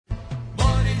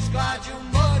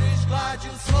moriš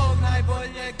glađu svog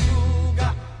najboljeg druga.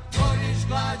 Moriš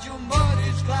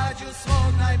glađu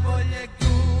svog najboljeg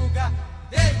druga.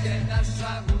 Gde je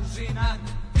naša užina,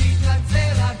 pita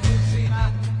cela družina.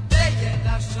 Gde je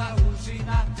naša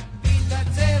užina, pita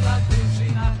cela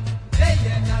družina. Gde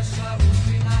je naša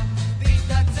užina,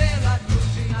 pita cela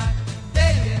družina. Gde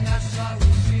je naša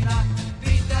užina,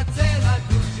 pita cela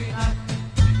družina.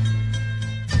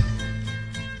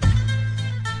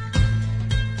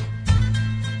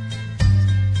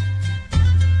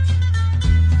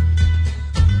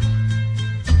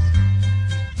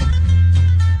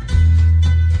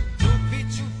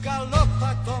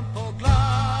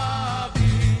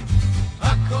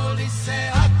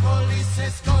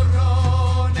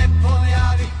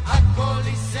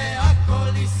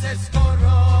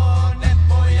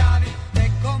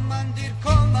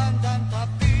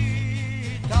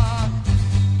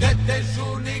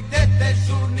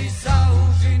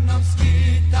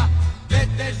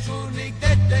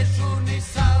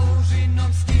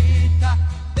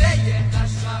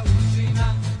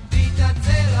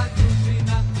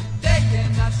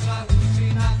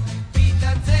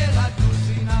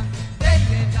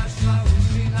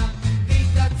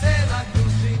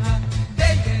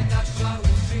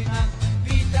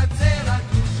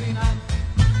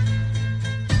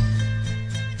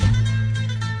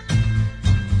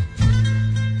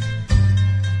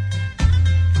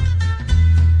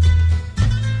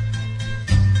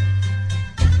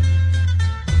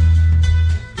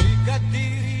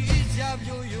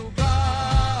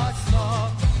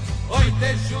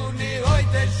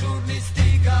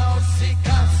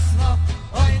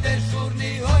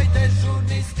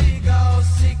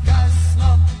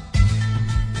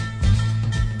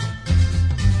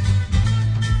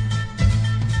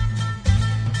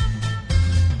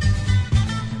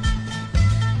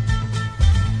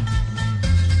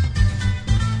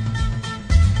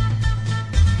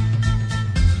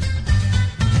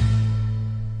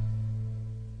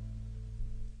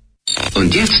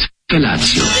 Und jetzt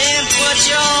Felatio. Then put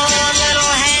your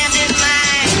little hand in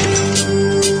mine.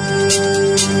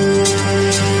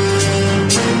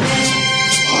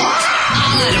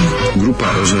 Grupa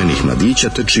rozvojenih mladića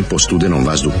trči po studenom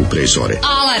vazduhu pre zore.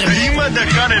 Alarm. Ima da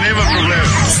kane, nema problema.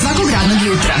 Svakog radnog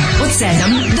jutra od 7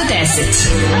 do 10.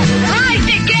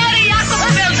 Hajde, Geri, jako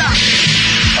se velda.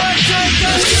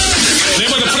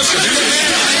 Nema da prska, nema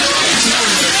da...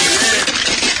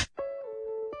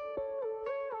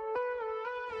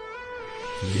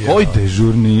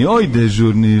 Oj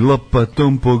dežurni,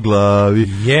 lopatom po glavi.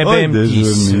 Jebem ti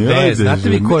sve. Znate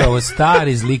vi ko je ovo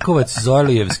stari zlikovac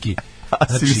Zolijevski?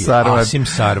 Asim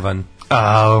Sarvan.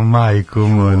 A, majko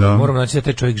moja. Moram naći da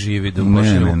taj čovjek živi, da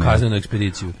upošljamo kaznenu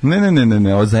ekspediciju. Ne.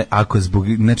 Ako zbog,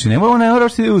 znači ne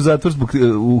moraš ti u zatvor zbog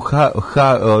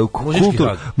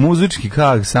muzički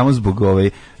kag, samo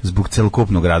zbog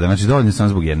celokupnog rada. Znači dovoljno samo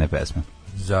zbog jedne pesme.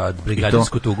 Za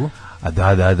brigadirsku tugu? A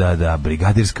da,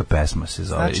 brigadirska pesma se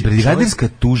zove. Znači, brigadirska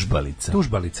tužbalica.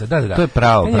 Tužbalica, da. To je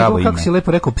pravo ime. Kako si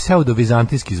lepo rekao,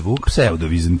 pseudovizantijski zvuk.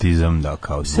 Pseudovizantizam, da,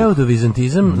 kao zvuk.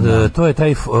 Pseudovizantizam, to je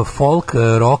taj folk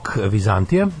rock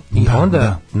Vizantija i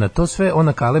onda na to sve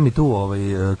ona kalemi tu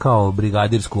kao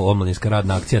brigadirsku omladinska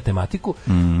radna akcija tematiku,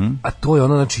 a to je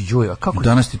ono, znači, joj, kako...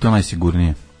 Danas ti to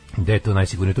najsigurnije. Gde je to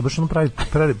najsigurnije? To je baš ono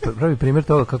pravi primjer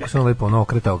toga kako se on lepo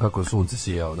okretao, kako sunce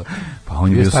sijao. Pa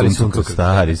on je bio stari suncokret.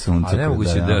 A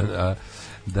nemoguće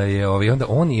da je onda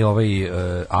on i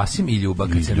Asim i Ljuba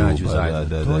kad se nađu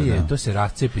zajedno. To se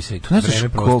rascepi se, vreme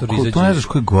prostor izađe. To ne znaš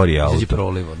koji gori auto.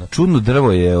 Čudno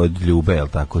drvo je od Ljube, je li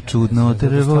tako? Čudno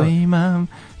drvo imam,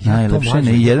 najlepše,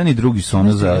 ne jedan i drugi su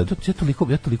ono za... Ja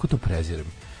toliko to prezirem.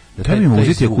 Trebamo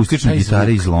uzeti akustične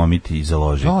gitare i izlomiti i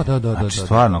založiti. Da. Znači,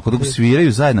 stvarno, ako dok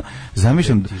sviraju zajedno,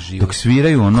 zamišljam dok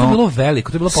sviraju ono... To je bilo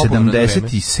veliko, to je bilo popularno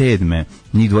 77.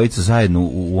 njih dvojica zajedno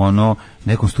u ono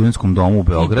nekom studentskom domu u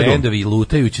Beogradu. I bendovi,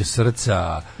 Lutajuće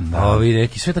srca, ovi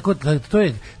neki, sve tako,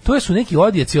 to su neki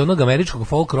odjeci onog američkog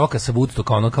folk roka sa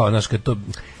Woodstocka, ono kao, znaš, kad to...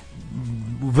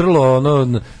 vrlo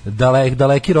ono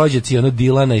daleki rođaci ono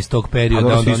Dilana iz tog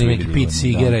perioda, onda oni neki Pete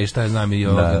Seegera i šta ja znam i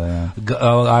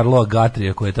Arloa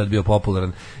Guthrie koji je tad bio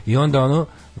popularan i onda ono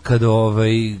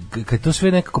kad to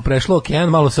sve nekako prešlo okean,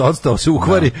 malo se odstao, se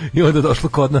ukvari i onda došlo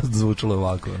kod nas, zvučalo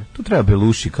ovako. Tu treba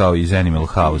Belushi kao iz Animal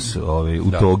House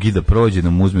u togi da prođe, da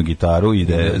mu uzme gitaru i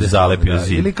da zalepi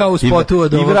zid. Ili kao u spotu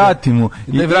od ovoga.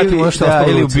 I vratimo ono što ostalo.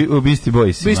 Ili u Beastie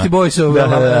Boysima. Beastie Boys,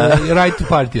 right to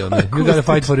party. You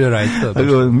gotta fight for your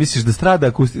right. Misliš da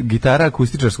strada gitara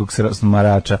akustičarskog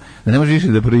smarača, da ne može više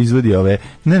da proizvodi ove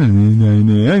ne,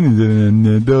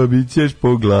 dobit ćeš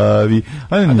po glavi.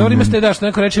 A dobro imaš te daš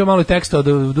neko tako reći, ima malo teksta od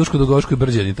Duško Dugoško i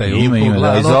Brđani. Taj ima,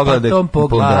 da,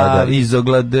 iz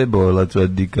oglade bola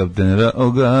tvrdi kapten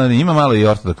Ogani. Ima malo i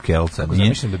Ortodok Kelca.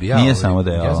 Nije samo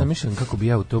da je ovo. Ja zamišljam kako bi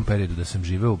ja u tom periodu, da sam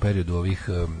živeo u periodu ovih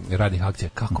radnih akcija,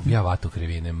 kako bi ja vatao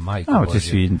krivine, majko Božje.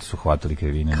 Svi su hvatali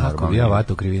krivine. Kako bi ja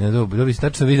vatao krivine, dobro bi se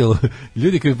tačno vidjelo.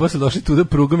 Ljudi koji bi posle došli tuda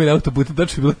prugom ili autoputem,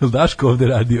 tačno bi bilo Daško ovde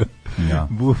radio. Ja.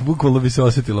 Bukvalno bi se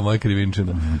osjetila moja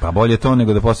krivinčina. Pa bolje to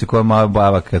nego da poslije koja moja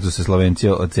baba, kad su se Slovenci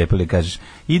odcepili, kažeš,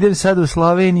 idem sad u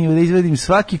Sloveniju da izvedim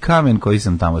svaki kamen koji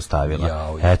sam tamo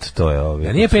stavila. Eto, to je ovo.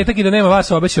 Da nije petak i da nema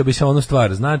vas, obećao bi se onu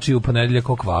stvar. Znači, u ponedeljak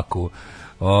o kvaku.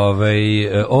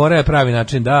 Ora je pravi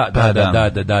način, da.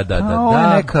 Ovo je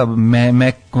neka,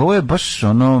 ovo je baš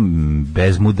ono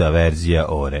bezmuda verzija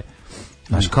ore.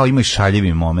 Znaš, kao ima i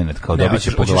šaljivi moment, kao dobit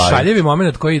će po glavi. Šaljivi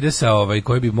moment koji ide sa,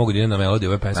 koji bi mogu da ide na melodiju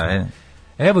ove pesme.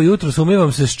 Evo, jutros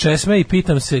umivam se s česme i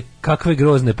pitam se kakve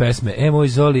grozne pesme.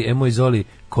 Moj Zoli,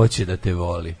 ko će da te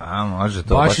voli? A, može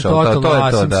to. Baš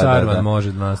to, da.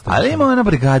 Može da nastavi. Ali ima ona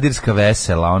brigadirska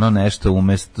vesela, ono nešto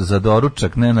umesto za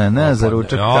doručak, ne, za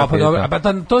ručak. Pa dobro,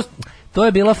 to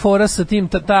je bila fora sa tim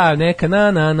ta neka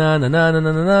na.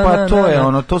 Pa to je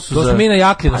ono, to su mi na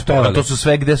Jakljenu spevali. To su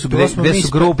sve gde su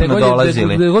grupno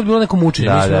dolazili. Gde god bilo neko mučenje,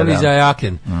 mi smo imali za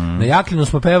Jakljen. Na Jakljenu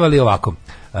smo pevali ovako.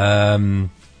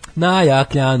 Na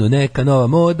Jakljanu neka nova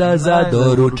moda, za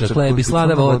doručak hleb i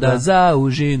slana voda, za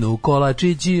užinu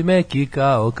kolačići meki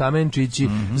kao kamenčići,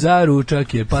 za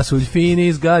ručak je pasulj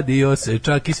fini, zgadio se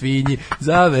čak i svinji,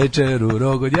 za večeru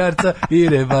rog od jarca i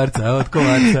rebarca od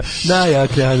komarca. Na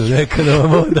Jakljanu neka nova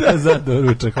moda, za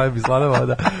doručak hleb i slana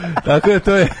voda. Tako da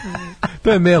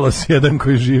to je Melos jedan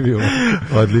koji živi u.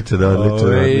 Odlično.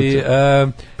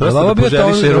 Prosto da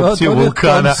poželiš erupciju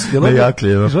vulkana na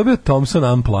Jakljenu. Je bio Thompson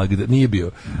Unplugged? Nije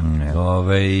bio.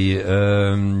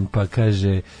 Pa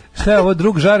kaže, šta je ovo,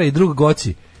 drug žare i drug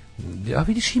goci? A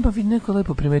vidiš, ima neko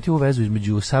lepo primetio u vezu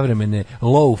između savremene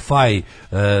low-fi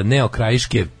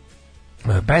neokrajiške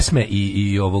pesme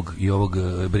i ovog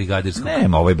brigadirskog.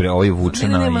 Nema, ovaj vuče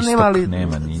na istok,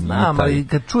 nema ni znam, ali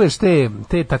kad čuješ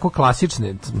te tako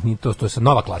klasične, to je sad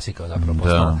nova klasika zapravo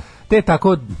postala. Te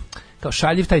tako kao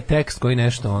šaljiv taj tekst koji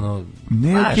nešto ono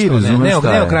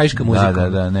neokrajiška muzika.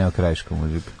 Da, neokrajiška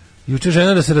muzika. Juče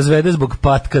žena da se razvede zbog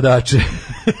patka dače.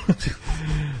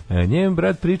 Njen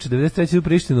brat priča 93. u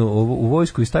Prištinu u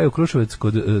vojsku i staje u Kruševac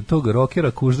kod tog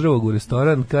rokera Kuždravog u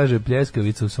restoran, kaže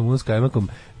pljeskavica u Somun s kajmakom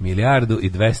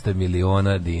 $1.2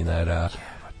 miliona.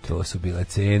 To su bile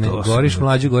cene.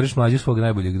 Goriš mlađu svog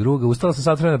najboljeg druga. Ustala sam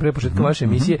sat vremena pre početka vaše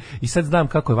emisije i sad znam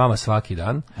kako je vama svaki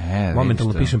dan.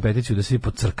 Momentalno pišem peticiju da svi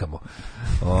podcrkamo.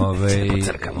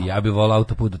 Ja bih volao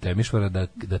autoput do Temišvara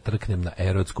da trknem na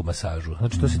erotsku masažu.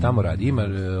 Znači to se tamo radi. Ima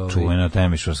čuvena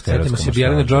temišvarska erotska masaža. Setimo se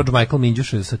Bjelene George Michael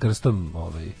Minđuše sa krstom.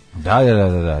 Da.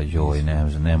 Joj,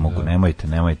 ne mogu, nemojte.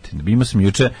 Imao sam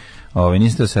juče,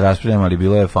 niste da se raspravljamo, ali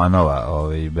bilo je fanova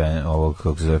ovog,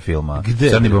 kako se zove filma,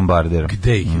 Crni bombarder.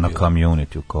 Gde ih je na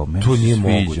Community, kao meni to nije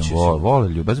moguće. Vole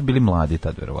ljudi, baš bili mladi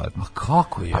tad, verovatno. A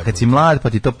kako je? A kad si mlad, pa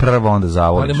ti to prvo onda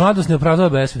zavoliš. Ali mladost ne opravdava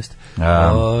besvest.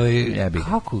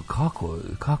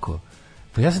 Kako?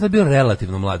 Pa ja sam da bio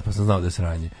relativno mlad, pa sam znao da je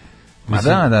sranje.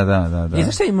 Da. I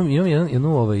znaš šta, imam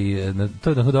jednu, to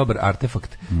je jedan dobar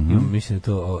artefakt.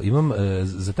 Imam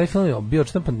za taj film je bio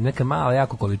četan neka mala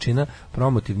jako količina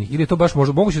promotivnih, ili je to baš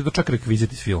moguće da to čak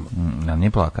rekvizit iz filma.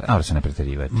 Nije plakat, ali se ne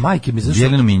preterivati. Majke mi, zašto?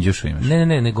 Jelenu Minđušu imaš.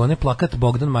 Ne, nego ne plakat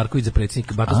Bogdan Marković za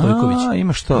predsjednik Bata Stojković.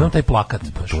 Ima što? Imam taj plakat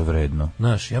baš. To je vredno.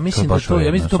 Znaš, ja mislim da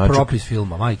to propis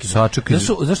filma, majke. Zašto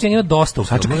ja ima dosta u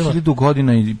filmu? Sačekaj 1000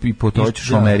 godina i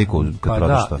potoćeš u Ameriku kad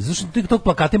prodaš to. Zašto tog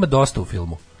plakata ima dosta u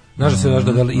filmu? Znaš da se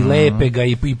da ga i lepe ga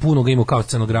i puno ga ima kao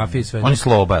scenografije i sve. On je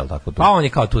sloba, je li tako to? Pa on je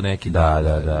kao tu neki.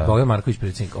 Da. Bogdan Marković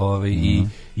predsjednik. I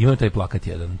ima taj plakat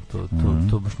jedan.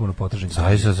 To baš moram potražiti.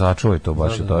 Zaista začuvaj to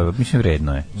baš. To je, mislim,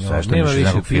 vredno je. Sve što nema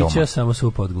više pića, samo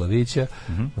supa od glavića.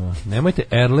 Nemojte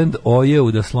Erlend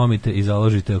Ojevu da slomite i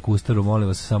založite akustaru, molim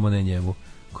vas, samo ne njemu.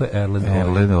 Ko je Erlend Oje?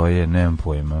 Erlend Oje, nemam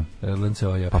pojma. Erlend se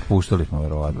Oje. Pa puštali smo,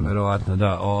 verovatno. Verovatno,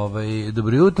 da.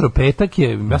 Dobro jutro, petak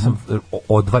je, ja sam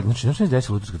odvalj, znači nešto se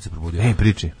desilo jutro kad se probudio.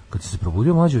 Priči. Kad se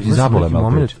probudio mlađo, i zabole me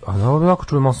moment, a da ovo jako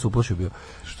čujem, malo se uplašio bio.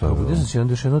 Probudio sam se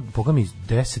onda još jedno, boga mi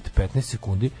 10-15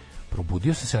 sekundi,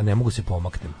 probudio sam se, a ne mogu se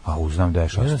pomaknem. Znam da je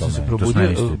što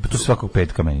to svakog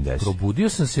petka meni desi. Probudio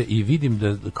sam se i vidim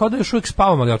da, kao da još uvijek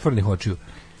spavam, ali otvorenih očiju.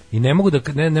 I ne mogu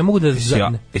da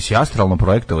Jesi astralno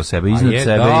projektovao sebe iznad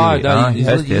sebe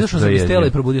izašao sam iz tela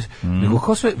i probudio se. Nego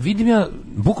kao sve, vidim ja,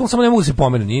 bukvalno samo ne mogu da se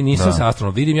pomenem, nisam se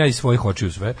astralno, vidim ja iz svojih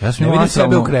očiju sve. Ne vidim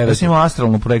sebe u krevetu. Ja sam imao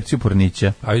astralnu projekciju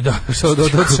pornića. Aj da, što do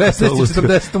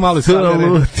 16-40 malo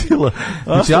sanjare.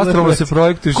 Znači astralno se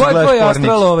projektuješ i gledaš pornić. Ko je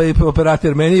astral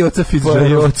operator? Meni i oca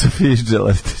Fitzgerald. Oca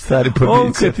Fitzgerald, stari pornić.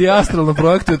 On kad ti astralno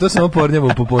projektuje, to samo pornjavo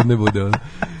u popodne bude on.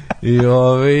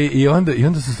 I onda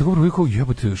sam se tako probao,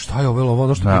 jebote, šta je ovo,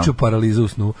 ono što pričaju paraliza u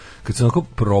snu. Kad se onako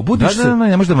probudiš se...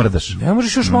 ne možeš da mrdaš. Ne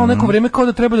možeš još malo neko vreme kao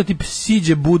da treba da ti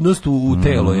siđe budnost u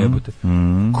telo, jebote.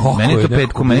 Meni je to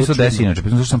petko, meni se to desi inače,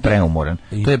 zato što sam preumoran.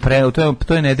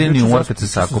 To je nedeljni umor kad se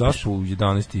sakupiš. Zaspo u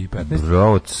 11:15.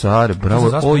 Bravo, car,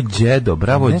 bravo, oj, djedo,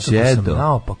 bravo, djedo. Nekako sam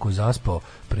naopako zaspao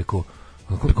preko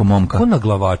momka. Ko na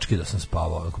glavački da sam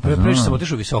spavao. Pre sam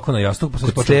otišao visoko na jastuk, pa sam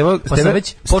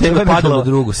već počeo da padam na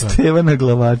drugu stranu. Steva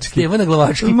na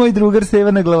glavački. I moj drugar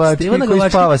Steva na glavački koji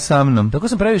spava sa mnom. Tako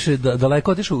sam previše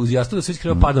daleko otišao uz jastuk da se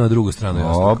iskreno padam na drugu stranu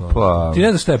jastuka. Opa. Ti ne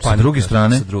znaš šta je panika.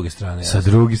 Sa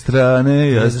druge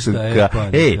strane jastuka.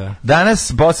 Ej,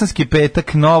 danas bosanski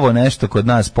petak, novo nešto kod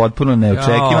nas, potpuno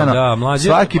neočekivano. Da, Mlađa.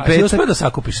 Svaki petak. Si uspeo da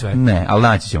sakupiš sve? Ne, ali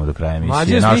naći ćemo do kraja emisije.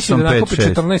 Mlađa je smislio da nakupi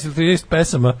 14 ili 30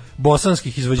 pesama bosanskih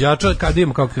izvođača, kad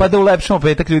imamo kako... Pa da ulepšamo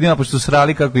petak ljudima, pošto su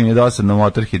srali kako im je dosadno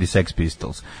Motorhead i Sex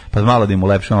Pistols. Pa malo da im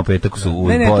ulepšamo petak su u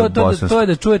bosanskom. To je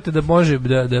da čujete da može,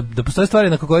 da postoje stvari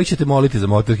na kojih ćete moliti za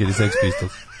Motorhead i Sex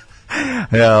Pistols.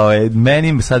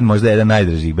 Meni sad možda jedan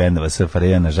najdražih bendova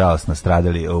SFRJ, nažalost,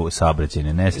 nastradali u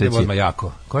saobraćajnoj nesreći. Idemo odmah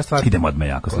jako. Koja stvar? Idemo odmah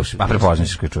jako, slušaj. Pa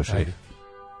prepoznaš koji čuš.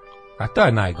 A to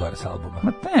je najgore s albuma.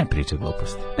 Ma ne priča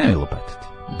gluposti. Ne mi lupatati.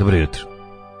 Dobro jutro.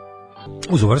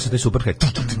 Uzuvara se taj super hit.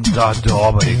 Da,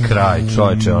 dobar je kraj,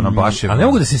 čovječe, ono baš je... Ali ne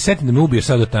mogu da se setim da me ubiješ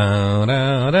sad do...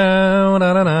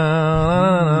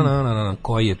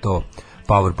 Koji je to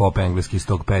power pop engleski iz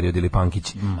tog perioda ili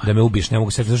punkić, da me ubiješ, ne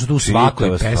mogu se setiti, zašto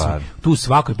tu u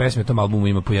svakoj pesmi, tom albumu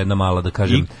ima po jedna mala, da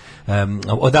kažem,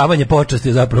 odavanje počasti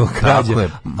je zapravo krađe.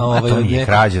 To nije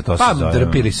krađe, to se zove. Pa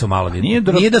drpili su malo.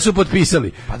 Nije da su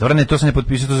potpisali. Pa dobro, ne, to se ne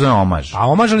potpisali, to za omaž. A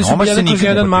omažali su jedan kroz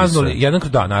jedan maznuli.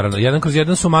 Jedan kroz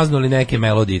jedan su maznuli neke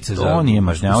melodice. To nije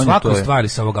mažnjavanje. Svakoj stvari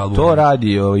sa ovog albuma. To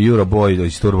radi Euroboy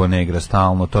iz Turbo Negra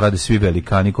stalno, to rade svi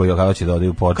velikani koji kada će da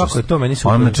odaju počast. Kako je to meni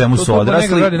super? Ono na čemu su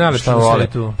odrasli, šta vole.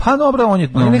 Pa dobro, on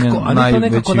je to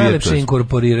nekako najlepše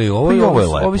inkorporiraju.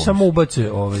 Ovi samo ubace,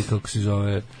 kako se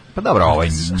zove... Pa dobro,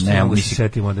 ne mogu se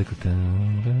setimo da...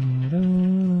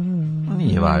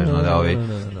 Nije važno da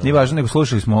nije važno, nego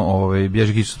slušali smo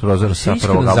Bježi kiša s prozora sa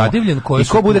prvog albuma. I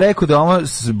ko bude rekao da ovo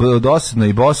dosadno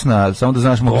i Bosna, samo da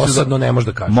znaš, dosadno ne može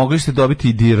da kaže. Mogli ste dobiti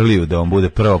i Dirliju da vam bude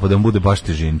prvo, pa da vam bude baš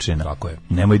težinčina. Tako je.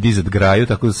 Nemoj dizat graju,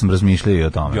 tako da sam razmišljao i o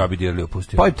tome. Ja bi Dirliju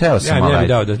pustio. Pa i teo sam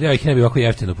ja ih ne bi ovako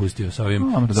jeftino pustio sa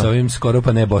ovim skoro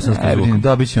pa ne bosanskim zvukom.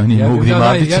 Dobit će oni Mugdi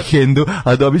Matić i Hendu,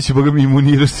 a dobit će Boga mi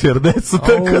Muniru Stjerdecu,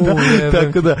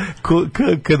 tako da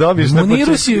kad dobiješ na početku...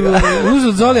 Muniru si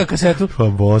uzod Zolija kasetu. Pa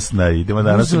Bosna, idemo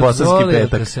danas u bosanski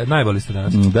petak. Najbolji ste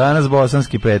danas. Danas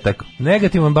bosanski petak.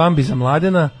 Negativan Bambi za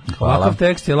Mladena. Ovakav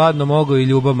tekst je ladno mogo i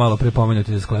ljubav malo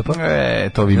prepomenuti za sklepa.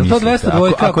 To vi mislite.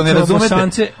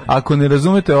 Ako ne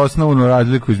razumete osnovnu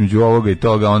razliku između ovoga i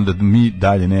toga, onda mi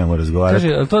dalje nemamo razgovarati.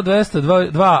 Kaže, ali to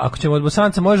 202, ako ćemo od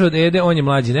Bosanca, može od Ede, on je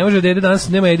mlađi. Ne može od Ede, danas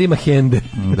nema Ede, ima Hende.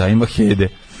 Da, ima Hede.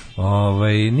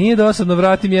 Nije dosadno,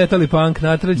 vratim jetali punk,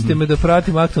 natrađite me da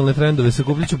pratim aktualne trendove,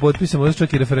 sakupljit ću potpise, možda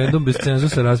čak i referendum bez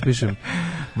cenzusa raspišem.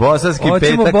 Bosanski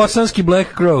petak. Hoćemo bosanski Black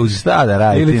Crows. Šta da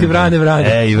radite? Ili ti vrane.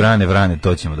 I vrane,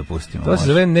 to ćemo da pustimo. To se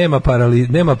zove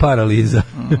nema paraliza.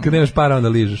 Kad nemaš para, onda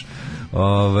ližeš.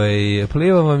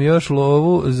 Plivam vam još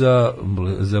lovu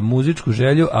za muzičku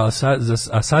želju,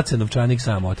 a sad se novčanik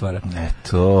sam otvara.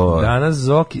 To. Danas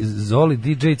Zoli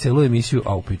DJ celu emisiju,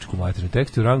 a u pičku materinu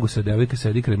tekstu, u rangu sa devojka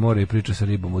sedi kraj mora i priča sa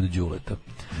ribom od Đuleta.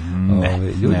 Ne,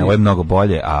 ovo je mnogo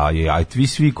bolje, a vi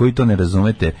svi koji to ne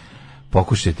razumete,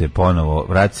 pokušajte ponovo,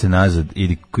 vrati se nazad,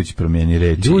 idi kući promijeni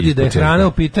reči. Ljudi, da je hrana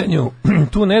u pitanju,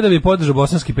 tu ne da bi podržao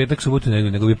bosanski petak, subotu,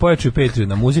 nego bi pojačao Patreon,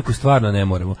 na muziku stvarno ne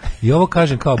moramo. I ovo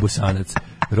kažem kao Bosanac,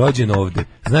 rođen ovde,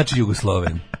 znači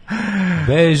Jugosloven.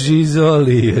 Beži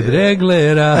Zoli od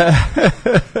reglera.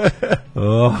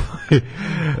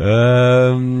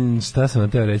 Šta sam vam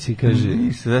teo reći, kaže...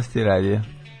 Ništa, da si ti radio.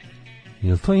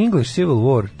 Je li to English Civil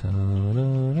War?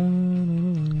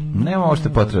 Nema možete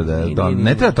potrebe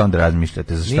ne treba to onda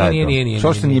razmišljate za šta je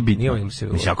to. Što nije bitno.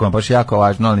 Mislim, ako vam baš jako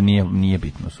važno, ali nije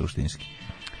bitno suštinski.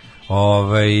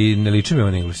 Ne liči mi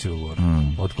on English Civil War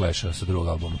od Clash-a sa drugog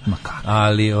albuma.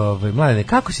 Ali, Mladene,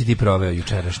 kako si ti proveo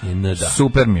jučerašnji NDA?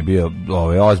 Super mi je bio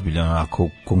ozbiljan, onako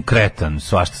konkretan,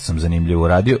 svašta sam zanimljivo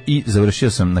uradio i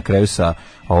završio sam na kraju sa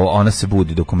Ona se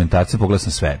budi dokumentacija, pogledao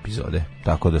sam sve epizode.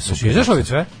 Tako da su... Znači, izašlo bi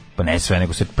sve? Pa ne sve,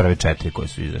 nego sve prve 4 koje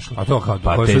su izašle. A to kao?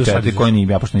 Pa te 4 koje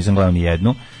ja pošto nisam gledao ni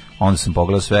jednu, onda sam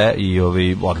pogledao sve i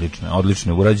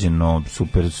odlično je urađeno,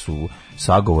 super su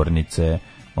sagovornice,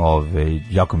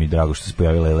 jako mi je drago što se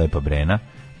pojavila i Lepa Brena,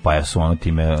 pa su ono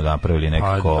time napravili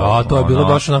nekako... to je bilo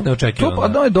baš onako neočekivano.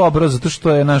 To je dobro, zato što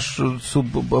je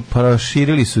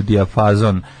proširili su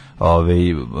dijapazon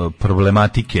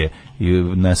problematike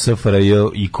na SFRJ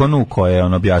ikonu koja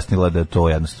je objasnila da je to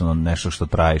jednostavno nešto što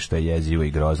traje, što je jezivo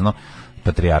i grozno.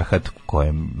 Patrijarhat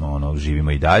kojem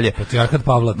živimo i dalje. Patrijarhat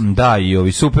Pavlat. Da,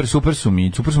 i super su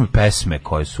mi pesme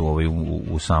koje su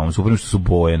u samom, super što su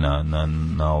boje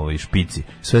na ovoj špici.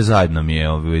 Sve zajedno mi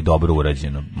je dobro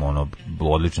urađeno,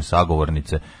 odlične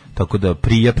sagovornice. Tako da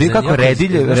prija kako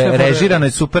režirano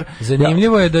je super.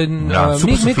 Zanimljivo je da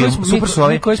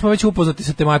mi koji smo već upoznati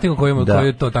sa tematikom koju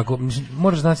je to tako,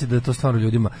 moraš znati da je to stvarno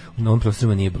ljudima na ovom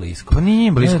prostorima nije blisko. Pa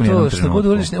nije blisko ni jednom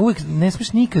trenutku. Uvijek ne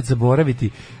smiješ nikad zaboraviti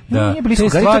da nije blisko, to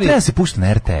treba da se pušta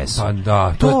na RTS. Pa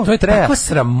da, to je takva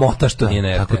sramota što nije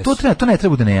na RTS. To ne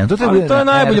treba da ne. To je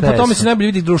najbolje, po tome se najbolje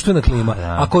vidi društvena klima.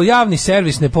 Ako javni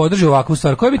servis ne podrži ovakvu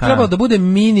stvar, koja bi trebalo da bude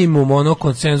minimum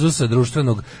konsenzusa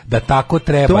društvenog, da tako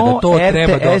treba, da to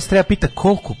treba da... RTS treba pita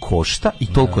koliko košta i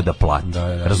toliko da plati.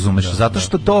 Razumeš? Zato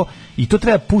što to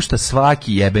treba pušta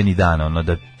svaki jebeni dan,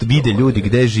 da vide ljudi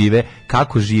gde žive,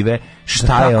 kako žive,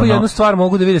 šta je Tako jednu stvar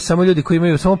mogu da vide samo ljudi koji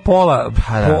imaju samo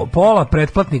pola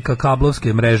pretplatnika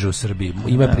kablovske mreže u Srbiji.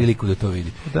 Ima priliku da to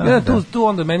vidi. Tu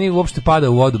onda meni uopšte pada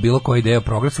u vodu bilo koja ideja o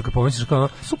progresu, kad pomisliš kao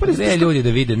super ideja ljudi da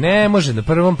vide. Ne može, na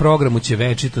prvom programu će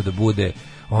večito da bude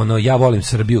ja volim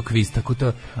Srbiju kviz, tako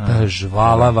ta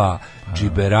žvalava,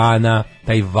 džiberana,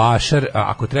 taj vašar,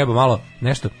 ako treba malo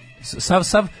nešto, sav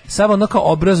kao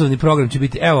obrazovni program će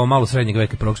biti, evo malo srednjeg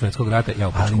veka, Prvog svjetskog rata,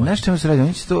 ali znaš čemu se radi,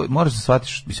 oni će to, moraš da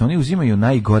shvatiš, oni uzimaju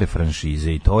najgore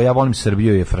franšize i to, ja volim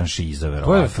Srbiju je franšiza,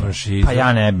 verovatno. To je franšiza. Pa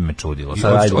ja ne bi me čudilo.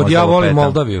 Od ja volim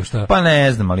Moldaviju, šta? Pa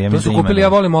ne znam, ali ja mislim da ima. To su kupili ja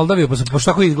volim Moldaviju, pa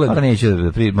što tako izgleda? Pa neću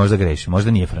možda grešim,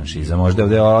 možda nije franšiza, možda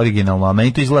je originalno, a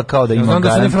meni to izgleda kao da ima znam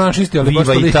da su ne franšisti, ali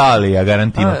Viva Italija,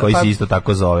 garantima, koji se isto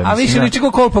tako zove. A više liči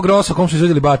kao Kolpo Grosso, kom su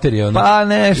izvedili baterije, pa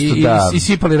nešto, da. I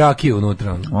sipali rakiju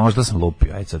unutra. Možda sam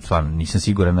lupio, sad stvarno nisam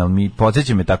siguran, ali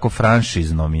podsjeća me tako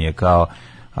franšizno mi je kao,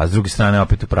 a s druge strane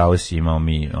opet upravo si imao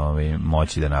mi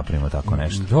moći da napravimo tako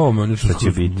nešto. Što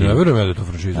će biti. Ne verujem ja da je to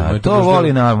franšiza. To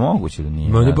voli moguće da nije.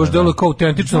 Meni baš deluje kao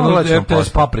autentično RTS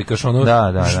paprikaš.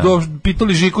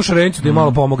 Pitali Žiku Šarencu da je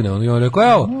malo pomogne. On je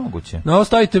rekao, evo,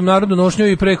 stavite narodnu nošnju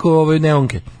i preko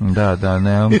neonke. Da,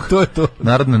 neonka. I to je to.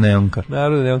 Narodna neonka.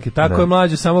 Tako je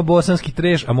Mlađo, samo bosanski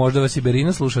treš, a možda vas i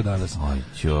Berina sluša danas.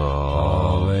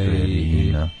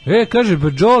 Kaže,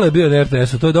 Đole je bio na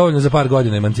RTS-u, to je dovoljno za par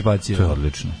godina emancipacije. To je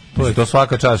odlično. To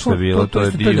svaka čast što je bilo, to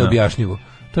je divno.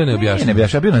 To je neobjašnjivo.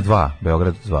 Ja bio na 2,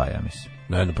 Beograd 2, ja mislim.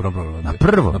 Ne, na prvom programu.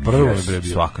 Na prvom je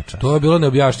bio. Svaka čast. To je bilo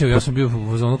neobjašnjivo, ja sam bio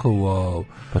u zonu kao wow.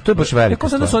 Pa to je baš velika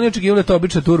stvar. Kako su oni očekivali to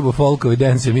obična turbo folkovi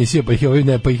dance emisija, pa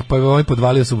ih ovaj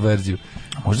podvalio subverziju.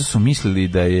 Možda su mislili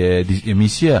da je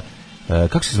emisija,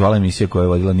 kako se zvala emisija koju je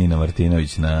vodila Nina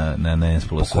Martinović na S+?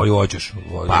 Po koju hoćeš?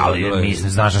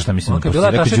 Znaš šta mislim?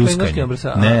 Bila ta šetlingaški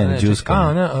Ne,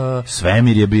 džuskanje.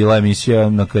 Svemir je bila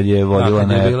emisija kad je vodila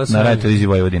na Radio televiziji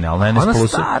Vojvodine, ali na NS+. Ona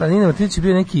stara, Nina Martinović je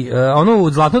bio neki, ono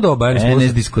u zlatno doba NS+.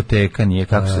 NS diskoteka, nije,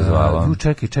 kako se zvala?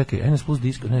 Čekaj, NS+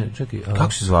 disko, ne, čekaj.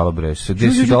 Kako se zvala, bre?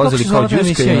 Gde su dolazili kao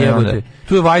džuska i onda?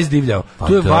 Tu je Vajs divljao,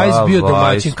 tu je Vajs bio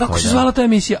domaćin. Kako se zvala ta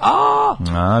emisija?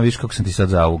 Viš kako sam ti sad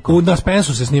zavukao. Na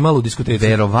Spensu se snimalo u diskoteci.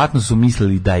 Verovatno su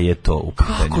mislili da je to u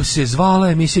pitanju. Kako se zvala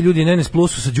emisija ljudi na NS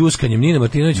Plusu sa džuskanjem? Nina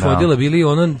Martinović vodila, bili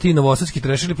ti novosadski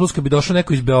trešili, plus kad bi došao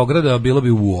neko iz Beograda, bilo bi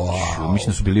wow.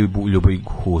 Mislim da su bili Ljubo i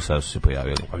Husa su se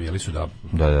pojavili. Pa bili su, da.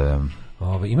 Da.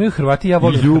 Imaju Hrvati, ja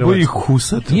volim Hrvatsku. Ljubo i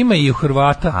Husat. Ima i u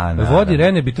Hrvata. Vodi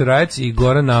Rene Bitorajac i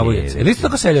Goran Navojec. Ili isto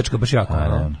tako seljačka, baš jako.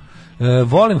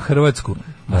 Volim Hrvatsku.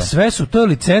 A sve su, to je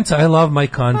licenca I love my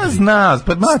country. Znam,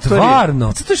 pa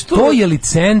stvarno. To je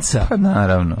licenca. Pa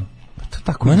naravno.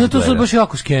 Mene to sad baš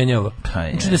jako skenjava.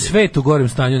 Znači da je svet u gorem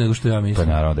stanju nego što ja mislim.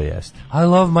 Pa naravno da jeste. I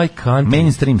love my country.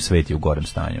 Mainstream svet je u gorem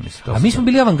stanju, mislim. A mi smo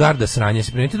bili avangarda sranja.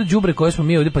 Se primetite da đubre koje smo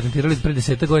mi ovdje patentirali pre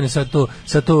 10 godina,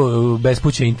 sad to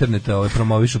bespuće interneta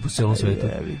promovišu po celom svetu.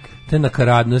 Te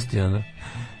nakaradnosti, ono.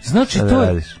 Znači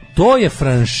to je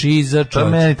franšiza,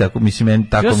 čovječ. Meni tako mi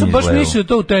izgleda. Ja sam baš mislio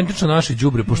to autentično naše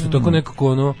đubre, pošto tako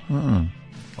nekako ono...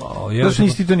 Zašto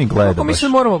nisi ti to ni gledao baš?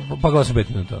 Mislim moramo, pa gledao 5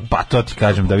 minuta. Pa to ti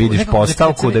kažem, da vidiš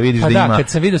postavku, da vidiš da ima... Pa da, kad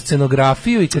sam vidio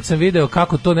scenografiju i kad sam video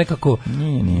kako to nekako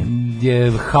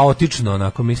je haotično,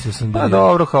 onako, mislio sam da Pa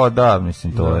dobro, kao da,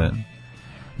 mislim, to je...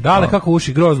 Da, ali kako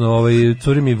uši, grozno,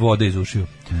 curi mi vode iz ušiju.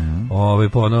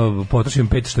 Potrošim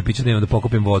 5 štapića dnevno da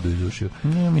pokupim vodu iz ušiju.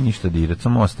 Nije mi ništa dirati,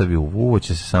 samo ostavi uvo,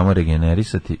 će se samo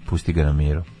regenerisati, pusti ga na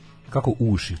miru. Kako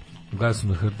uši? Gledao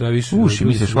sam da više uši,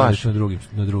 misliš vaš?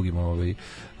 Na drugim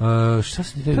šta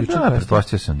sam ti tebi juče? Da,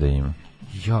 pretpostavio sam da ima.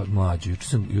 Ja, mlađe,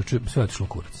 juče sve otišlo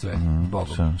kurac, sve,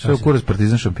 bogom. Sve u kurac,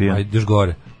 Partizan šampion. Ajde, još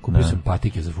gore. Kupio sam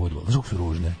patike za fudbal. Znaš kako su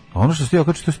ružne? A ono što si ti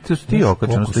okačio, to si ti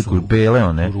okačio, ono sliku, bele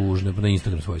one. Ružne, na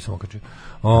Instagram svoj sam okačio.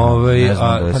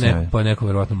 Pa neko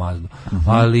verovatno mazno.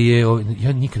 Ali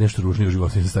ja nikad nešto ružnije u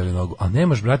životu nisam stavio nogu. A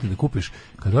nemaš, brate, da kupiš,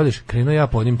 kad odeš, krenuo ja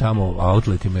po onim tamo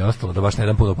outletima i ostalo, da baš ne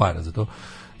dam puno para za to.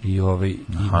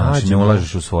 Znači ne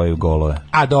ulažeš u svoje golove.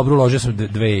 A dobro, uložio sam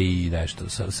 2 i nešto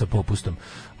sa popustom.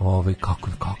 Kako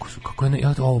je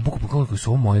bukvalno su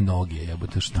ovo moje noge,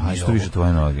 jebote, šta je ovo? Što više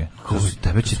tvoje noge.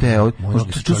 Tebe će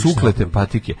to su uklete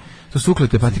patike. To su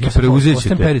uklete patike, preuzeće te.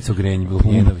 Ostem Perica u Grenji,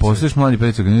 postaješ mladi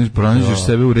Perica u Grenji, pronađeš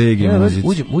sebe u regiji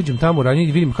muzici. Uđem tamo u Ranji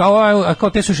i vidim kao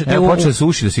te suše. Evo počeli su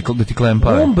uši da ti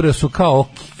klempave. Umbro su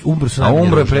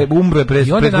Umbro je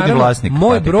prethodni vlasnik.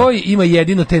 Moj broj ima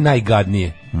jedino te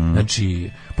najgadnije.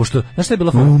 Znači, pošto, znaš šta je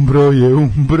bilo? Umbro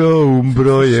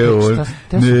je on,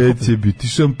 neće biti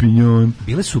šampinjon.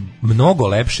 Bile su mnogo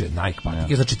lepše Nike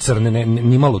patike, znači crne,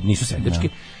 nimalo nisu seljačke.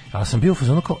 Ali sam bio u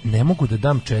fazonu kao, ne mogu da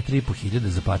dam 4.500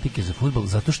 za patike za fudbal,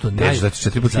 zato što... Zato što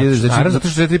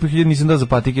 4.500 nisam dao za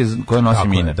patike koje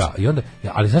nosim inače. Da, i onda,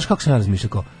 ali znaš kako sam ja razmišljao,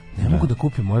 kao, ne mogu da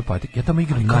kupim moje patike, ja tamo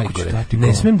igram najgore.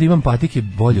 Ne smijem da imam patike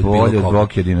bolje od bilo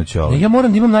koga. Ja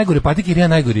moram da imam najgore patike jer ja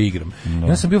najgore igram.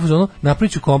 Ja sam bio u fazonu,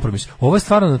 napravit ću kompromis. Ovo je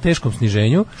stvarno na teškom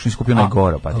sniženju. Što nisi kupio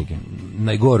najgore patike?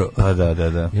 Najgoro. Pa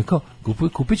da. Ja kao,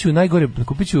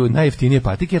 kupit ću najjeftinije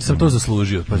patike jer sam to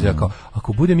zaslužio. Pa ja kao,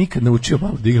 ako budem ikad naučio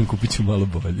malo da igram, kupit ću malo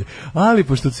bolje. Ali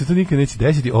pošto se to nikad neće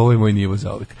desiti, ovo je moj nivo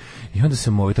za uvijek. I onda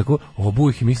sam tako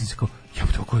obuh i mislim se kao,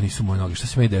 ovo nisu moje noge, šta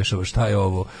se meni dešava, šta je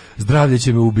ovo, zdravlje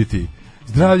će me ubiti,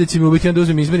 onda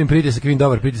uzmem izmerim pritisak, vidim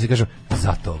dobar pritisak i kažem,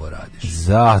 zato ovo radiš.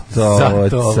 Zato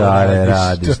ovo care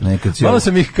radiš. Malo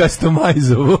sam ih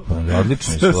customizovao.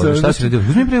 Odlično, šta si radio?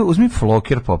 Uzmi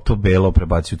floker, pa to belo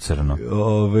prebaci u crno.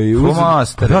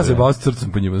 Da, se bao s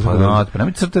crcem po njima. Pa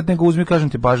nemi crtat, nego uzmi, kažem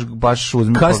ti, baš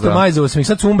uzmi. Customizovao sam ih,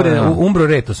 sad su Umbro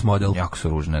Retos model. Jako su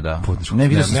ružne, da. Ne,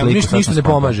 vidio sam sliku. Ništa ne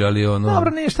pomaže, ali ono...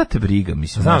 Dobro, ne, šta te briga,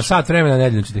 mislim. Znam, sat vremena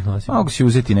nedeljno ću tih nositi. Mogu si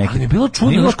uzeti neki. Ali je bilo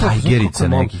čudno.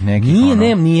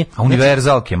 Nije. A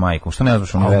univerzalke, majko, što ne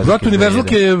znaš univerzalke? Brat,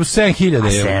 univerzalke 7.000. A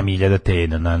 7.000 te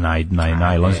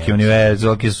najlonske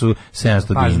univerzalke su 700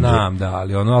 dinara. Pa znam, da,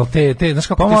 ali ali te, znaš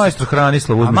kako... Pa majstor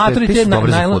Hranislav uzmeš, te su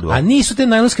dobre za fudbal. A nisu te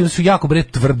najlonske, su jako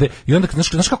tvrde i onda,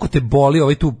 znaš kako te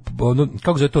boli tu,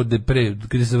 kako zove to,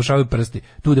 gde se završavaju prsti,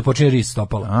 tu gde počinje ris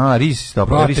stopala. A, ris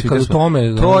stopala, ris kad u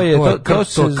tome,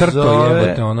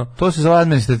 to se zove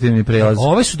administrativni prelaz.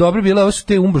 Ove su dobre bile, ove su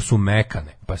te Umbro su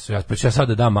mekane. Pa ću ja sad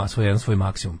da dam svoj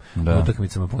maksimum na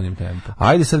utakmicama punim tempo.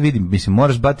 Ajde sad vidim, mislim,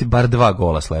 moraš dati bar 2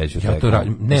 gola sledeću. Ja to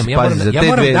radim. Ja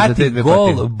moram dati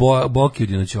gol Boki u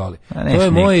Dinoćoli. To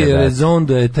je moj raison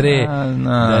d'être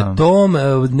da tom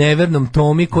nevernom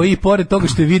Tomi, koji pored toga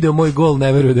što je video moj gol,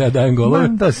 ne veruje da ja dajem golove.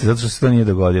 Da se, zato što se to nije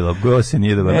dogodilo. Gol se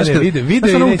nije dogodilo.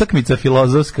 Video je utakmica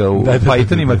filozofska u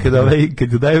Pythonima kad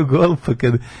daju gol, pa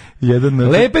kad jedan...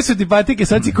 Lepe su ti patike,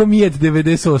 sad si ko Mijet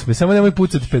 98. Samo nemoj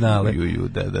pucati penale.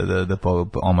 Da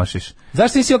omašiš.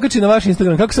 Zašto nisi okači na vaš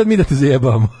Instagram? Kako sad mi da te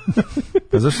zajebamo?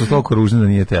 Pa zašto je toliko ružno da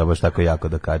nije teba baš tako jako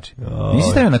da kači? Nisi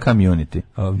stavio na community?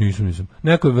 Nisam.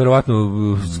 Neko je verovatno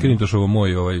screenshotovao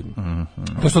moj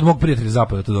to što od mog prijatelja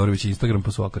Zapada Todorovića Instagram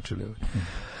pa su okačili.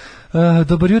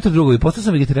 Dobar jutro drugovi, postao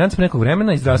sam vegetarijanc pre nekog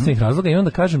vremena iz zdravstvenih razloga i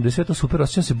onda kažem da je sve to super,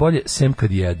 osjećam se bolje sem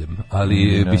kad jedem,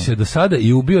 ali bi se do sada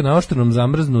i ubio naoštrenom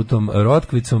zamrznutom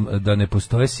rotkvicom da ne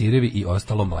postoje sirevi i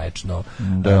ostalo mlečno.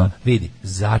 Vidi,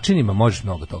 začinima možeš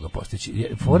mnogo toga postići.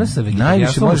 Fora sa vegetarijanstvom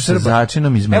najviše možeš sa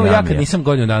začinom iz Miamija. Evo ja kad nisam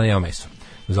godinu dana jeo meso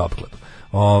za opkladu.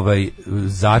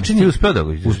 Začin je uspeo da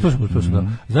ga izvediš. Uspeo sam, da.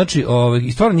 Znači,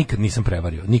 i stvarno nikad nisam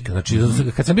prevario, nikad. Znači,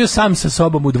 kad sam bio sam sa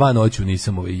sobom u 2 noću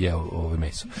nisam jeo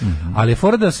meso. Ali je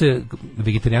fora da se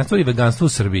vegetarijanstvo i veganstvo u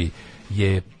Srbiji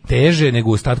je teže nego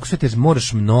u ostatku sveta, jer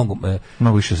moraš mnogo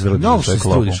više se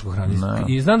trudiš oko hrane.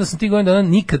 I znam da sam ti godina dana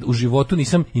nikad u životu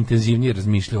nisam intenzivnije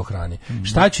razmišljao o hrani.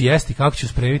 Šta ću jesti, kako ću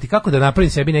spremiti, kako da napravim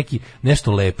sebi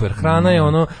nešto lepo, jer hrana je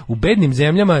u bednim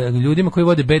zemljama, ljudima koji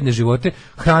vode bedne živote,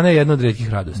 hrana je jedna od retkih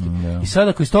radosti. I sad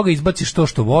ako iz toga izbaciš to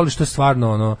što voliš, to je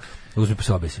stvarno uzmi po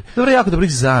sobe si. Dobro, jako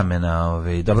dobrih zamena,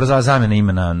 dobro zamena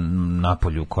ima na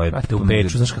Napolju koje u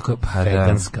Beču, znaš kako je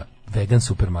vegan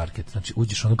supermarket. Znači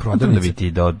uđeš prodavnice. Da bi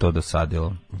ti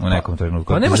dosadilo u nekom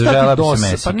trenutku. Pa nemaš takvih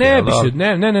dosa. Pa ne bi se,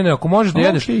 ne, ako možeš da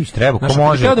jedeš. Treba, ko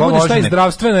može. Treba da budeš taj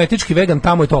zdravstveno etički vegan,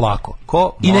 tamo je to lako.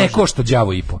 I ne košta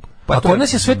đavo i po. A kod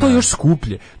nas je sve to još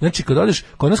skuplje. Znači kad odeš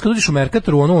u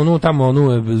Mercatoru, onu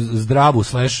zdravu /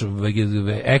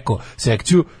 eko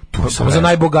sekciju, to je samo za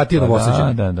najbogatije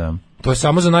Novosađane. Da. To je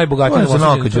samo za najbogatije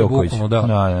Novosađane.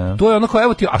 Da. To je onako,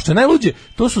 evo ti, a što je najluđe,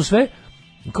 to su sve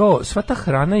kao sva ta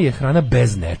hrana je hrana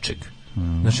bez nečeg.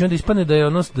 Znači onda ispadne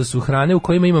da su hrane u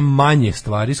kojima ima manje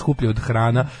stvari skuplje od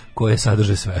hrana koje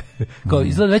sadrže sve. Kao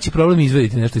izgleda veći problem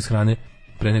izvediti nešto iz hrane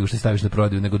pre nego što staviš na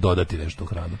prodaju, nego dodati nešto u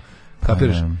hranu.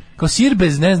 Kapiraš? Kao sir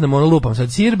bez, ne znam, lupam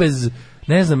sad, sir bez,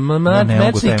 ne znam,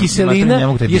 mlečne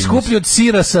kiselina je skuplji od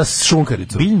sira sa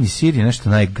šunkaricom. Biljni sir je nešto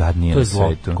najgadnije na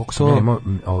svetu. To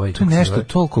je nešto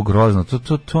toliko grozno,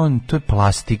 to je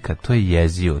plastika, to je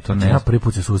jezivo. Ja prvi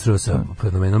put se susreo sa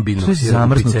fenomenom biljnog sira. To je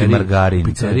zamrznuti margarin. U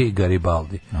pizzeriji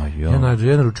Garibaldi. Ja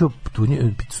naručio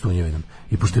picu s tunjevinom.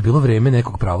 I pošto je bilo vreme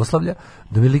nekog pravoslavlja,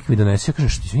 da mi lik mi donese, ja kažem,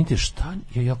 izvinite, šta?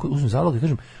 Ja uzmem zalog i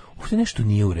kažem, ovdje nešto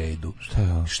nije u redu. Šta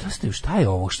je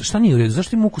ovo? Šta nije u redu?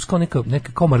 Zašto ima ukus kao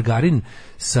neka kao margarin,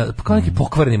 kao neki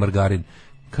pokvareni margarin?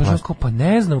 Kažem, pa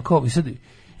ne znam, kao,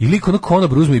 i lik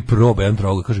konobr uzme i proba jedan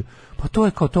trogoj, kaže, pa to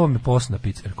je kao, to vam je posna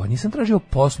pizza. Jer kao, nisam tražio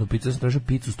posnu pizzu, ja sam tražio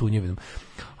pizzu s tunjevinom.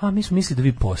 A mi smo mislili da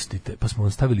vi postite, pa smo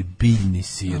vam stavili biljni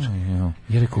sir.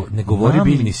 Ja rekao, ne govori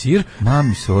biljni sir.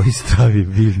 Mami svoj stavi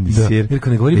biljni sir. Ja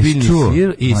rekao, ne govori biljni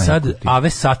sir i sad, ave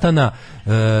satana,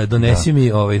 donesi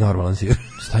mi normalan sir.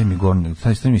 Stavi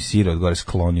mi sir od gore,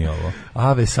 skloni ovo.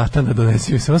 Ave satana,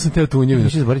 donesi mi, samo sam teo tunjevinu.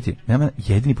 Neću zaboraviti, nema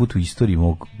jedini put u istoriji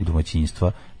mog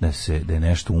domaćinstva da je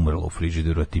nešto umrlo u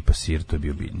frižideru, a tipa sir, to je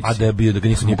bio biljni sir. A da ga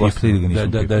nisu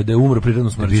da je umro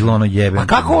prirodno smrću. Bilo ono jebeno. A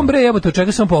kako on bre, jebote, od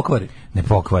čega se on pokvari? Ne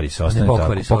pokvari se, ostane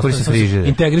tako. Pokvari se frižider.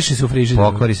 Integriše se u frižider.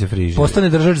 Pokvari se frižider. Postane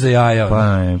držač za jaja.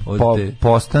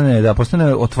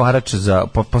 Postane otvarač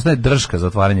postane držka za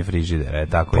otvaranje frižidera,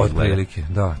 tako izgleda. Prilike,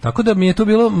 da. Tako da mi je to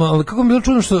bilo, kako mi je bilo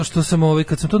čudno što sam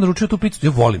kad sam to naručio tu picu,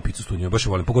 ja volim picu s tunjom, baš je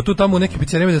volim. Pogotovo tamo u nekim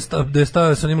pizzerijama da je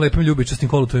stavio sa onim lepim ljubičastim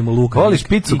kolutovima luka. Voliš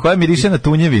picu koja miriše na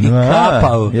tunjevinu?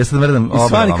 Kapao. Ja sad mrdam.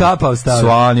 Svani kapao stavio.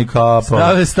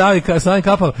 Svani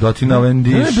kapao. Da ti na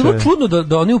vendiše. Ne, bilo čudno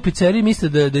da oni u pizzeriji misle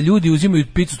da ljudi uzimaju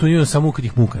picu s tunjevinom samo kad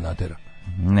ih muka natera.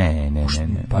 Ne.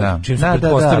 Pa čim su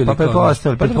pretpostavili. Pa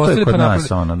to je kod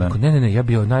nas ono, da. Ne, ja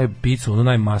bio picu, onu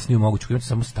najmasniju moguću, kada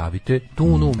samo stavite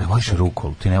tunu. Ne voliš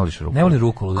rukolu, ti ne voliš rukolu. Ne volim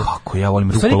rukolu. Kako ja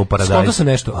volim rukolu paradajz. Skonto sam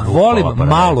nešto, volim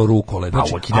malo rukole.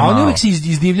 Znači, a oni uvijek se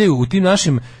izdivljaju u tim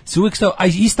našim, se uvijek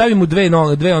stavimo dva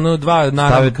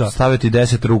naramka. Staviti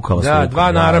 10 rukala. Da,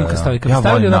 dva naramka staviti. Kad bi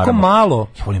stavili onako malo.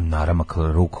 Ja volim naramak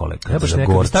rukole. Kad bi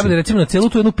stavili recimo na celu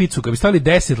tu jednu picu, kad bi stavili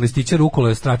 10 listića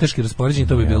rukole strateški raspoređeni,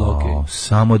 to bi bilo okej.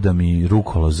 Samo da mi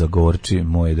rukolo zagorči,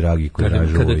 moji dragi koji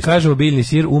ražu. Kada kažemo biljni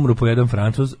sir, umru po jedan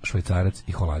Francuz, Švajcarac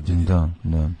i Holanđanin. Da.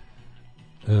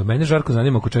 Mene žarko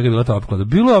zanima oko čega je bila ta opklada.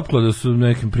 Bilo je opklada su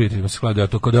nekim prijateljima se klada,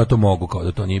 da ja to mogu, kao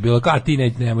da to nije bilo. Kao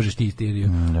ti ne možeš ti istirio.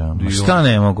 Šta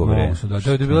ne mogu, bre?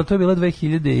 To je bila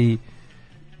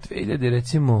 2000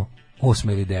 recimo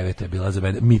 8 ili 9 je bila za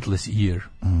mene Meatless Year.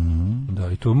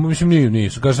 Da, i to mislim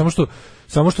nisu. Kažem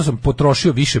samo što sam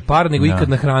potrošio više para nego ikad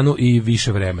na hranu i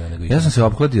više vremena nego ikad. Ja sam se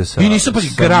opkladio sa... I nisam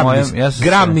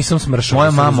gram nisam smršao.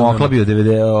 Moja mama opkladio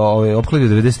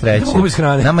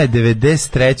 93. Nama je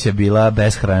 93. bila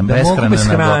bez hrane. Bez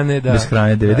hrane.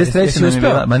 93. nam je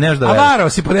bila... Ma neš da veriš. A varao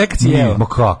si po nekakci, evo. Ma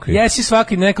kako je? Jesi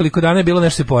svaki nekoliko dana je bilo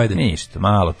nešto se pojede. Ništa,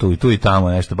 malo tu i tamo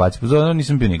nešto baci.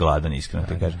 Nisam bio ni gladan, iskreno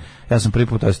te kažem. Ja sam prvi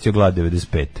put osjetio glad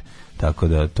 95. Tako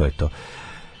da to je to.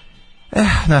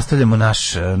 Nastavljamo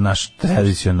naš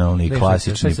tradicionalni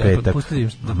klasični petak.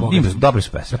 Dobri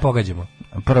su pesme. Da pogađamo.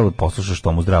 Prvo poslušaš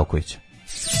Tomu Zdravkovića.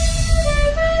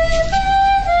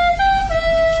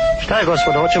 Šta je,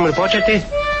 gospodo, hoćemo li početi?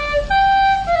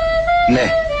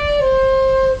 Ne.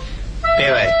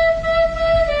 Pevaj.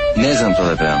 Ne znam to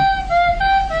da pevam.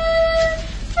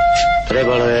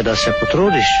 Trebalo je da se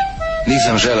potrudiš.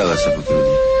 Nisam želeo da se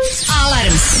potrudim.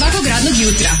 Alarm svakog radnog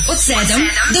jutra od 7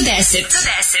 do 10.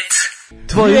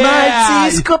 Tvoj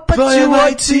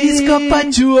majci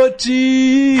iskopaću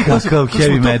oči. Kakav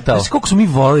heavy metal. Znaš koliko smo mi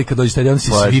volili kad dođe taj, onda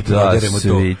se svi proderemo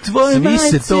to. Svi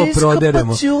se to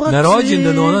proderemo. Na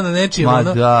rođendan, ono, na nečijem,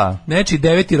 ono, nečiji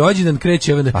 9. rođendan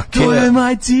kreće, tvoj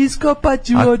majci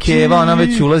iskopaću oči. A Keva, ona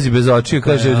već ulazi bez očiju,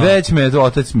 kaže, već me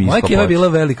otac mi iskopao. Moja Keva je bila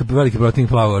veliki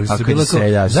protivnik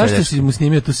Flowers. Zašto si mu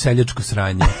snimio tu seljačku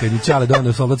sranje? Kad je Čale donio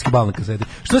u soldatski bal na kaseti.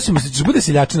 Što si mu se, bude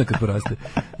seljačina kad poraste?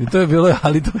 I to je bilo,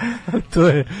 ali to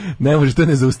je, ne može, to je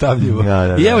nezaustavljivo.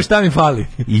 I evo šta mi fali.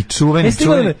 I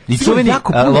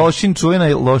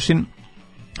čuveni Lošin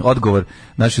odgovor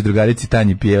našoj drugarici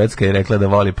Tanji Pjevacka je rekla da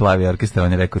voli Plavi orkestar,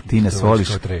 on je rekao ti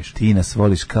nas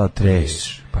voliš kao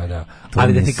treš. Pa da.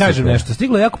 Ali da ti kažem nešto,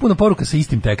 stiglo je jako puno poruka sa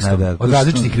istim tekstom od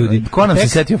različitih ljudi. Ko nam se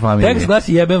setio familije? Tekst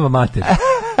glasi jebem vam mater.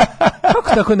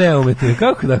 Kako tako ne umete?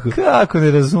 Kako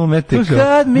ne razumete?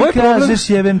 Kad mi kažeš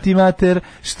jebem ti mater,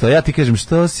 što ja ti kažem,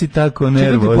 što si tako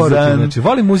nervozan? Znači,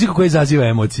 volim muziku koja izaziva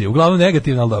emocije, uglavnom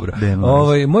negativno, ali dobro.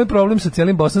 Moj problem sa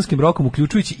cijelim bosanskim rokom,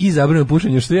 uključujući i zabranu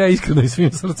pušenja, što ja iskreno i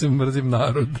svim srcem mrzim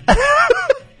narod.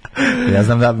 Ja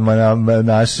znam da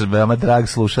naš veoma drag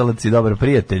slušalac i dobar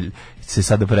prijatelj se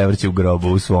sada prevrće u grobu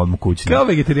u svom kućnom. Kao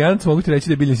vegetarijanac mogu ti reći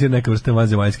da je biljni sir neka vrsta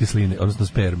vanzemaljske sline, odnosno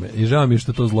sperme. I žao mi je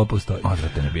što to zlo postoji.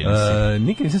 Odvratan je biljni sir.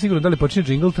 Nikad nisam siguran da li počinje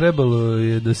džingl, trebalo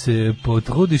je da se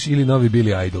potrudiš ili novi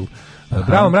Billy Idol.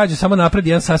 Bravo, Mlađe, samo napred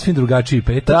jedan sasvim drugačiji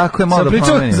petak. Tako je, malo da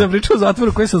pomenim. Sam pričao o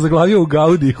zatvoru koji sam zaglavio u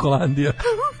Gaudi, Holandija.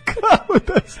 Kao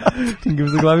da sam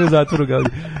zaglavio u zatvoru u Gaudi.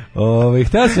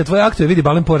 Htjela si da tvoje akcije vidi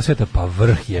Balen Power sveta, pa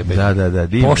vrh jebe. Da,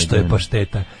 divno. Pošto je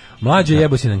pašteta. Mlađe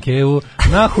jebo si nam Kevu,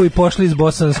 nahuj pošli s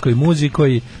bosanskoj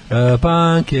muzikoj,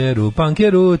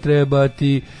 pankeru treba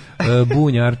ti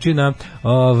bunjarčina,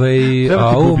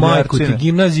 a u majku ti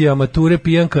gimnazija, mature,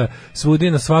 pijanka,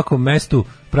 svudi na svakom mestu,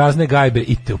 prazne gajbe,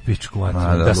 idite u pičku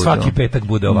materiju, da svaki petak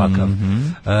bude ovakav.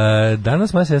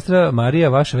 Danas moja sestra Marija,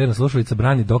 vaša verna slušalica,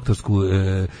 brani doktorsku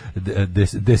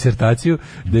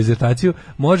dezertaciju.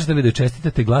 Možete li da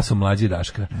čestitate glasom Mlađe i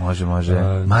Daška? Može.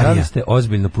 Marija, da ste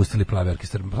ozbiljno pustili Plavi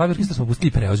orkestar. Plavi orkestar smo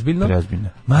pustili preozbiljno.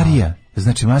 Marija,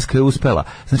 znači maska je uspela.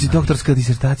 Znači doktorska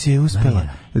disertacija je uspela.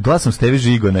 Glasom Stevi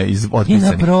Žigona iz Otpisanih.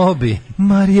 I na probi.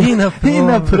 Marija. I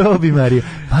na probi,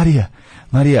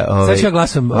 Marija, sad ja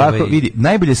glasam, ovako, vidi,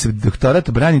 najbolje se doktorat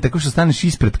brani tako što staneš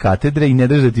ispred katedre i ne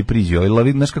daš da ti priđe.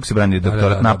 Znaš kako se brani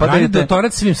doktorat? Brani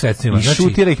doktorat svim sredstvima. I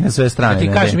šutira ih na sve strane. Da ti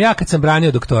kažem, ja kad sam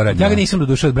branio doktorat, ja ga nisam do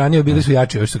duše odbranio, bili su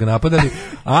jači, još su ga napadali,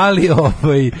 ali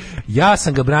ja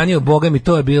sam ga branio, boga mi,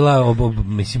 to je bila,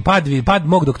 mislim, pad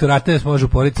mog doktorata se može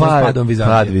uporiti s padom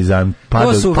Vizantije.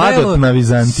 Padot na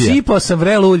Vizantije. Sipao sam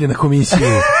vrelo ulje na komisiju.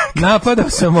 Napadao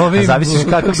sam ovim... A zavisiš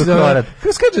kakav doktorat.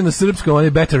 Kako se kaže na srpskom, on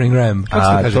je battering ram.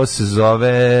 To se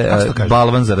zove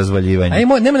balvan za razvaljivanje.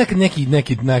 Nema neki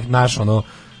naš, ono...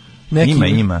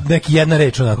 Ima. Neki jedna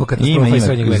reč, onako, katastrofa iz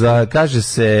srednjeg veka. Kaže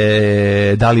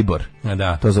se Dalibor.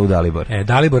 Da. To zovu Dalibor.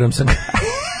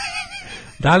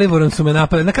 Daliborom su me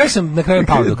napadali. Na kraju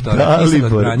pao doktora.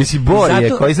 Dalibor. Mislim, bor je,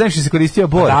 koji znaš što se koristio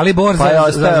bor. Dalibor za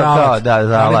alat.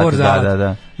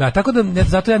 Da. Da, tako da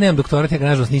zato ja nemam doktorat, ja ga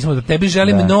nažalost nisam. Tebi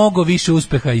želim mnogo više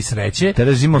uspeha i sreće. Da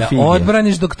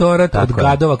odbraniš doktorat od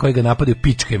gadova koji ga napadaju,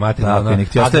 pičke i materijalno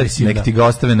agresivna. Nek ti ga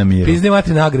ostave na miru. Pizde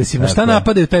materijalno agresivna. Šta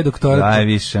napadaju taj doktorat?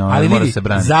 Najviše, ali mora vidi, se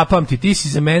braniti. Zapamti, ti si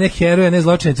za mene heroj, a ne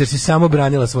zločinac, jer si samo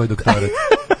branila svoj doktorat.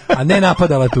 A ne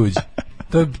napadala tuđi.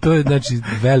 To je znači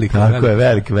veliki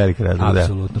razlog.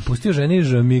 Apsolutno. Pustio ženi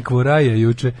Žmikvoraje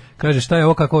juče. Kaže, šta je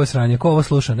ovo, kako ovo sranje, ko ovo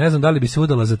sluša? Ne znam da li bi se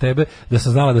udala za tebe da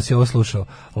sam znala da si ovo slušao.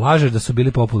 Lažeš da su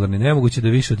bili popularni. Nemoguće da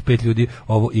više od 5 ljudi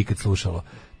ovo ikad slušalo.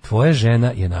 Tvoja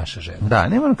žena je naša žena. Da,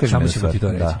 ne moram kažem ti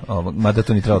to reći. Mada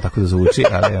to ni trebalo tako da zvuči,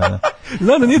 ali ona...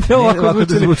 Znam da nije trebalo ovako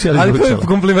da zvuči, ali to je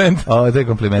kompliment. To je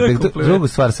kompliment. Drugu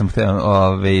stvar sam htio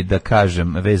da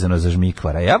kažem vezano za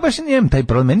Žmikvara. Ja baš nijem taj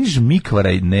problem. Meni Žmikvara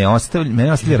mene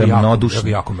ostavlja ravnodušno. Ja ga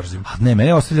jako mrzim. Ne,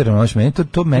 mene ostavlja ravnodušno.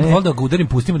 Mene... Volim da ga udarim,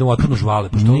 pustim da mu otpadnu žvale.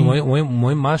 Pošto u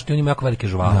mojoj mašti on ima jako velike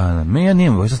žvale. Da, ja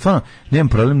nijem. Stvarno, nijem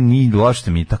problem, ni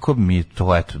lošte mi. Tako mi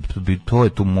to je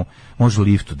tu može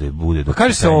liftu da bude. Pa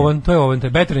kaže se ovan, to je ovan,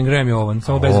 battering ram je ovan,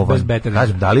 samo bez battering.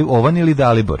 Kažem, da li ovan ili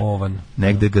Dalibor? Ovan.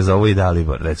 Negde ga zovu i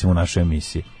Dalibor, recimo u našoj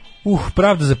emisiji.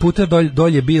 Pravda za puta,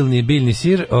 dolje biljni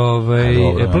sir,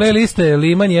 playlista je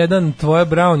Liman 1, tvoja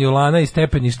Brown, Jolana i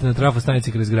stepenište na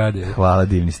trafostanici kraj zgrade. Hvala,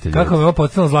 divni ste ljudi. Kako me ovo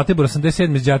podsjetilo Zlatibor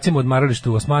 87 s đacima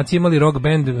odmaralištu u Osmaci, imali rock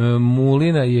band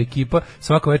Mulina i ekipa,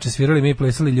 svako večer svirali, mi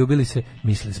plesali, ljubili se,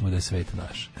 mislili smo da je svet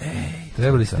naš.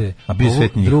 Trebali ste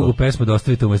drugu pesmu da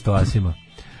ostavite umesto Asima.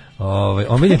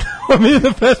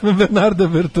 Omiljena pesma Bernarda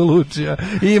Bertolucija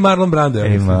i Marlon Brando.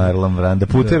 Marlon Brando.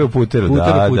 Puteru,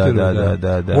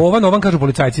 da. Ovan kažu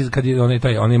policajci kad je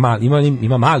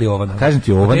ima mali Ovan. Kažem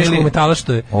ti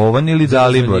Ovan ili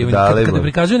Dalibor. Kada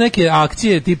prikazuju neke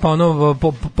akcije tipa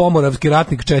Pomoravski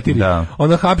ratnik 4,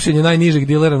 ono hapšenje najnižeg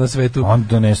dilera na svetu.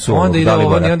 Onda ide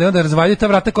Ovan i onda razvaljaju ta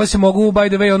vrata koja se mogu by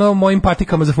the way mojim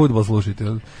patikama za fudbal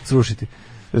srušiti.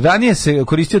 Ranije se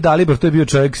koristio Dalibor, to je bio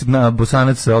čovjek na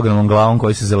Bosanac sa ogromnom glavom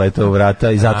koji se zaletao u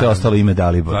vrata i zato je ostalo ime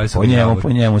Dalibor. Po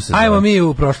njemu se zove. Ajmo mi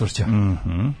u prošlošća.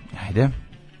 Ajde.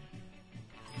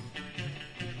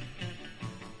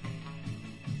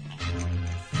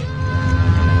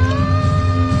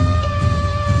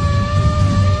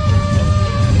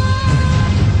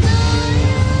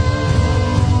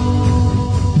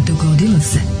 Dogodilo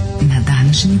se na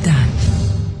današnji dan.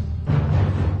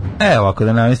 Evo, ako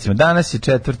da namestimo, danas je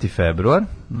 4. februar.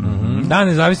 Dan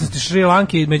nezavisnosti Šri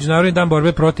Lanke i Međunarodni dan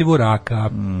borbe protiv raka.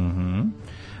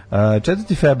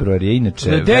 4. februar je inače...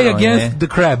 The day against the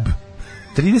crab.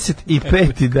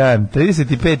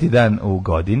 35. dan u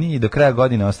godini i do kraja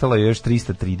godine ostalo je još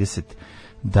 330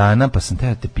 dana, pa sam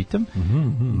te pitam,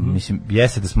 mislim,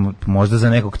 jeste da smo možda za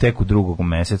nekog tek u drugom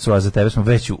mesecu, a za tebe smo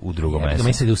već u drugom mesecu.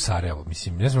 Mislim da je u Sarajevo,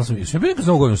 mislim, ne znam, ja bio nekako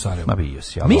za godinu u Sarajevu. Ma bio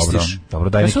si, ja, misliš? Dobro,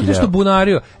 daj neki nešto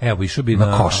bunario. Evo, išao bi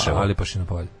na Koševo. Alipašino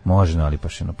polje. Može na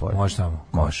Alipašino polje. Može tamo.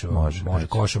 Može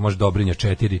Koševo, može Dobrinja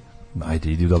 4.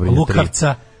 Ajde, idi u Dobrinja 3.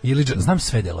 Lukavca, Iliđa, znam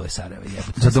sve delove Sarajeva.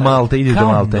 Za do Malte, idi do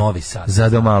Malte. Kao Novi Sad. Za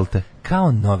do Malte.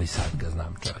 Kao Novi Sad ga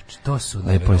znam, čovječ. To su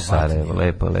lepo je Sarajevo,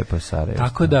 lepo je Sarajevo.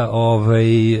 Tako da,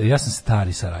 ja sam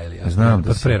stari Sarajlija. Znam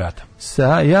da pre rata.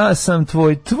 Ja sam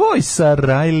tvoj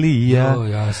Sarajlija.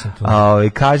 Ja sam tvoj.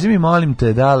 Kaži mi, molim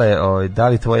te, da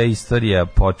li tvoja istorija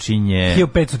počinje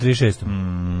 1536.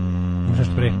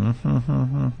 Nešto pre.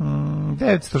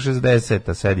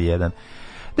 960, sedi jedan.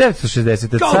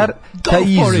 960. Car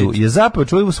Taizu je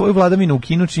započeo svoju vladavinu u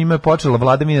Kinu, čime je počela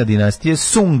vladavina dinastije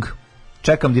Sung.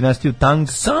 Čekam dinastiju Tang,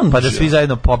 pa da svi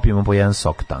zajedno popijemo po jedan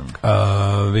sok Tang.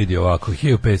 Vidi ovako,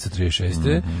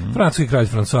 1536. Francuski kralj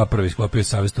François I sklopio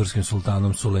savez s turskim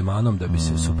sultanom Sulejmanom da bi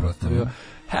se suprotstavio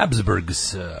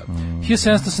Habsburgs.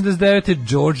 1789.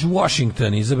 George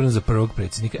Washington izabran za prvog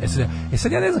predsjednika.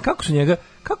 Sad ja ne znam kako su njega,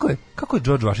 kako je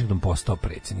George Washington postao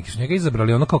predsjednik? Su njega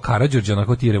izabrali ono kao Karađorđe,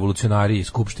 onako ti revolucionari iz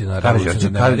Skupština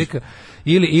revolucionarna Amerika,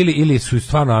 ili su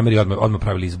stvarno Ameri odmah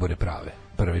pravili izbore prave,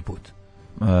 prvi put.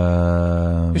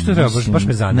 Što treba, baš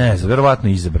me zanima. Ne, verovatno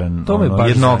izabran. To me baš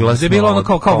jednoglasno. Je bilo ono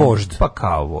kao vožd. Pa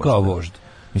kao vožd.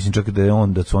 Mislim čak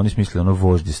da su oni smislili ono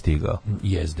vožd je stigao.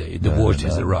 Yes, the vožd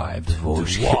has arrived. The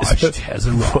vožd has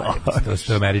arrived.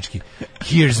 To je američki.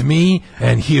 Here's me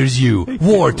and here's you.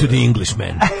 War to the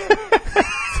Englishmen.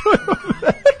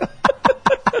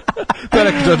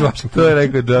 To je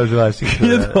rekao George Washington.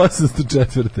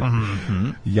 1804.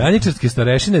 Janjičarske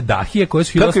starešine Dahije koje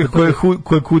su...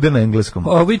 Ko je kude na engleskom?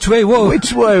 Which way war?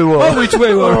 Which way war? Which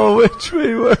way war? Which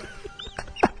way war?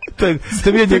 To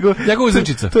je njegov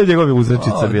uzrečica. To je njegova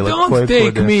uzrečica bila. Don't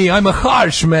take me, I'm a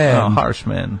harsh man. Harsh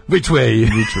man. Which way?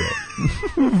 Which way?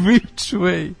 Which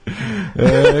way?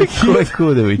 Ko je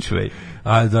kude which way?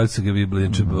 A da li se ga vidjeli,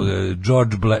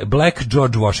 Black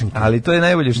George Washington. Ali to je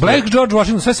najbolje što... Black George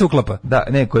Washington, sve se uklapa. Da,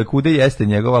 ne, koje kude jeste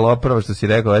njegova loprava što si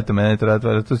rekao, eto mene to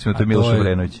si to je Miloš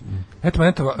Obrenović. Eto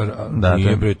mene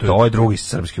to je drugi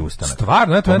srpski ustanak.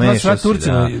 Stvarno, eto mene to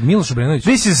Turcina, Miloš Obrenović.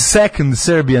 This is second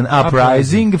Serbian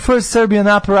uprising. First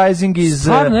Serbian uprising is...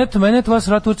 Stvarno, eto mene to vas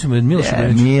Turcima, Miloš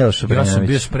Obrenović. Ja sam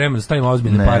bio spreman da stavim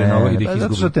ozbiljne pare na ovo i da ih izgubim.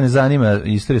 Zato što te ne zanima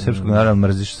istorija srpskog naroda,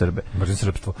 mrziš Srbe. Mrzim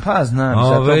srpstvo. Pa znam,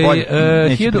 zato bolje.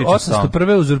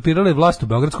 1801. uzurpirali vlast u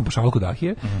beogradskom pašalku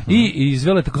Dahije i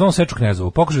izvele takozvanu seču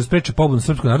knezovu. Pokušaju spreče pobunu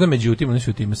srpskog naroda, međutim oni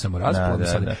su time samo rasplodni.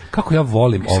 Kako ja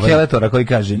volim ovaj Skeletora koji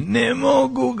kaže ne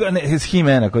mogu ga,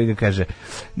 Himena koji ga kaže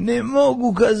ne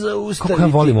mogu ga zaustaviti. Kako ja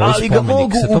volim ovaj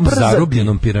spomenik sa tom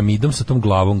zarubljenom piramidom, sa tom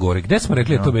glavom gore. Gde smo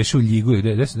rekli da to beše u Ljigu,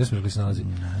 gde smo rekli se nalazi?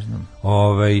 Ne znam.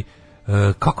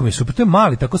 Kako mi je super, to je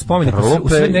mali tako spomenik u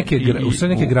sve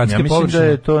neke gradske površine.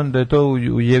 Ja mislim da je to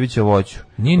u Jevića voću.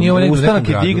 Nije ovo ustanak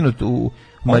je dignut u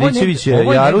Marićeviće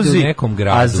Jaruzi,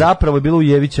 a zapravo je bilo u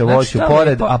Jevića voću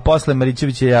pored, a posle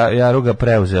Marićeviće Jaruga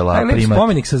preuzela primat.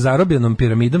 Spomenik sa zarobljenom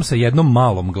piramidom sa jednom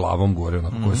malom glavom gore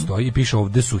onako koja stoji i piše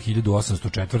ovde su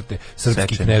 1804.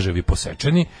 srpski kneževi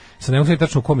posečeni. Sa ne znam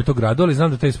tačno u kom je to gradu, ali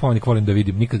znam da taj spomenik volim da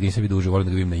vidim, nikad ga nisam vidio uživo, volim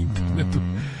da ga vidim na internetu.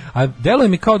 A deluje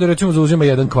mi kao da recimo zauzima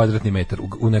 1 kvadratni metar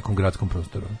u nekom gradskom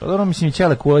prostoru. Pa dobro, mislim i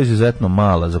Ćele kula je izuzetno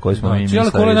mala za koju smo mi mislili.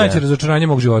 Ćele kula je najveće razočaranje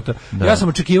mog života. Da. Ja sam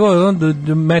očekivao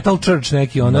Metal Church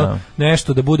neki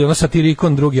nešto da bude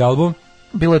satirikon drugi album.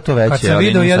 Bilo je to veće. Kad sam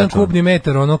video jedan kubni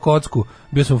metar, ono kocku,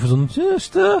 bio sam u fazonu,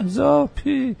 šta,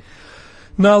 zopi.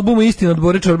 Na albumu Istina od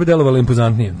Bore Čorbe delovalo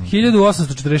impozantnije.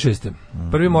 1846.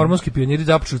 Prvi mormonski pioniri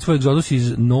započeli svoj egzodus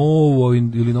iz Novo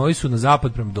Illinoisu na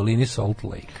zapad prema dolini Salt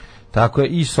Lake. Tako je,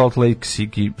 i Salt Lake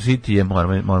City je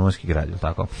mormonski grad, je li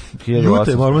tako?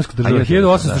 Juta je mormonska država.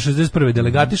 1861.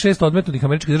 Delegati 6 odmetnunih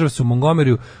američkih država su u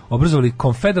Montgomeryu obrazovali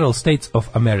Confederal States of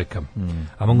America.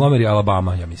 A Montgomery,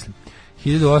 Alabama, ja mislim.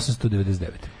 1899.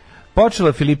 Počela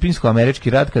je filipinsko-američki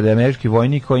rat kada je američki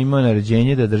vojnik koji imao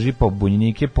naređenje da drži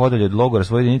pobunjenike podalje od logora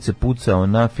svoje jedinice pucao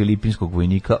na filipinskog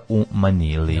vojnika u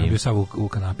Manili. Ja bio sav u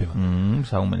kanapima.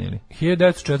 Sav u Manili.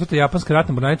 1904. japanska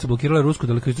ratna mornarica blokirala rusku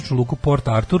dalekoistočnu luku Port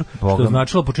Arthur, što je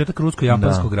značilo početak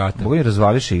rusko-japanskog rata. Boga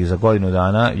razvališe ih za godinu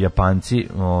dana Japanci,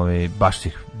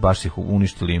 baš ih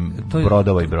uništili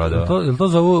brodova i brodova. Je li to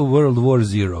zovu World War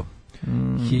Zero?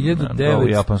 1900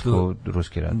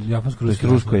 japansko-ruski rat.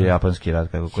 Rusko je japanski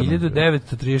rat.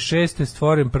 1936.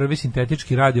 stvoren prvi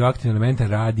sintetički radioaktivni element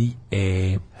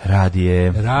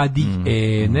radije.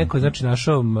 Neko je znači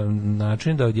našao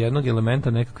način da od jednog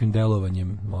elementa nekakvim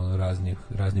delovanjem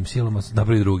raznim silama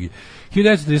napravi drugi.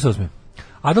 1938.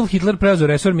 Adolf Hitler preuzeo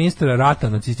resor ministra rata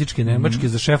nacističke Nemačke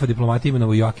za šefa diplomatije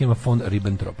imenovao Joachima von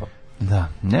Ribbentropa. Da,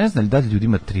 ne znam da li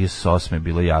ljudima 38.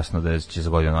 bilo jasno da će za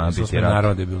godinu dana biti rat.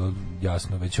 Naravno da je bilo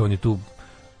jasno, već on je tu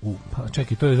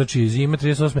čekaj, to je znači zima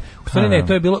 38. U stvari ne,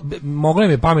 to je bilo, moglo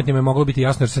im je pametnima je moglo biti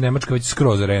jasno jer se Nemačka već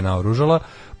skroz renaoružala,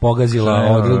 pogazila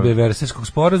odredbe Versajskog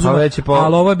sporazuma,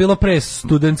 ali ovo je bilo pre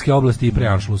studentske oblasti i pre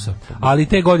Anšlusa. Ali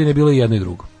te godine je bilo i jedno i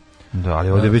drugo. Da, ali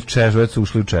ovdje već Češvec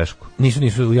ušli u Češku.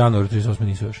 Nisu u januaru 38.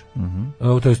 nisu još.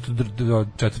 To je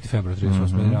 4. februar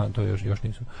 38. To još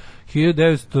nisu.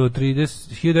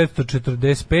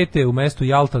 1945. u mestu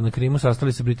Jalta na Krimu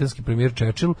sastali se britanski premijer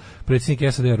Churchill,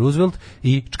 predsjednik SAD Roosevelt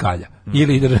i Čkalja. I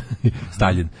lider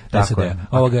Stalin SAD-a.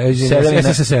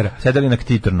 SSSR-a. Sedali na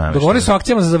Ktitor namještaj. Dogovorili su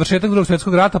akcijama za završetak Drugog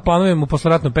svjetskog rata, planovima u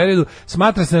posleratnom periodu.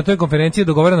 Smatra se na toj konferenciji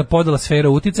dogovorena podela sfera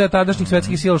uticaja tadašnjih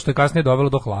svetskih sila, što je kasnije dovelo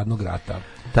do hladnog rata.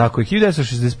 Tako je,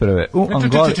 1961. u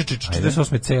Angoli...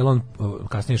 48. Ceylon,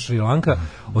 kasnije Šri Lanka,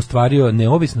 ostvario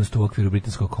neovisnost u okviru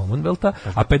britanskog Commonwealtha,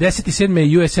 a 57.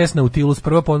 je USS Nautilus,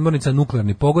 prva podmornica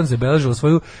nuklearni pogon, zabeležila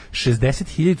svoju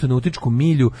 60.000 nautičku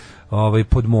milju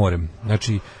pod morem.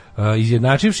 Znači,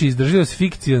 izjednačivši izdržljivost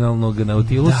fikcionalnog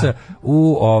Nautilusa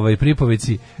u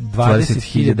pripovici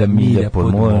 20.000 milja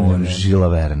pod morem Žila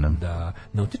Verna. Da,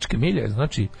 nautička milja je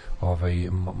znači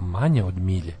manja od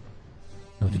milje.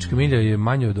 Nautička milja je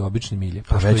manje od obične milje.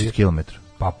 Pa veći od kilometra.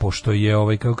 Pa pošto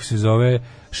je kako se zove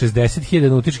 60.000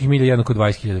 nautičkih milja jednako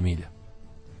 20.000 milja.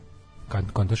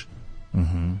 Kontaš?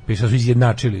 Piše da su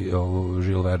izjednačili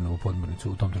Žil Vernovu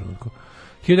podmornicu u tom trenutku.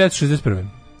 1961.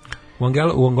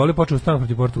 U Angoli počeo ustanak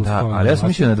protiv Portugalskog. Da, ali ja sam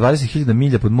mislio na 20.000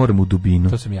 milja pod morem u dubinu.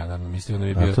 To sam ja naravno mislio.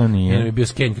 Onda mi je bio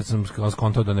skenj kad sam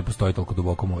skontao da ne postoji toliko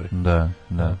duboko more. Da.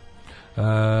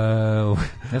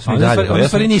 Ja sam i dalje. Oni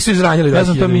stvari nisu izranjali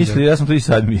 20.000. Ja sam to i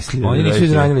sad mislio. Oni nisu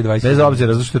izranjali 20.000. Bez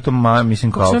obzira, zato što je to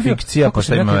mislim kao fikcija, pa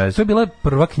šta ima veze. To je bila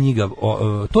prva knjiga.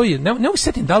 To je, ne mogu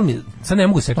setim, da li mi, sad ne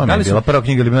mogu setim. Da li je bila prva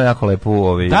knjiga ili bila jako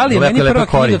lepo Da li je meni prva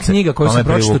knjiga koju sam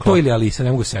pročitao, to ili Alisa,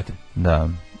 ne mogu setim. Da.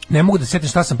 Ne mogu da setim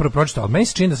šta sam prvo pročitao, ali meni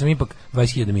se čini da sam ipak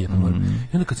 20.000 milja pomorao.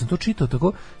 I onda kad sam to čitao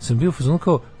tako, sam bio u fazonu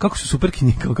kao, kako su super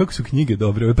knjige, kako su knjige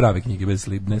dobre, ove prave knjige, bez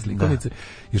slikovnice.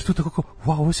 Jer što tako kao,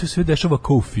 wow, ovo se sve dešava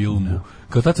kao u filmu.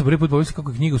 Kao tad sam prvi put pomislio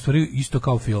kako je knjiga u stvari isto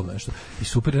kao film, nešto. I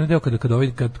super je deo kad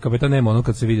kapetan nema ono,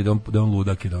 kad se vidi da on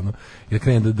ludak je da ono. Jer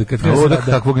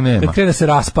kad krene se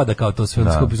raspada kao to sve,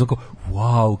 skupi kao,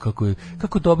 wow,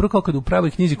 kako dobro, kao kad u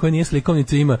pravoj knjizi koja nije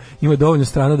slikovnice ima dovoljno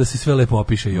strana da se sve lepo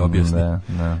opiše i objasni.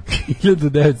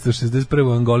 1961.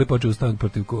 u Angoli počeo ustanak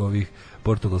protiv ovih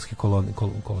portugalskih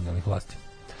kolonijalnih vlasti.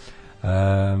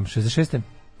 66.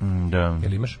 Da.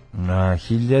 Jel imaš?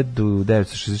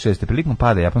 1966. prilikom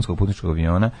pada japanskog putničkog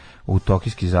aviona u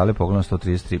Tokijski zaliv poginulo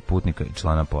 133 putnika i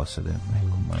člana posade.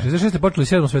 66. počelo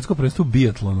 7. svjetsko prvenstvo u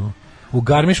biatlonu. U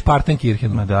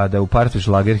Garmisch-Partenkirchenu. Da, u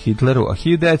Partizan Hitleru. A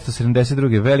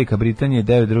 1972. Velika Britanija i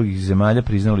 9 drugih zemalja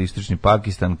priznali istočni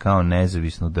Pakistan kao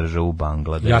nezavisnu državu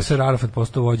Bangladeš. Jaser Arafat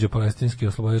postao vođa palestinske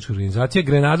oslobodilačke organizacije.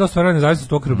 Grenada ostvarila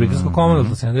nezavisnost u okviru britanskog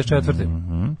Commonwealtha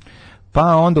 74.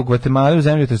 Pa onda u Gvatemali u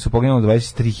zemlji su poginulo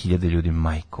 23.000 ljudi,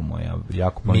 majko moja.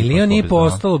 Milion i po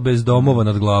ostalo bez domova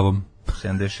nad glavom.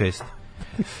 76.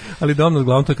 Ali dom nad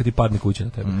glavom to je kad ti padne kuća na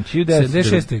tebe.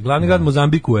 76. Glavni grad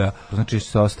Mozambikuja. Znači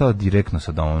se ostao direktno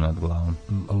sa domom nad glavom.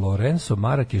 Lorenzo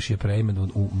Marrakeš je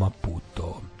preimenovan u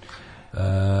Maputo.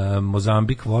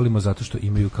 Mozambik volimo zato što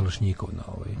imaju kalašnjikov na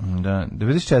ovaj. Da,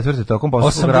 94. tokom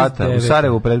Bosnog rata u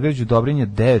Sarajevu u predgrađu Dobrinje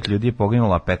 9 ljudi je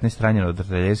poginulo, a 15 ranjeno od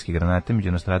artiljerijske granate,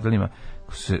 među nastradalima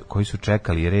koji su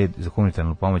čekali red za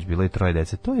humanitarnu pomoć, bilo je 3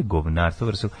 dece. To je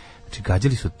govnarstvo. Znači,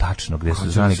 gađali su tačno gde su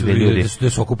znali gde ljudi. Gde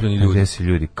su okupljeni ljudi. Gde su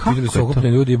ljudi. Kako videli su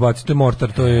okupljeni ljudi i bacili, to je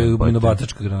mortar, to je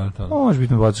minobacačka granata. Može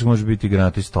biti minobacačka, može biti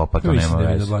granata iz topa, to nema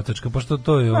veze. Minobacačka, pošto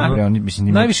to je ono...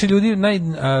 Najviše ljudi,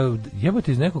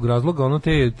 jebate iz nekog razloga, ono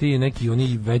ti neki,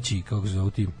 oni veći, kako se zovu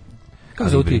ti... Kako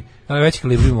se zovu ti? Veći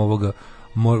kalibrima ovoga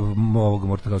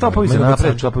mortala. Topovi za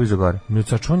napred, topovi za gore.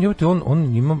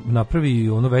 On ima napravi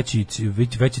ono veće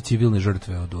civilne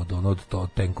žrtve od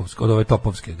tenkovske, od ove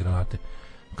topovske granate.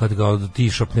 Kad ga ti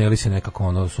šopneli se nekako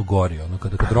ono su gori, ono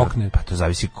kad rokne. Pa to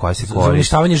zavisi koja se koristi. Za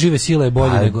uništavanje žive sile je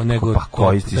bolje nego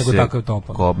takav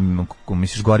topa. Ko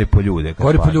misliš gori po ljude?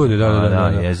 Gori po ljude,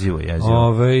 da. Jezivo.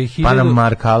 Pa nam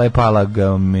Markale pala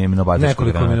minobacačkih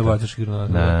nekoliko minobacačkih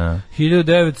granata.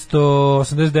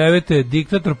 1989.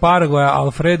 diktator Paragvaja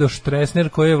Alfredo Stroessner,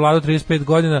 koji je vladao 35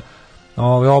 godina,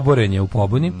 oboren je u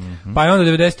pobuni. Pa je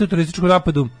onda 90. u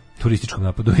turističkom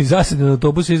napadu i zasedno na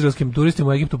autobus sa izraelskim turistima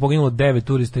u Egiptu poginulo 9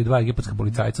 turista i 2 egipatska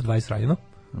policajca, 20 ranjeno.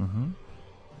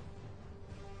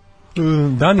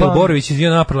 Daniel Borović iz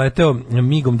Vijana preleteo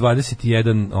MiG-om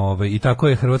 21 i tako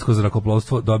je hrvatsko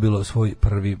zrakoplovstvo dobilo svoj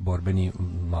prvi borbeni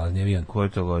malni avion. Koje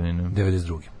to godine?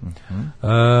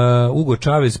 92. Hugo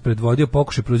Chavez predvodio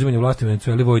pokušaj preuzimanja vlasti u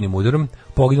Venezueli vojnim udarom,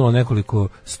 poginulo nekoliko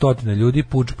stotina ljudi,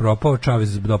 puč propao,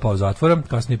 Chavez dopao zatvora,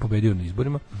 kasnije pobedio na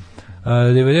izborima.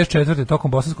 94.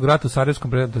 tokom Bosanskog rata u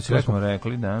Sarajevskom predatu, to smo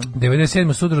rekli, da.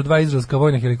 97. sudaru 2 izraelska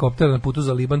vojna helikoptera na putu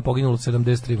za Liban, poginulo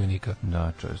 73 vojnika.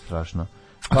 Da, to je strašno.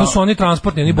 A to su oni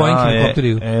transportni, oni Boeing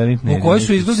helikopteri, u kojoj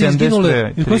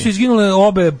su izginule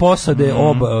obe posade,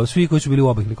 svi koji su bili u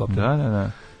oba helikoptera.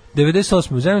 Da.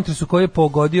 98. zemljotresu koji je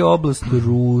pogodio oblast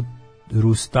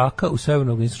Rustaka u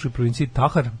severno-istočnoj provinciji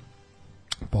Tahar,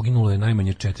 poginulo je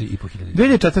najmanje 4.500.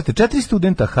 2004. 4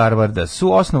 studenta Harvarda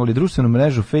su osnovali društvenu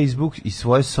mrežu Facebook i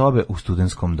svoje sobe u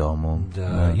studentskom domu.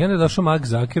 Da. I onda je došao Mark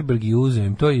Zuckerberg i uzeo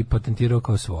im to i patentirao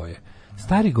kao svoje.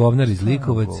 Stari govnar iz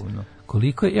Likovac,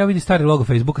 koliko je, ja vidim stari logo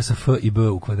Facebooka sa F i B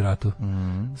u kvadratu.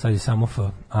 Sad je samo F,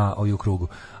 a ovi u krugu.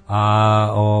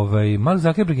 Mark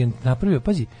Zuckerberg je napravio,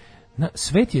 pazi,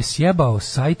 svet je sjebao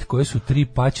sajt koje su 3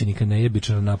 paćenika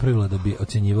nejebičara napravila da bi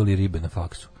ocenjivali ribe na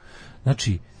faksu.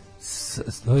 Znači,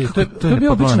 to je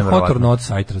bio običan Hotornot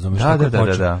sajt, razumiješ,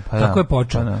 tako je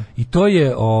počeo. I to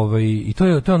je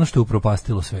ono što je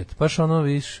upropastilo svet. Baš ono,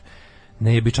 viš,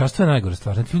 nejebičarstvo je najgore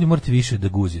stvar. Znači, ljudi morate više da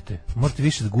guzite.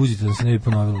 Da se ne bi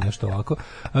ponovilo nešto ovako.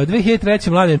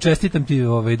 2003. Mladja, čestitam ti,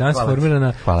 danas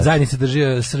formirana zajednica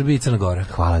drži Srbije i Crna Gora.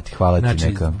 Hvala ti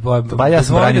neka. Pa ja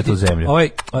sam branio tu zemlju.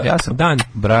 Ja sam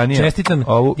branio čestitam.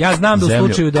 Ja znam da u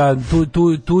slučaju da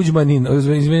Tuđmanin,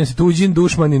 izvinjam se, Tuđin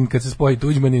Dušmanin, kad se spoji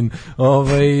Tuđmanin,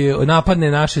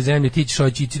 napadne naše zemlje, ti ćeš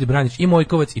ići da braniš i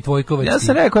Mojkovac i Tvojkovac. Ja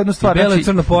sam rekao jednu stvar. I Belo i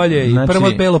Crno polje, i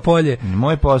prvo Belo polje.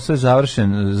 Moj posao je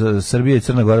završen, za Srbije i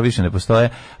Crna Gora više ne postoje.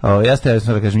 Ja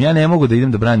da kažem, ja ne mogu da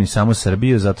idem da branim samo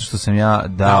Srbiju zato što sam ja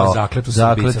dao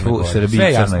zakletvu Srbiji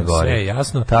i Crnoj Gori. Sve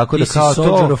jasno. Tako da kao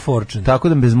to, tako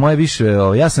da bez moje više,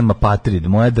 ja sam apatrid,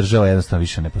 moja država jednostavno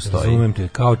više ne postoji. Razumem te,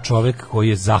 kao čovjek koji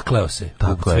je zakleo se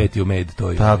u Cveti u med,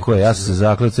 to je. Tako je, ja sam se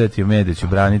zakleo u Cveti u med, da ću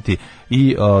braniti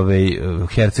i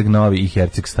Herceg Novi i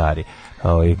Herceg Stari.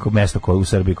 Mesto koje u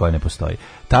Srbiji koje ne postoji.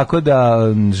 Tako da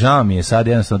žao mi je sad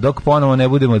jednostavno dok ponovo ne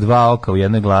budemo 2 oka u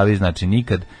jednoj glavi, znači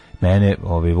nikad mene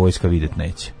vojska vidjet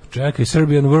neće. Čekaj,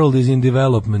 Serbian world is in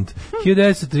development.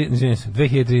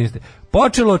 2013.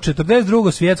 Počelo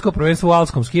 42. svjetsko prvenstvo u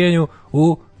alpskom skijanju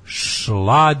u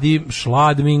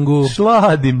Šladmingu.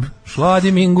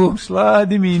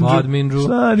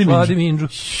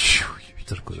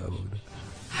 Crko da Bog.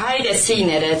 Hajde,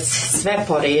 sine, rec, sve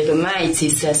po redu, majici i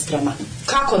sestrama.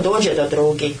 Kako dođe do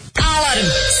drugi? Alarm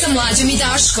sa Mlađom i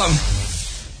Daškom.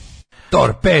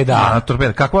 Torpeda.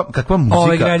 Kakva muzika.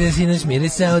 Ove građe sinoć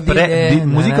mirisa odide.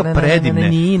 Muzika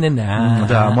predivne.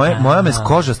 Da, moja me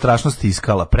koža strašno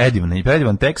stiskala.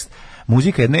 Predivan tekst.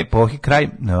 Muzika jedne epohi, kraj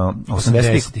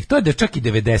 80-ih. To je čak i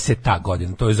 90-ta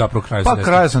godina, to je zapravo kraj 80-ih. Pa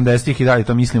kraj 80-ih i dalje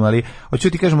to mislim, ali hoću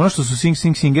ti kažem, ono što su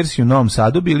Singersi u Novom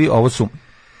Sadu bili, ovo su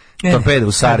Torpeda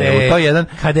u Sarajevu, to je jedan...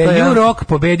 Kada je New Rock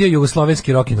pobedio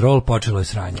jugoslovenski rock'n'roll, počelo je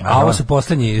sranje. A ovo su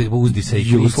poslednji uzdice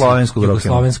i jugoslovenskog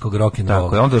rock'n'roll.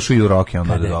 Tako je, onda došao U-Rock i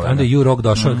onda je dobro. Onda je U-Rock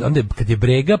došao, onda kad je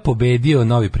Brega pobedio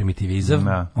novi primitivizam,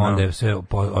 onda je sve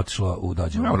otišlo u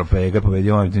dođe. Dobro, Brega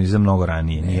pobedio novi primitivizam mnogo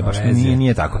ranije,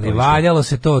 nije tako. Ali valjalo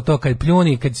se to kad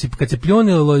se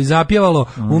pljunilo i zapjevalo,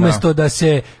 umesto da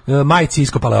se majci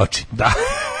iskopale oči. Da.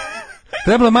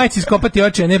 Trebalo majci iskopati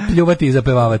oči, a ne pljuvati i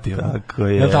zapevavati. Tako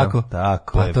je. Jel tako?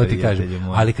 Tako pa je, to ti kažem.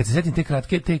 Ali kad se setim te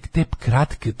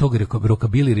kratke tog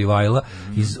rockabilly revivala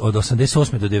od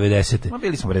 88. do 90. Ma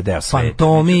bili smo deo sveta.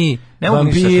 Fantomi,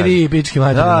 vampiri, pički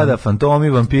materijalni. Da, fantomi,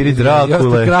 vampiri,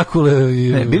 Drakule.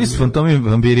 Ne, bili su fantomi,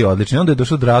 vampiri odlični. Onda je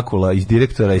došao Drakula iz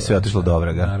direktora i sve otišlo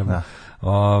dobro ga. Naravno.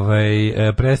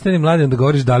 Prestani Mladen da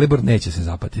govoriš Dalibor neće se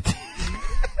zapatiti.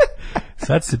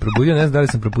 Sad se probudio, ne znam da li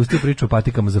sam propustio priču o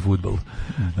patikama za fudbal.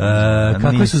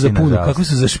 Kakve su za punu, kakve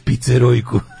su za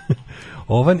špicerojku.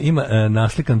 Ovan ima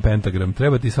naslikan pentagram.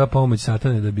 Treba ti sva pomoć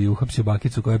satane da bi uhapsio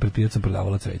bakicu koja je pred pijacom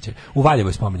prodavala cveće. U Valjevu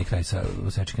je spomenik taj sa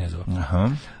Seči Knezova.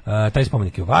 Taj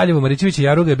spomenik je u Valjevu. Marićević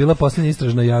Jaruga je bila posljednja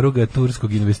istražna jaruga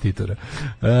turskog investitora.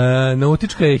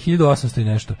 Nautička je 1800 i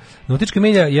nešto. Nautička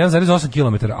milja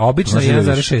 1,8 km, a obična je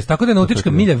 1,6. Tako da je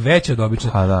nautička milja veća od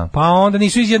obične. Pa onda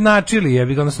nisu izjednačili,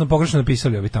 odnosno pogrešno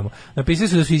napisali ovi tamo. Napisali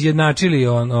su da su izjednačili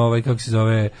kako se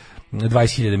zove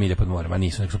 20.000 milja pod morem, a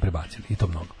nisu, nek su prebacili i to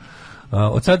mnogo.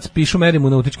 Od sad pišu merim u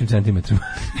nautičkim centimetrima.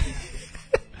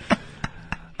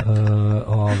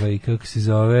 Kako se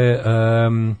zove...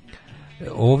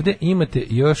 ovde imate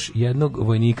još jednog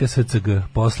vojnika SCG.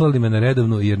 Poslali me na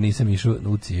redovnu jer nisam išao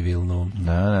u civilnu.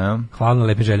 Da. Hvala na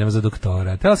lepim željama za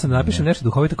doktora. Tela sam da napišem nešto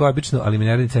duhovito kao obično, ali mi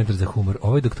ne radi centar za humor.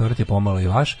 Ovaj doktorat je pomalo i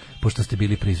vaš, pošto ste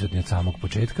bili prisutni od samog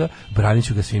početka. Branit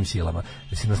ću ga svim silama.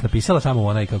 Jesi nas napisala samo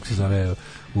onaj, kako se zove,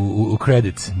 u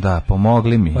credits. Da,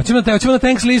 pomogli mi. Hoćemo na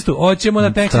thanks listu. Stavim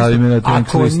na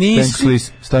thanks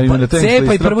list.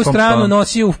 Cepaj prvu stranu,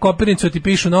 nosi u kopirnicu, ti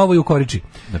pišu novo i u koriči.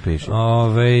 Da piše.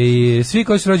 Svi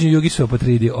koji su rođeni u Jugi su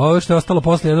apatridi. Ovo što je ostalo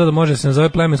posle jedno da može se nazove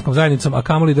plemenskom zajednicom, a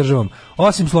kamoli državom.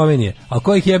 Osim Slovenije. A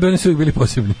kojih jebe, oni su uvijek bili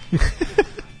posebni.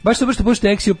 Baš to što pušite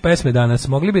eksiju pesme danas.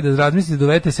 Mogli bi da razmislite da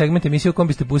uvedete segment emisije u kom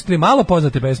biste pustili malo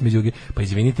poznate pesme iz Juge. Pa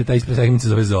izvinite, taj ispred segment se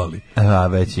zove Zoli.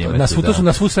 Već imate, to su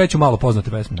na svu sreću malo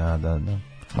poznate pesme. Da.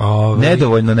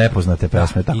 Nedovoljno nepoznate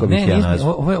pesme, tako bih ja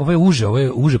nazvao. Ovo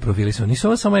je uže profilisano. Nisu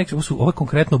ovo samo ovo je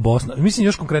konkretno Bosna. Mislim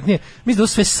još konkretnije, mislim da ovo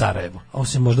sve Sarajevo. Ovo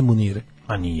se možda Munire.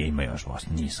 A nije, ima još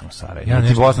Bosna, nije samo Sarajevo.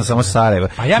 Niti Bosna, samo Sarajevo.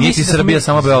 Niti Srbija,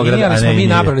 samo Beograd. Ali smo mi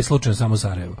nabrali slučajno samo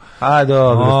Sarajevo. A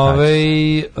dobro.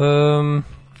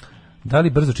 Da li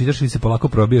brzo čitaš ili se polako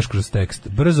probijaš kroz tekst?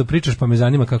 Brzo pričaš pa me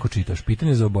zanima kako čitaš.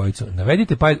 Pitanje za obojicu.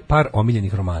 Navedite par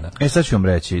omiljenih romana. Sad ću vam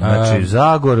reći. Znači,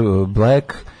 Zagor,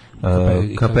 Black,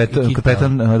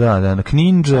 kapetan,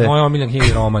 Kninđe. Moja omiljena knjiga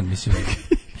je roman, mislim.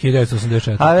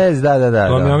 1984. A već, da.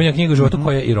 To mi je omiljena knjiga u životu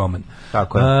koja je i roman.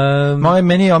 Tako je.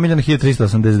 Meni je omiljena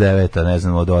 1389, ne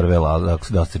znam, od Orwella, ali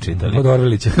da ste čitali. Od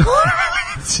Orwellića.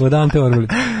 Od Ante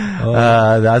Orwellića.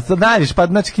 Da, to najviš, pa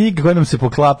znači knjige koje nam se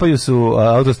poklapaju su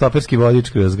autostoperski vodič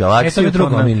kroz galaksiju.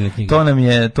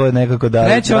 To je nekako da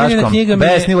treća omiljena knjiga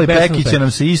Besnilo i Pekiće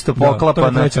nam se isto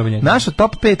poklapa. Naša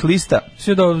top 5 lista.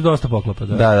 Sve dosta poklapa,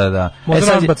 da. Da.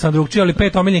 Možda razbat sam drugčije, ali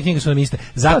 5 omiljenih knjiga su nam iste.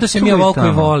 Zato se mi ovoliko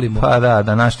i volimo. Pa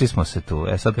da, našli smo se tu.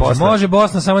 Sad može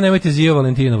Bosna, samo nemojte Zio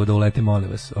Valentinovo da uleti, molim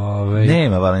vas.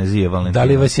 Nema Zio Valentinovo. Da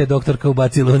li vas je doktorka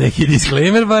ubacila u neki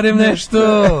disclaimer, barem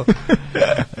nešto?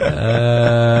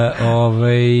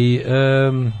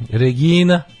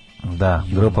 Regina. Da,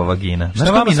 grupa Vagina. Znaš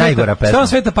koja mi najgora pesma? Šta vam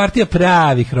sveta partija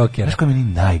pravih rockera? Znaš koja mi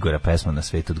najgora pesma na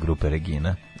svetu od grupe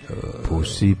Regina?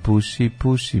 Puši,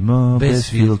 bez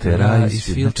filtera.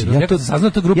 Ja kad sam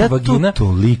saznao to grupa Vagina, ja to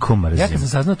toliko mrzim. Ja kad sam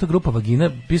saznao to grupa Vagina,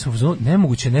 pisao sam,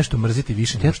 nemoguće nešto mrziti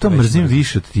više. Ja to mrzim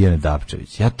više od Tijane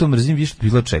Dapčević. Ja to mrzim više od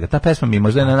bilo čega. Ta pesma mi je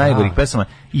možda jedna najgorih pesama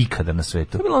ikada na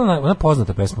svetu. To je bila ona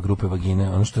poznata pesma grupe Vagine,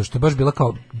 ono što je baš bila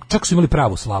kao, čak su imali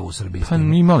pravu slavu u Srbiji. Pa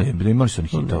imali su oni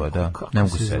hitova, da. Ne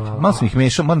mogu se setiti. Malo sam ih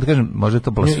mešao, moram da kažem, možda je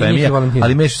to blasfemija,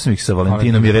 ali mešao sam ih sa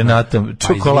Valentinom i Renatom,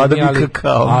 čokoladom i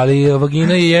kakaom. Ali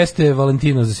Vagina jeste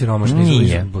Valentino za siromašni.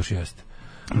 Nije. Baš jeste.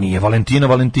 Nije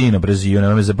Valentino, Brazio,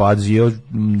 nema me zabadzio,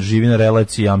 živi na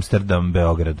relaciji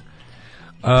Amsterdam-Beograd.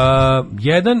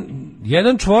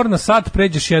 Jedan čvor na sat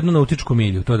pređeš jednu nautičku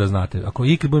milju, to da znate. Ako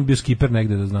ikad budem bio skiper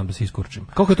negde da znam da se iskurčim.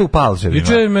 Koliko je to u palčevima?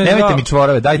 Nemojte mi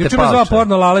čvorove, dajte palče. Juče me zvao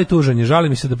porno Lala i tužanje. Žali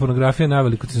mi se da pornografija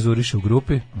naveliko cenzuriše u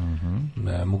grupi.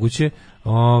 Moguće.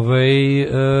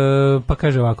 Pa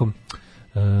kaže ovako.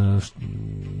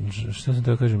 Šta sam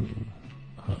teo kažem?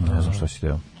 Ne znam šta si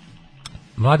teo.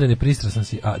 Mladene, pristrasan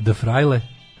si. A The Frajle?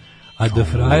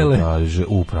 Kaže,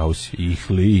 upravo si. Ich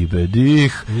liebe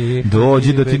dich.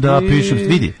 Dođi da ti napišem.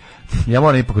 Vidi, Ja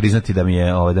moram ipak priznati da mi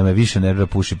je da me više nervira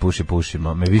puši,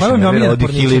 me više nervira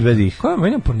od Hilibedih. Koja je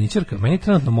meni porničarka? Meni je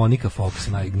trenutno Monika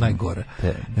Fox najgore.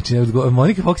 Znači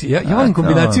Monika Fox, ja volim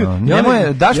kombinaciju.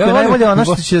 Daško je najbolje ono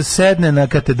što će sedne na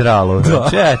katedralu.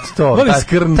 Znači, to.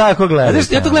 Tako gledam.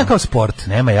 Ja to gledam kao sport.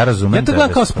 Nema, ja razumem. Ja to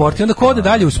gledam kao sport i onda ko ode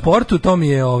dalje u sportu, to mi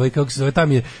je kako se zove,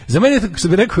 tam je. Za mene što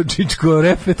bi rekao Čičko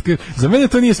Refet, za mene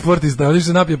to nije sportista, on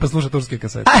se napije pa sluša turske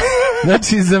kasete.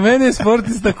 Znači za mene je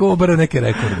sportista ko obara neke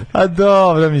rekorde. A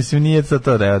dobro, mislim, nije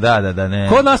to da, ne.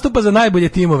 Ko nastupa za najbolje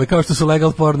timove, kao što su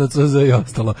Legal Porno, CZ i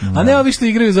ostalo. A ne ovi što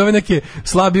igraju za ove neke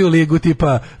slabiju ligu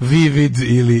tipa Vivid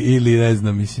ili ne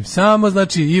znam, mislim. Samo,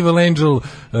 znači, Evil Angel,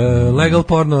 Legal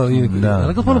Porno.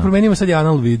 Legal Porno promenimo sad je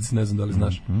Anal Vids, ne znam da li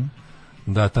znaš.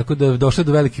 Da, tako da došlo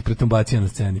do velikih pretumbacija na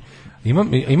sceni.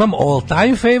 Imam all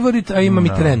time favorite, a imam i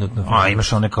trenutno. A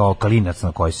imaš one kao klinac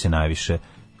na koji se najviše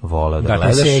vola da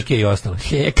gledaš. Heke i ostalo.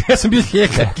 Heke, ja sam bio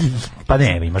Heka. Pa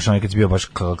ne, imaš onaj kad si bio baš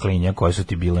klinja koje su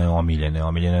ti bile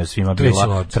omiljene svima bila.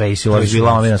 Tracy Lords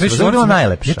bila omiljena. Tracy Lords bila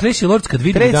najlepša. Tracy Lords kad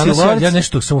vidim danas, ja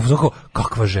nešto sam uzakao,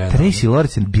 kakva žena. Tracy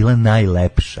Lords je bila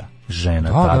najlepša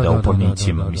žena tada u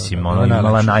pornicima, mislim, ona je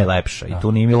imala najlepša i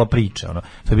tu nije imala priče,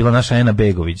 to je bila naša Ena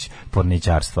Begović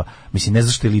porničarstva, mislim, ne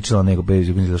zašto je ličila nego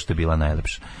Begović, zašto je bila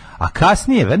najlepša. A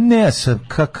kasnije, ne,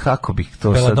 kako bih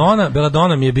to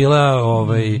Belladonna mi je bila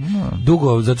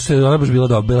dugo, zato što je ona baš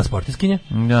bila sportiskinja.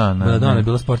 Belladonna je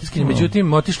bila sportiskinja,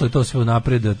 međutim, otišlo je to sve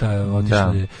unapred,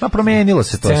 promenilo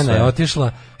se to sve. Scena je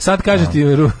otišla. Sad kaže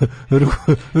ti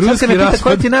ruski raspad.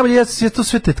 Koji ti najbolje, ja to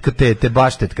sve tetkatete,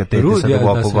 baš tetkatete sad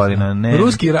duboko godina.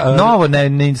 Novo,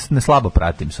 ne slabo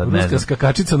pratim sad, ne znam. Ruska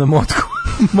skakačica na motku,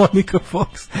 Monika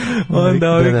Fox.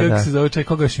 Onda kako se zove,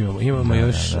 koga još imamo? Imamo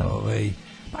još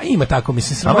pa ima tako,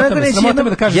 mislim, sramota me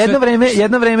da kažeš.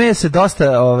 Jedno vreme se dosta,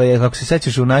 kako se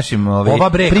sećaš u našim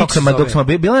pričama, dok smo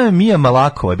bila je Mija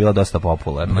Malakova, je bila dosta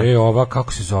popularna. Ova,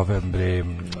 kako se zove,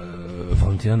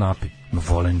 Valentina Napi.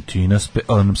 Valentina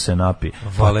se napi.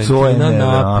 Valentina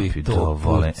Napi.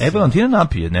 Valentina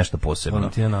Napi je nešto posebno.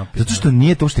 Zato što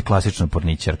nije to uopšte klasična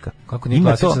porničarka. Kako nije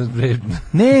klasična?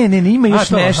 Ne, ima još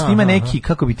nešto, ima neki,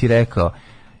 kako bi ti rekao,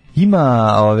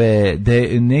 ima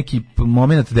neki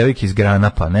moment devojke iz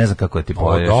Granapa, ne znam kako je ti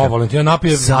povedeš. Da, Valentina Napi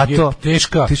je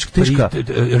teška.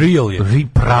 Real je.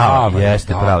 Pravo,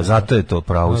 jeste pravo, zato je to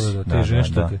pravo.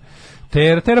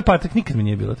 Terapatak nikad mi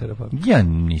nije bila terapatak. Ja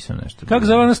nisam nešto. Kako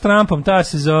zove ona s Trumpom, ta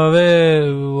se zove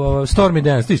Stormy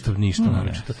Dance, isto ništa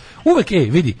naročito. Uvek,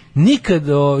 vidi, nikad,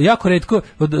 jako retko,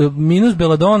 minus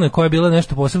Belladonna koja je bila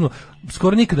nešto posebno,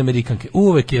 skoro nikad Amerikanke,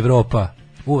 uvek Evropa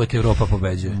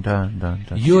pobeđuje. Da.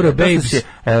 Eurobabes.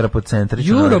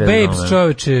 Eurobabes,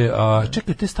 čoveče,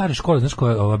 čekaj, te stare škole, znaš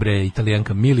koja je ova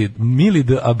italijanka, Mili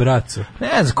de Abrazo.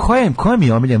 Ne znam, koja mi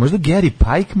je omiljen, možda Gary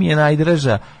Pike mi je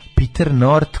najdraža, Peter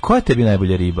North, koja je tebi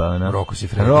najbolja riba?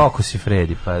 Rocco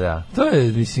Siffredi, pa da. To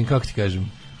je, mislim, kako ti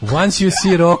kažem, once you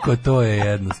see Rocco, to je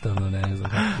jednostavno, ne znam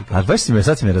kako ti kažem. Ali baš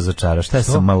sad si me razočarao, šta je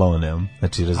sa Maloneom?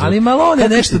 Ali Malone je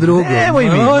nešto drugo. Nemoj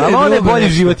mi, Malone je bolji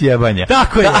život jebanja.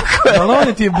 Tako je,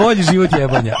 Malone ti je bolji život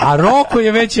jebanja, a Rocco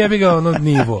je već jebiga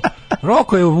nivo.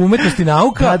 Rocco je u umetnosti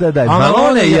nauka, a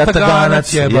Malone je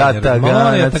jataganac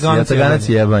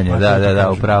jebanja.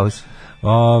 Da, upravo si.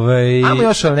 Ajmo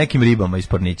još o nekim ribama iz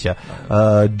pornića.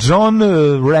 John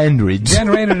Randridge.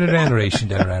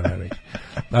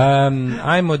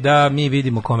 Ajmo da mi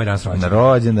vidimo kome danas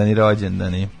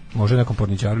rođendani. Može nekom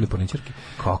porničaru ili porničarki?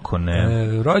 Kako ne?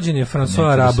 Rođen je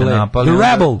François Rabelais.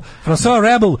 François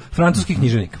Rabelais, francuski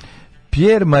književnik.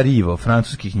 Pierre Marivaux,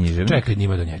 francuski književnik. Čekaj,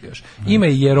 nima do njega još. Ima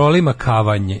i Jerolima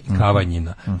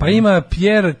Kavanjina. Pa ima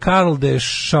Pierre Carl de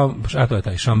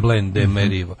Chamblain de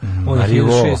Marivaux. On je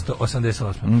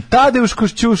 1688. Tadeusz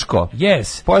Košćuško.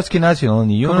 Yes. Poljski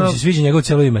nacionalni junak. Kako mi se sviđa njegovo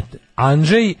cijelo ime?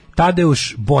 Andrzej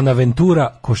Tadeusz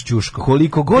Bonaventura Košćuško.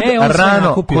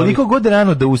 Koliko god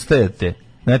rano da ustajete,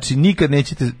 znači nikad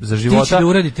nećete za života stići da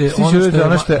uradite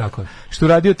ono što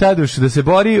radio Tadeusz, da se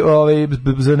bori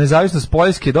za nezavisnost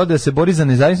Poljske, da se bori za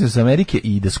nezavisnost Amerike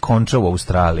i da skonča u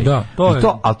Australiji. Da,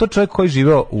 ali to čovjek koji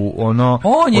živeo u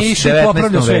on je išao i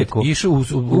popravljao svet. Išao u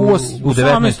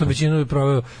 18. većinu je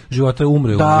proveo života,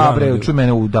 umre. Da, bre, čuj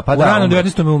mene, u ranom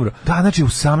 19. je umro. Da, znači u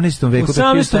 18. veku. U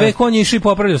 18. veku on je išao i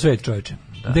popravljao svet, čovječe.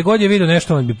 Gde god je vidio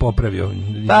nešto, on bi popravio.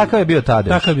 Takav je bio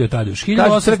Tadeusz.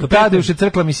 Tadeusz je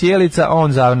crkla mi sjelica, a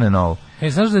on zavrne novu.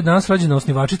 Znaš da je danas rođena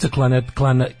osnivačica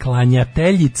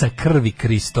klanjateljica krvi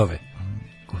Kristove?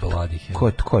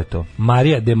 Ko je to?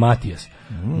 Marija de Matijas.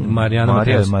 Marijana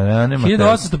Matijas.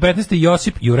 1815.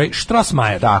 Josip Juraj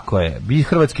Štrosmajer. Tako je.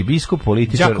 Hrvatski biskup,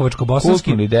 političar, Đakovačko-bosanski,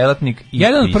 kulturni delatnik i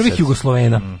jedan od prvih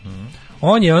Jugoslovena.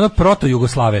 On je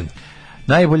proto-Jugoslaven.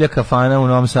 Najbolja kafana u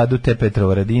Novom Sadu te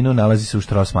Petrovaradinu nalazi se u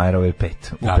Strossmayerovoj 5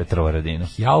 u Petrovaradinu.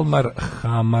 Hjalmar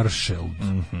Hammarskjöld,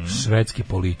 švedski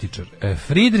političar.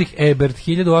 Friedrich Ebert,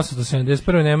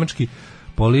 1871. nemački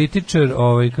političar,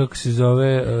 kako se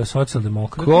zove,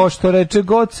 socijaldemokrat. Ko što reče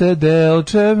Goce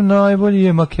Delčev, najbolji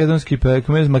je makedonski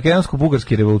pekmez,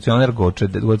 makedonsko-bugarski revolucionar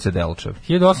Goce Delčev.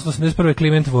 1881.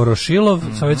 Kliment Vorošilov,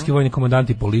 sovjetski vojni komandant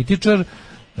i političar.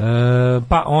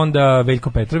 Pa onda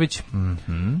Veljko Petrović,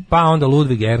 pa onda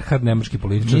Ludvig Erhard, nemački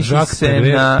političar.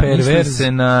 Misli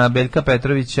se na Veljka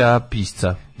Petrovića,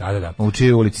 pisca. Da. U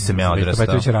čijoj ulici sam ja odrastao. Veljka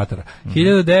Petrovića ratara.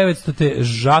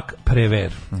 1900. Jacques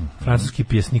Prévert, francuski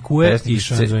pjesnikuje i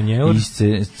šanzonjeur. I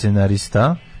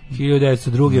scenarista.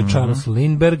 1902. Charles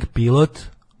Lindbergh, pilot.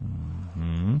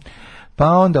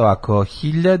 Pa onda ovako,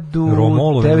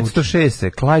 1906.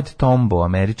 Clyde Tombaugh,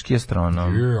 američki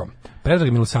astronom.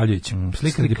 Predrag Milosavljević,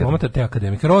 slikar, diplomata te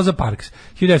akademika. Rosa Parks,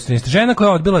 1913. Žena koja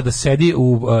je odbila da sedi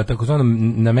u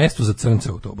takozvanom na mestu za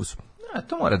crnce u autobusu.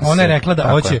 To mora da ona je rekla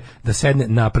da hoće da sedne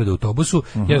napred u autobusu,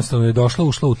 jednostavno je došla,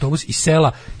 ušla u autobus i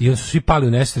sela i onda su svi pali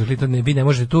u nesvest, rekli da vi ne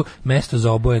možete tu mesto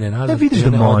za obojene nazad. Vidiš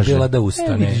da može. Odbila da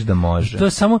ustane. Vidiš da može. To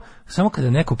je samo kada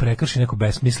neko prekrši neko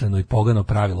besmisleno i pogano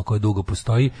pravilo koje dugo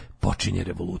postoji, počinje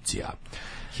revolucija.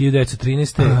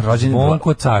 1913. rođen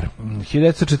Zvonko Car.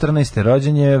 1914.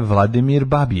 rođen je Vladimir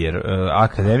Babijer,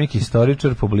 akademik,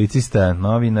 istoričar, publicista,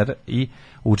 novinar i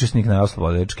učesnik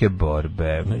narodnooslobodilačke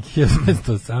borbe.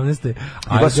 1918.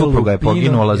 Njegova supruga je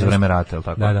poginula za vreme rata, je li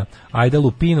tako? Da. Ajda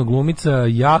Lupino, glumica,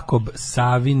 Jakob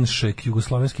Savinšek,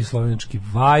 jugoslovenski slovenački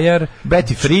vajar.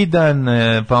 Betty Friedan,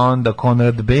 pa onda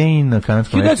Konrad Bain,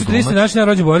 kanadski američki glumac. 1930. način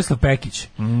rođen Borislav Pekić.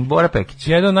 Bora Pekić.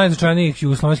 Jedan od najznačajnijih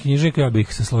jugoslovenskih književnika, ja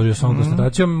bih se složio s ovom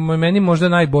konstatacijom, meni možda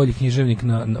najbolji književnik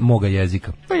na moga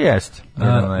jezika. Pa jeste.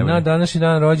 Na današnji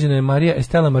dan rođena je Marija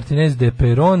Estela Martinez de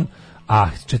Peron, a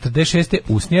 46.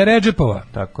 Usnija Redžepova.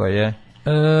 Tako je.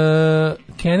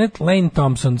 Kenneth Lane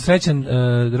Thompson, srećan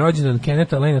rođendan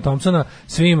Kennetha Lane Thompsona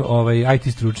svim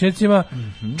IT stručnjacima,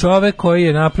 čovek koji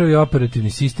je napravio operativni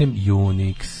sistem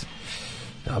Unix.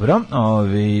 Dobro,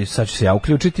 sad ću se ja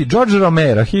uključiti. George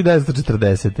Romero,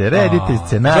 1940. Reditelj,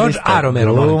 scenarista,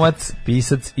 glumac,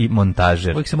 pisac i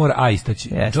montažer. Uvijek se mora A istaći.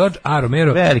 Yes. George A.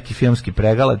 Romero. Veliki filmski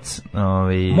pregalac.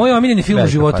 Moj omiljeni film u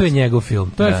životu je njegov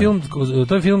film.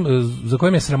 To je film za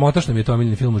kojim je sramota što mi je to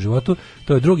omiljeni film u životu.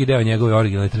 To je drugi deo njegove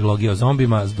originalne trilogije o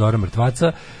zombima s Dora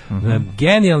mrtvaca.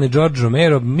 Genijalni George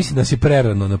Romero, mislim da si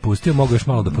prerano napustio, mogu još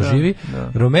malo da poživi.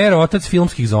 Romero, otac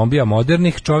filmskih zombija,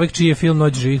 modernih, čovjek čiji je film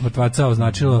Noć živih mrtvaca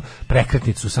označilo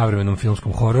prekretnicu u savremenom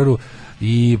filmskom hororu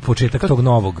i početak tog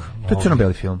novog. To je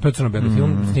crno-beli film. To je crno-beli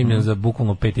film, snimljen za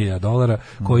bukvalno $5.000,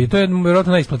 koji to je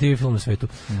vjerojatno najisplativiji film na svetu.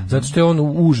 Zato što je on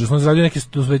užasno zaradio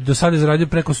do sada je zaradio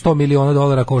preko $100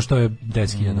 miliona, koštao je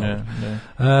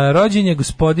 $10.000. Rođen je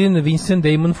gospodin Vincent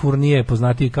Damon Fournier,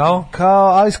 poznatiji kao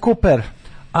Alice Cooper.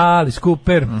 Alice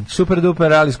Cooper. Super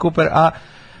duper Alice Cooper, a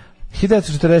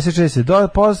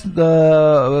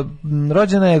 1946.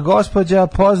 Rođena je gospođa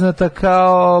poznata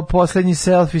kao posljednji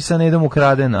selfie sa Nedom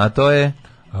ukraden, a to je...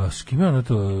 S kim je ona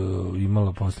to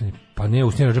imala posljednji? Pa nije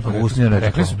Usnija Redžepova.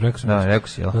 Rekli su. Da, rekli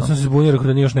si. Da sam se zbunio, rekao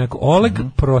da nije još neko. Oleg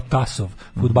Protasov,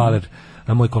 fudbaler,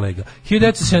 moj kolega.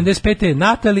 1975.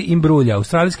 Natali Imbruglia,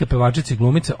 australijska pevačica i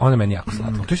glumica, ona meni jako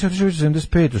slatka. To je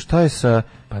 1975. Šta je sa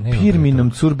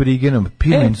Pirminom Curbrigenom?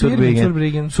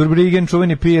 Curbrigen,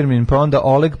 čuveni Pirmin, pa onda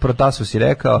Oleg Protasov si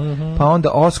rekao, pa onda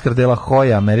Oscar de la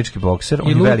Hoya, američki bokser, on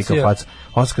je velika faca.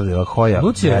 Oscar de la Hoya,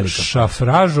 Lucija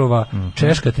Šafražova,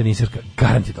 češka tenisirka,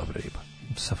 garant je dobra riba.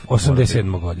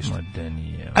 87. godište.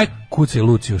 Aj, kucaj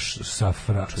Luciju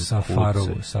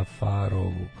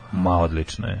Safarovu. Ma,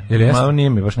 odlično je. Ma, nije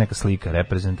mi baš neka slika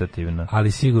reprezentativna.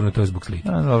 Ali sigurno to je zbog slike.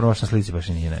 Dobro, baš na slici baš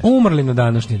i nije nešto. Umrli na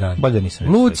današnji dan. Bolje nisam.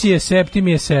 Lucije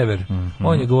Septimije Sever.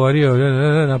 On je govorio,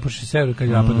 napuši sever, kad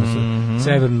je napadno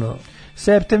severno.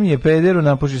 Septimije Pederu,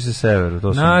 napuši se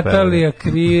severu. Natalija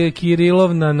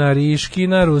Kirilovna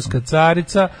Nariškina, ruska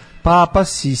carica. Papa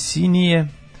Sisinije.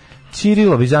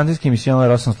 Cirilo, vizantijski misionar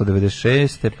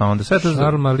 896. Pa onda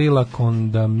Šarma Lila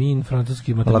Kondamin,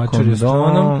 francuski matematičar i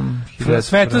astronom.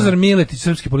 Svetozar Miletić,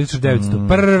 srpski političar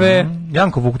 901.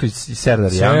 Janko Vuktović,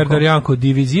 Serdar Janko,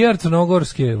 divizijar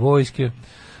crnogorske vojske.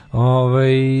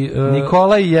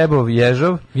 Nikolaj Ježov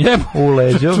u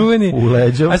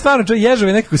Leđov. A stvarno Ježov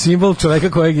je nekako simbol čoveka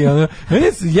kojeg je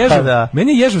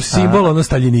meni je Ježov simbol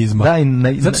staljinizma.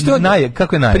 Zato što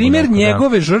kako je najbolje. Primjer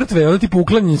njegove žrtve je tipo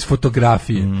uklanjanje s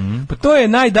fotografije. Pa to je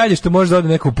najdalje što može da ode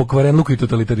nekom pokvarenluku i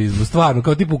totalitarizmu. Stvarno,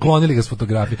 kao tipu uklonili ga s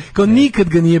fotografije. Kao nikad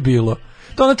ga nije bilo.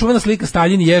 To je ona čuvena slika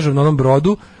Staljin i Ježov na onom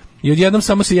brodu. I odjednom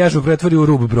samo se ježu pretvori u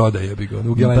rub broda, jebi ga,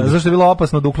 u gelendu. Zašto je bilo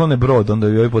opasno da uklone brod, onda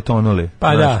bi ovi potonuli.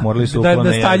 Pa znaš, morali su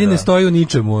da Stalin ne stoji u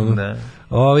ničemu. Ono.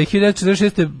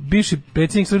 1946. bivši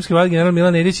predsjednik srpske vlade general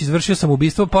Milan Nedić izvršio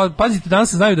samoubistvo. Pazite, danas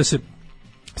se znaju da se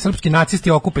srpski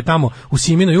nacisti okupe tamo u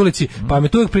Siminoj ulici, pa vam je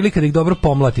tu uvijek prilika da ih dobro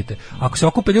pomlatite. Ako se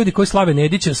okupe ljudi koji slave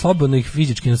Nedića, slobodno ih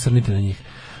fizički nasrnite na njih.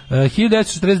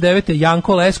 1949.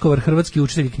 Janko Leskovar, hrvatski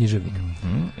učitelj i književnik.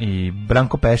 I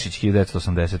Branko Pešić,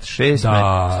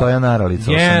 1986. Stojan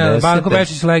Aralica, 80. Branko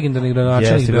Pešić, legendarni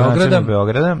gradonačelnik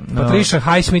Beograda. Patricia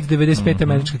Highsmith, 95.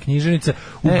 američka književnica.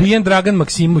 Ubijen Dragan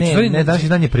Maksimović. Ne, daži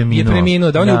dan je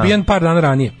preminuo. On je ubijen par dana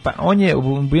ranije. Pa on je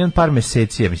ubijen par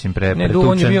meseci, mislim,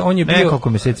 pretučen. On je bio nekoliko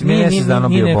meseci, mjesec dana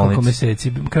bio u bolnici. Nekoliko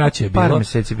meseci, kraće je bilo. Par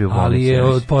meseci bio u bolnici. Ali je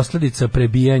od posljedica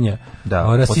prebijanja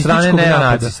rasističkog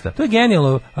napada. To je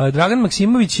genijalno. Dragan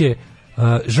Maksimović je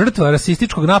žrtva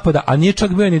rasističkog napada, a nije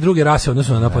čak bio ni druge rase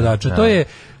odnosno na napadača. To je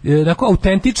onako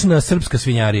autentična srpska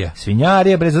svinjarija.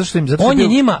 Svinjarija, bre, zato on je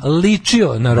njima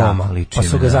ličio na Roma, pa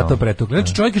su ga zato pretukli.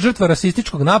 Znači, čovjek je žrtva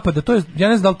rasističkog napada, to je, ja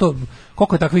ne znam da li to,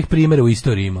 koliko je takvih primjera u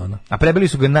istoriji ima. Ono. A prebili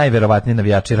su ga najverovatniji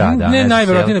navijači Rada. Ne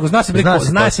najverovatniji, nego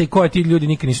zna se i ko je ti ljudi,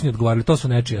 nikad nisu ni odgovarali.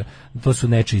 To su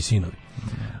nečiji sinovi.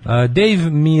 Dave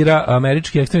Mira,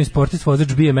 američki ekstremni sportist, vozač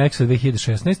BMX-a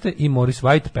 2016. i Morris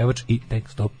White, pevač i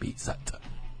tekstopisac.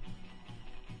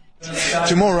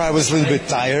 Tomorrow I was a little bit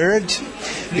tired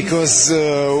because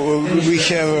we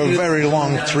have a very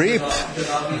long trip,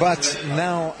 but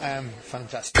now I'm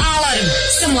fantastic. Alarm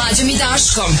sa Mlađom i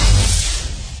Daškom.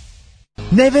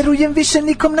 Ne verujem više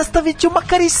nikom, nastavit ću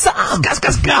makar i sam.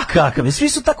 Kakav je, svi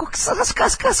su tako ska.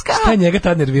 Šta je njega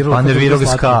tad nerviralo? Pa nervirao ga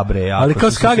ska, bre. Ali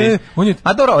kao ska, on je...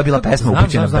 A dobro, ovo je bila pesma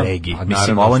upućena Bregi.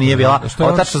 Mislim, ovo nije bila...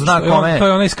 On tačno zna kome... To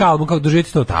je onaj ska album, kako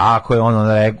doživjeti to. Tako je,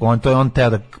 on teo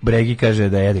da Bregi kaže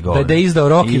da jede govor. Da je izdao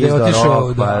rok i da je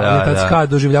otišao, da je tad ska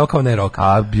doživljao kao ne rok.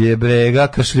 A je Brega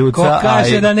kašljuca... Ko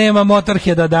kaže da nema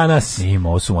Motorheada danas? Ima,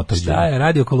 ovo su Motorheada. Šta je,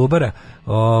 radio Kolubara?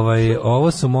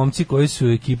 Ovo su momci koji su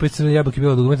ekipa iz Crvene jabuke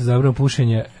bijelog dugmeta zabrano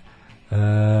pušenje.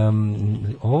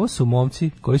 Ovo su momci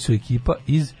koji su ekipa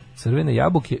iz Crvene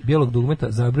jabuke bijelog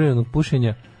dugmeta zabranjenog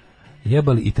pušenja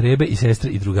jebali i trebe i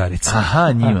sestre i drugarice.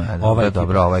 Aha, njima. Ova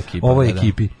ekipa. Ovo je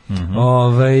ekipi.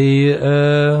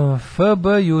 FB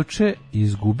juče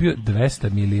izgubio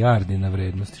 200 milijardi na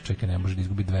vrednosti. Čekaj, ne može da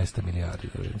izgubi 200 milijardi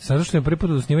na vrednosti. Sada što je prvi put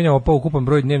od osnivanja opao ukupan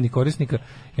broj dnevnih korisnika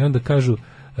i onda kažu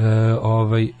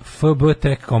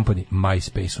PETAK company,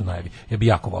 MySpace u najavi. Ja bi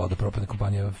jako volao da propadne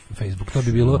kompanija Facebook.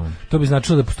 To bi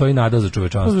značilo da postoji nada za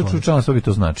čovečanstvo. Za čovečanstvo bi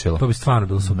to značilo. To bi stvarno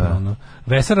bilo super.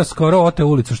 Vesara skoro ote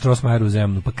ulicu Strossmayeru u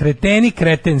zemlju. Pa kreteni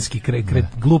kretenski,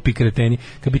 glupi kreteni.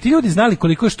 Kad bi ti ljudi znali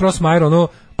koliko je Strossmayer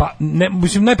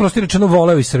mislim najprostije rečeno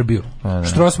voleo i Srbiju.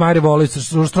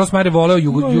 Strossmayer je voleo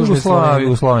Južnu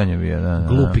Sloveniju bio,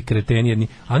 glupi kreteni jedni.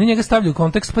 Ali njega stavljaju u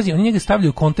kontekst, pazi, oni njega stavljaju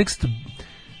u kontekst.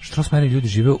 Strossmayer ljudi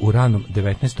živeo u ranom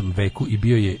 19. veku i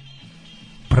bio je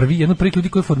jedan od prvih ljudi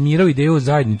koji je formirao ideju o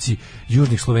zajednici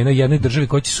južnih Slovena, jednoj državi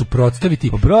koja će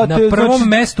suprotstaviti na prvom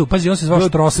mestu. Pazi, on se zvao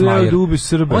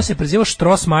Strossmayer. On se prezivao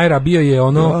Strossmayer, a bio je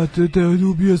ono...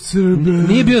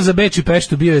 Nije bio za Beč i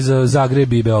Peštu, bio je za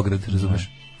Zagreb i Beograd, razumeš?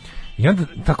 I onda,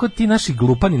 tako ti naši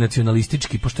glupani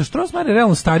nacionalistički, pošto Strossmayer je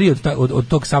realno stariji od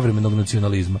tog savremenog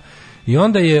nacionalizma. I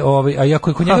onda je, a ako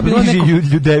je kod njega bilo neko...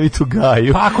 Ljudevitu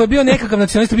Gaju. Pa ako je bio nekakav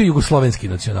nacionalista, bio jugoslovenski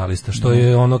nacionalista, što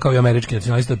je ono kao i američki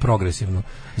nacionalista progresivno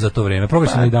za to vreme.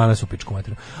 Progresivno i danas u pičku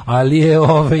materiju. Ali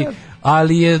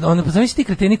je, pa zamisli ti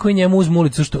kreteni koji njemu uzmu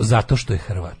ulicu zato što je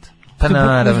Hrvat. Pa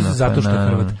naravno. Zato što je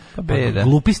Hrvat.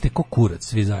 Glupi ste ko kurac,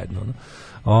 svi zajedno.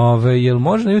 Jel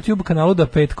može na YouTube kanalu da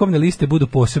petkovne liste budu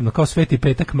posebno, kao Sveti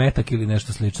petak, metak ili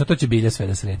nešto slično? To će Bilja sve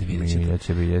da sredi, vidjet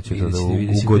ćete. Bilja će to da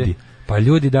ugodi. Pa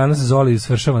ljudi danas Zoli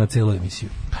svršava na celu emisiju.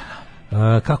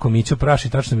 Kako Mićo praši,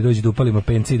 tačno mi dođe da upalimo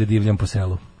pence i da divljam po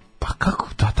selu. Pa kako,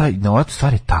 ova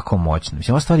stvar je tako moćna.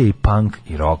 Mislim, ova stvar je i punk,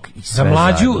 i rock, i sve. Za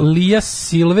Mlađu, Lija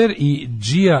Silver i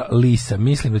Gia Lisa,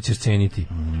 mislim da ćeš ceniti.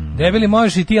 Debeli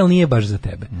možeš i ti, ali nije baš za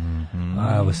tebe.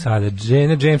 A evo sada,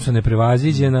 Jane Jameson je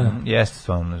prevaziđena. Jeste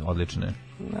stvarno, odlično je.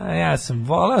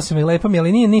 Volao sam je lepa mi,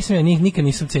 ali nikad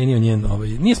nisam cenio njen,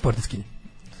 nije sportiskinja.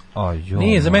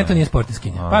 Nije, za mene to nije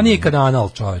sportiskinja. Pa nije kada anal,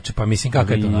 čoveče, pa mislim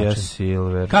kakav je to način.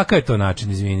 Silver. Kakav je to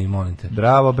način, izvini, molim te.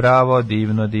 Bravo,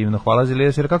 divno. Hvala za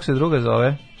Lija Silver. Kako se druga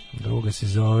zove? Druga se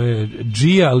zove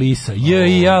Gia Lisa.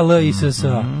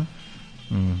 J-I-A-L-I-S-S-A.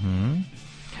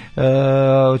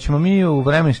 Ćemo mi u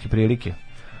vremenske prilike.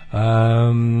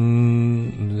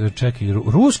 Čekaj,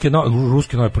 ruske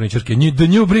nove porničarke, the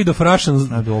new breed of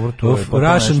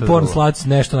Russian porn sluts,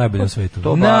 nešto najbolje na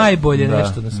svetu. Najbolje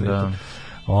nešto na svetu.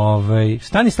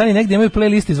 Stani, negdje imaju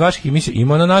playlist iz vaših emisija,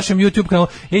 ima na našem YouTube kanalu.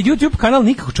 YouTube kanal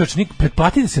nikako, čovječ,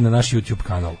 pretplatite se na naš YouTube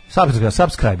kanal.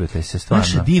 Subscribe-ujte se, stvarno.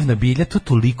 Naša divna bilja to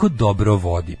toliko dobro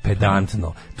vodi,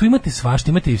 pedantno. Tu imate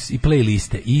svašta, imate i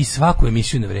playliste i svaku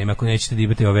emisiju na vreme, ako nećete da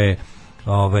imate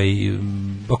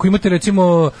ako imate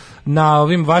recimo na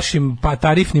ovim vašim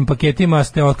tarifnim paketima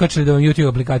ste otkačili da vam YouTube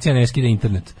aplikacija ne skida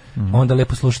internet, onda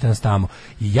lepo slušajte nas tamo.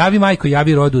 I javi majko,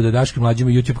 javi rodu da Daško i Mlađa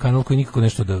imaju YouTube kanal koji nikako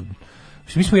nešto da...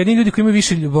 Mi smo jedini ljudi koji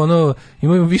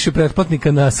imaju više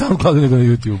pretplatnika na SoundCloudu nego na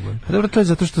YouTube. Pa dobro, to je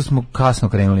zato što smo kasno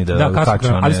krenuli da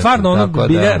kačemo. Ali stvarno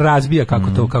bilja razbija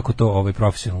kako to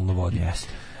profesionalno vodi. Yes.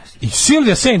 I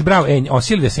Sylvia Saint, bravo,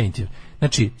 Sylvia Saint je.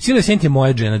 Znači, Sylvia Saint je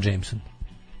moja Jenna Jameson.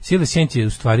 Sylvia Saint je u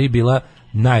stvari bila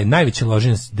najveća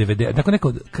loženja 90, dakle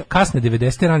neko kasne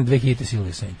 90. rane 2000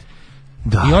 Sylvia Saint.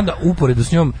 Da. I onda uporedo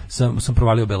s njom sam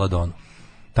provalio Belladonu.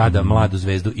 Tada mladu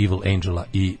zvezdu Evil Angela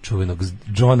i čuvenog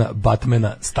Johna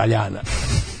Batmana Staljana,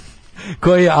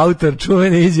 koji je autor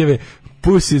čuvene izjave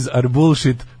Pussies are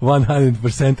bullshit,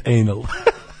 100% anal.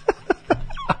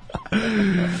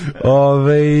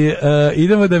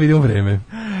 Idemo da vidimo vreme.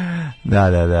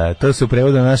 Da, to se u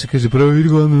prevodu naše kaže prvo vidi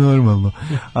godno normalno.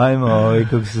 Ajmo,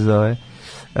 kako se zove?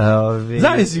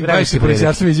 Zavisi, vaši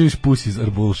profesionalci mi izjaviš Pussies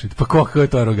are bullshit, pa kako je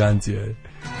to arogancija?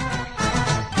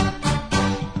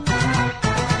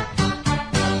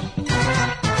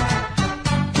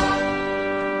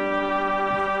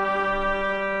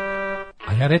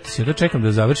 Ja reto se da čekam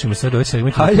da završimo sad ovaj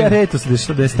segment. Ja reto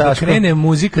se da je Staško. Da krene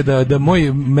muzika, da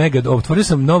moj mega... Otvorio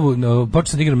sam počeo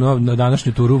sam da igram na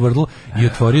današnju turu u Vrdlu i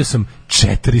otvorio sam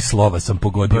 4 slova sam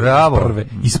pogodio. Bravo.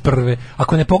 Iz prve.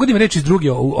 Ako ne pogodim reč iz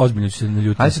druge, ozbiljno ću se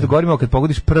naljutiti. Ajde se dogovorimo kad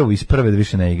pogodiš prvu iz prve da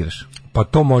više ne igraš. Pa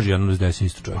to može jedno da se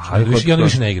isto čovječe. I onda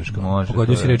više ne igraš.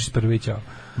 Pogodio si reč iz prve i ćao.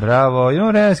 Bravo.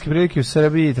 Imamo vremenske prilike u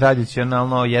Srbiji,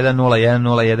 tradicionalno 1-0,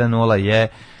 1-0, 1-0 je...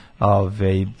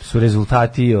 su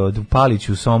rezultati od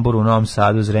Paliću u Somboru, u Novom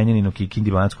Sadu, Zrenjaninu,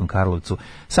 Kikindi, Banatskom Karlovcu.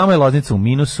 Samo je Loznica u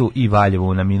minusu i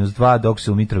Valjevo na -2, dok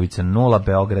se u Mitrovica 0,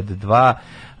 Beograd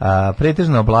 2.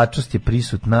 Pretežna oblačnost je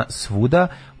prisutna svuda,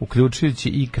 uključujući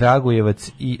i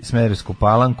Kragujevac i Smederevsku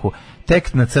Palanku,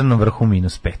 tek na Crnom vrhu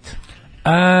 -5.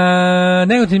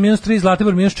 Negotin -3,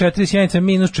 Zlatibor -4, Sjenica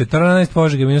 -14,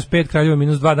 Požega -5, Kraljevo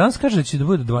 -2. Danas kaže da će da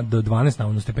bude do 12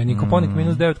 navodno stepeni. Koponik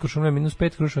 -9, Kuršumlija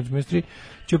 -5, Kruševac -3,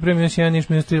 Ćuprija -1, Niš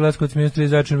 -3, Leskovac -3,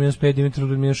 Zaječar -5,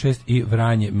 Dimitrovgrad -6 i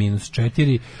Vranje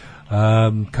 -4.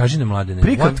 Kaži nam, Mladene,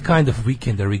 what kind of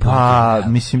weekend are we going to have?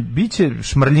 Mislim, bit će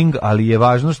šmrljing, ali je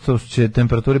važno što će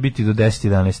temperature biti do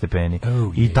 10-11 stepeni.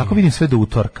 I tako vidim sve do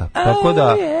utorka. Tako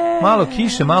da, malo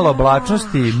kiše, malo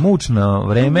oblačnosti, mučno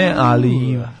vreme,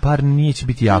 ali par nije će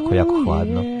biti jako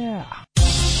hladno.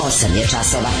 8 je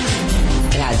časova.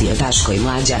 Radio Daško i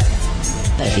Mlađa.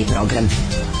 Prvi program.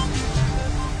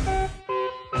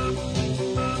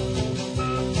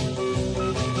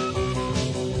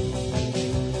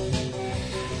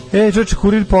 Čovječe,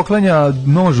 kurir poklanja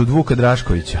nož od Vuka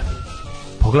Draškovića.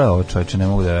 Pogledaj ovo, čovječe, ne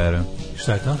mogu da verujem.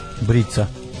 Šta je to? Brica.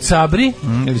 Sabri?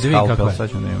 Ili skalpel, sad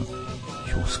ćemo da imam.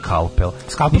 Skalpel.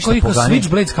 Skalpel koji kao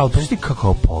switchblade skalpel. Šti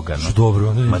kako pogano. Što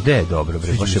dobro. Ma de je dobro,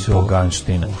 bre, baš je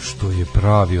poganština. Što je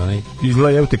pravi, onaj.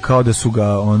 Izgleda, evo te, kao da su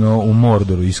ga u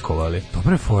Mordoru iskovali.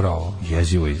 Dobro je fora ovo.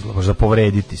 Jezivo izgleda, možda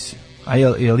povrediti si. A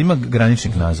jel ima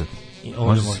graničnik nazad?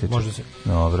 Može se.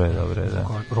 Dobre, da.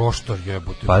 Roštor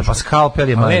jebote. Pa skalpel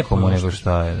je majko nego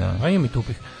šta je, da. A ima mi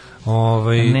tupih.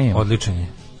 Odličan je.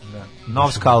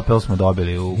 Nov skalpel smo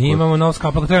dobili. Imamo nov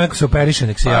skalpel, treba neko se operiše,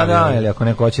 nek se javi. Da, ili ako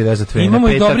neko hoće rezati vene. Imamo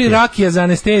i dobri rakije za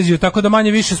anesteziju, tako da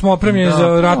manje više smo opremljeni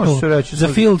za ratnu, za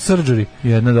field surgery.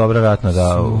 Jedna dobra ratna,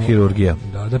 hirurgija.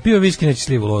 Da pio viski neće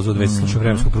slivu lozu od već slučaju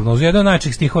vremensku prognozu. Jedan od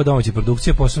najčih stihova domaće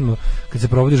produkcije, posebno kad se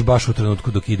provodiš baš u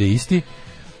trenutku dok ide isti.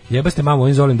 Jebaste mamu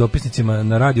ovim Zolim dopisnicima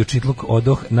na radio Čitluk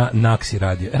odoh na Naksi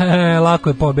radio. Lako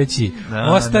je pobeći.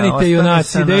 Ostanite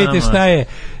junaci, da vidite šta je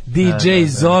DJ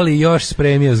Zoli još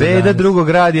spremio za danas. Beda drugog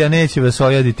radija neće vas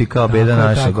ojaditi kao beda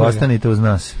našeg. Ostanite uz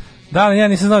nas. Da, ja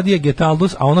nisam znao di je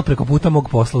Getaldus, a ono preko puta mog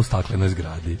posla u staklenoj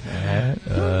zgradi.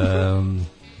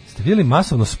 Ste vidjeli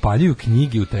masovno spaljuju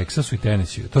knjige u Teksasu i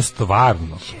Tenesiju? To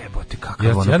stvarno. Jebote,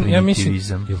 kakav ono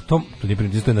primitivizam. To nije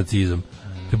primitivizam, to je nacizam.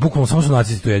 Bukvalno samo su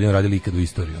nacisti to jedino radili ikad u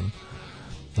istoriju.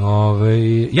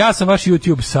 Ja sam vaš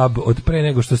YouTube sub od pre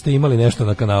nego što ste imali nešto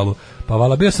na kanalu. Pa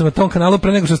vala, bio sam na tom kanalu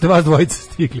pre nego što ste vas dvojica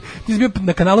stigli. Ti si bio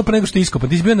na kanalu pre nego što je iskopan.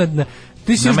 Ti si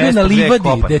bio na livadi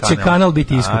gde će kanal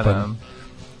biti iskopan.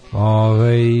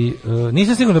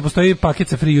 Nisam siguran da postoji paket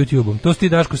sa free YouTube-om. To si ti,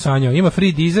 Daško, sanjao. Ima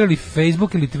free Deezer ili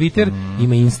Facebook ili Twitter,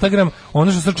 ima Instagram.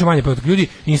 Ono što srče manje podataka. Ljudi,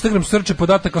 Instagram srče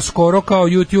podataka skoro kao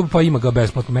YouTube, pa ima ga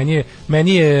besplatno.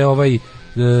 Meni je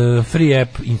free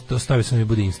app, to stavio sam mi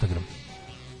bude Instagram.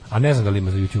 A ne znam da li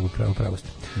ima za YouTube pravosti.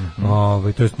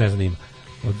 To jest ne znam da ima.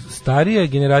 Od starije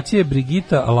generacije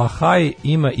Brigita Lahaj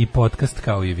ima i podcast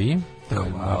kao i vi.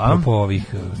 Apropo ovih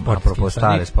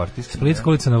sportskih. Splitska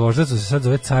ulica na Voždovcu se sad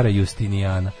zove Cara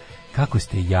Justinijana. Kako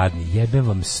ste jadni, jebem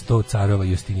vam 100 carova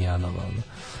Justinijanova.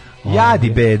 Jad i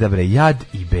beda, bre, jad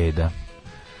i beda.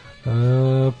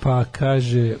 Pa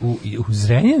kaže u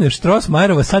Zrenjaninu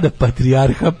Štrosmajerova sada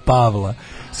patrijarha Pavla.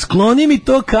 Skloni mi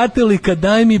to katolika,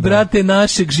 daj mi brate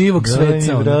našeg živog sveca.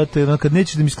 Daj mi brate, kad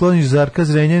nećeš da mi skloniš Zarka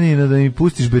Zrenjanina, da mi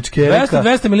pustiš Bečkereka.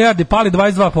 200 milijardi pali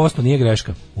 22%, nije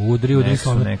greška. Udri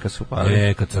neka su pali.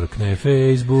 Neka crkne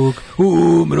Facebook,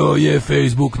 umro je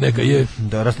Facebook, neka je.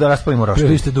 Da raspalimo roštilj.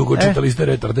 Prvi ste dugo, čitali ste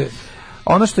retarde.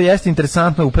 Ono što jeste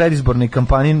interesantno u predizbornoj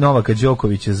kampanji Novaka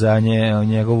Đokovića za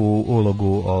njegovu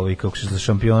ulogu kako se za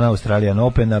šampiona Australian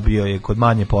Opena bio je kod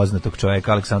manje poznatog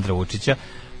čovjeka Aleksandra Vučića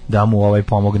da mu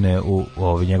pomogne u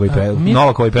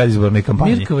Novakovoj predizbornoj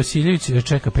kampanji. Mirka Vasiljević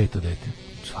čeka 5. dete.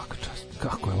 Svaka čast.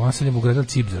 Kako je? On sad je ugradila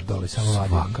cipzar dole, samo vadio.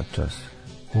 Svaka čast.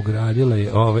 Ugradila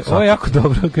je ovo je jako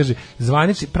dobro, kaže,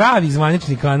 pravi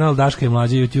zvanični kanal Daška i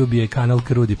Mlađa YouTube je kanal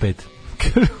Krudi 5.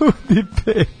 Krudi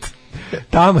 5.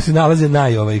 Tamo se nalaze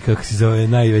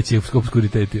najveći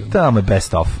obskuriteti. Tamo je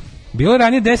best of. Bilo je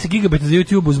ranije 10 GB za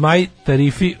YouTube uz maj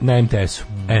tarifi na MTS-u.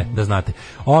 Da znate.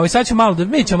 Sad ćemo malo,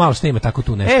 mi ćemo malo što ima tako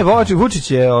tu nešto.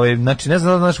 Vučić je, znači ne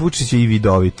znam da naš Vučić je i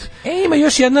vidovit. Ima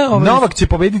još jedna... Novak će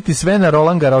pobediti sve na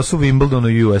Roland Garrosu, Wimbledonu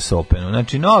i US Openu.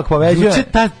 Znači Novak pobeđuje...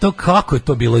 Kako je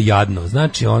to bilo jadno.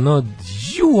 Znači ono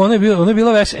je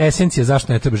bila već esencija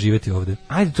zašto ne treba živjeti ovde.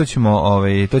 Ajde,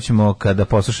 to ćemo kada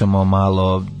poslušamo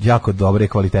malo jako dobre i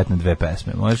kvalitetne dve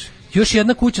pesme, možeš? Još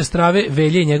jedna kuća strave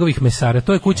Velje i njegovih mesara.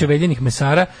 To je kuća Veljenih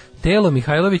mesara. Telo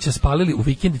Mihajlovića spalili u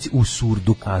vikendici u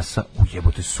Surduku.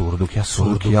 Ujebote Surduk, ja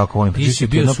Surduk jako volim. Ti si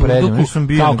bio u Surduku,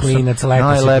 kao klinac,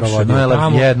 leto si provodio.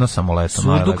 Najlepše, jedno samo leto.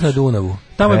 Surduk na Dunavu.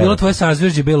 Tamo je bilo tvoje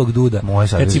sazvežđe belog duda. Moje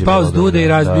sazvežđe kad si pao s dude i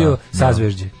razbio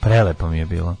sazvežđe. Prelepo mi je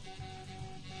bilo.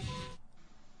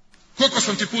 Koliko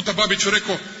sam ti puta, Babiću,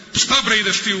 rekao, šta bre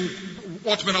ideš ti u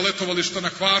otmena letovališta na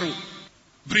Hvaru,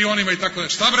 Brionima i tako da.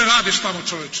 Šta bre radiš tamo,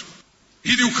 čoveče?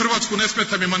 Idi u Hrvatsku, ne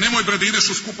smeta mi, ma nemoj bre da ideš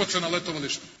u skupoce na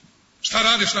letovalište. Šta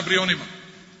radiš na Brionima?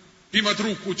 Ima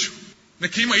drug kuću.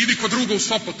 Neki ima, idi kod druga u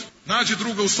Sopot. Nađi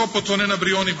druga u Sopotu, a ne na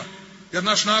Brionima. Jer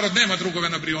naš narod nema drugove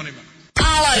na Brionima.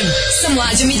 Alarm sa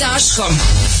Mlađom i Daškom.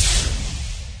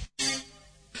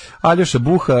 Aljoša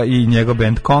Buha i njegov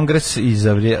band Kongres i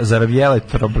Zaravjele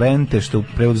Troblente, što u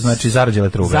prevodu znači Zarađele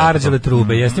trube. Zarađele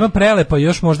trube, jeste. Ima prelepa,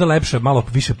 još možda lepša, malo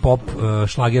više pop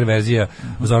šlager verzija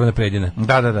Zorane Predine.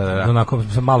 Da. Onako,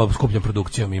 sa malo skupljom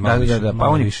produkcijom i malo više. Da, pa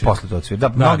on je posle to cvije.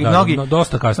 Mnogi,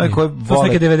 dosta kasnije. To su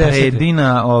neke 90.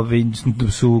 Predina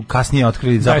su kasnije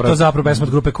otkrili zapravo... Da, je to zapravo pesma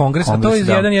od grupe Kongres, a to je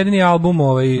jedan jedini album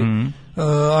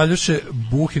Aljoše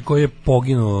Buhe koji je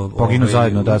poginuo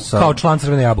zajedno kao član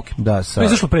Crvene jabuke. To je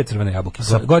izašlo pre Crvene jabuke,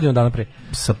 godinu dana pre.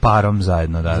 Sa parom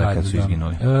zajedno, kad su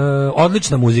izginuli.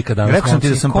 Odlična muzika danas. Rekao sam ti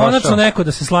da sam konačno neko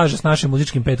da se slaže s našim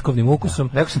muzičkim petkovnim ukusom.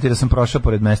 Rekao sam ti da sam prošao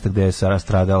pored mesta gde je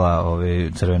stradala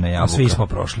Crvena jabuka. Svi smo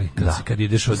prošli. Kad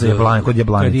ideš kod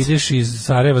Jablanice. Kad ideš iz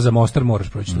Sarajeva za Mostar moraš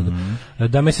proći tuda.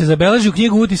 Da me se zabeleži u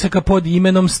knjigu utisaka pod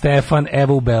imenom Stefan,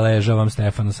 evo ubeležavam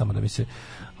Stefana, samo da mi se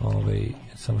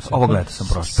ovog leta sam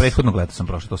prošao, prethodnog leta sam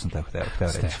prošao, to sam hteo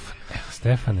reći.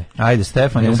 Stefane. Ajde,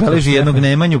 Stefane, ubeleži jednog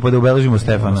Nemanju, pa da ubeležimo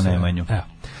Stefana Nemanju.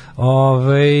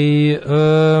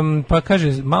 Pa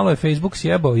kaže, malo je Facebook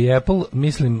sjebao i Apple,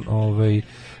 mislim,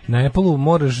 na Apple-u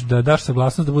moraš da daš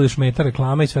saglasnost da budeš meta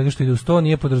reklama i svega što ide uz to,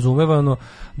 nije podrazumevano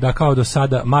da kao do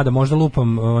sada, mada možda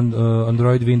lupam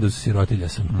Android, Windows, sirotilja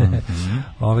sam.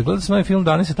 Gledao sam ovaj film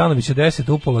Dane Setanovića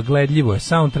 10 upola, gledljivo je,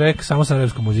 soundtrack, samo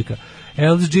sarajevska muzika.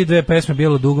 LSG, dve pesme,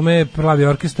 Bijelo dugme, Pravi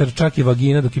orkestar, čak i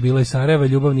Vagina dok je bila iz Sarajeva,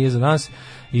 Ljubav nije za nas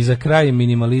i za kraj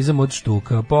minimalizam od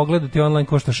štuka. Pogledati online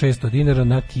košta $600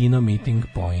 na Kino Meeting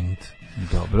Point.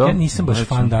 Dobro. Ja nisam baš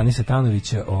fan Dani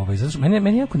Setanovića, zato što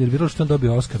meni jako nerviralo što on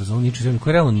dobio Oskar za Niču zemlju,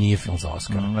 koji realno nije film za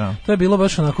Oskar. To je bilo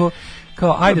baš onako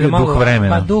kao ajde da malo duh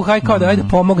vremena. Kao da ajde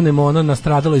pomognemo na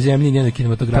nastradaloj zemlji i njenoj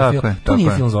kinematografiji. To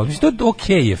nije film za Oskar. To je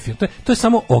okej film. To je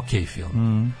samo okej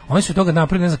film. Oni su toga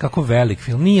napravili ne znam kako velik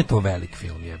film. Nije to velik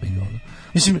film, jebi ga.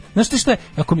 Mislim, znaš ti šta je,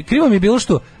 krivo mi je bilo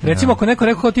što, recimo ako neko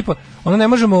rekao tipa, ne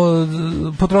možemo,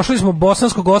 potrošili smo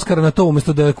bosanskog Oskara na to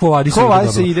umjesto da je Quo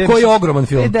Vadis ide, koji je ogroman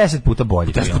film. 10 puta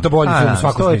bolji film. 10 puta bolji film u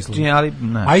svakom smislu.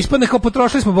 A ispadne kao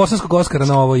potrošili smo bosanskog Oskara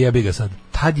na ovo, jebi ga sad.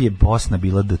 Tad je Bosna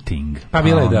bila the thing. Pa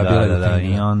bila je, da.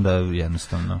 I onda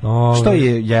jednostavno. Što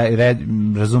je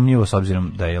razumljivo s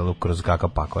obzirom da je kroz kakav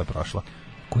pakao je prošla.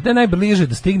 Kuda je najbliže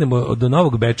da stignemo do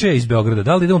Novog Bečeja iz Beograda?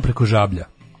 Da li idemo preko Žablja?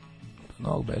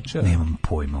 Novog Bečeja. Nemam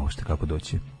pojma uopšte kako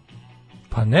doći.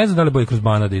 Pa ne znam da li bolje kroz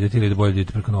Banat da idete ili da bolje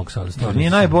idete preko Novog Sada. Nije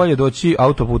najbolje doći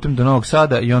autoputem do Novog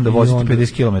Sada i onda voziti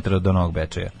 50 km do Novog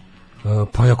Bečeja.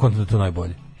 Pa ja kontam da to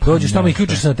najbolje. Dođeš tamo i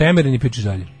ključiš se na Temerin i pičeš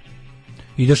dalje.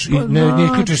 Ideš i ne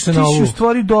isključiš se na ovu. Ti si u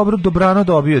stvari dobrano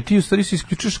dobio. Ti u stvari se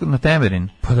isključiš na Temerin.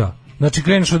 Pa da. Znači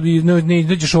kreneš ne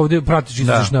ideš ovde, pratiš,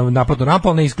 izađeš na naplatnu rampu,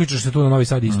 ali ne isključiš se tu na Novi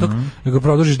Sad istok, nego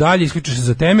produžiš dalje, isključiš se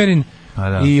za Temerin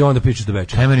i onda pičeš do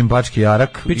Bečeja. Temerin, Bački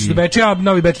Jarak. Pičeš do Bečeja, a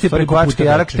Novi Bečej je preko puta. Bački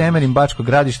Jarak, Temerin, Bačko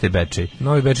Gradište, Bečej.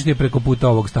 Novi Bečej je preko puta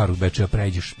ovog starog Bečeja,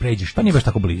 pređeš. Pa nije baš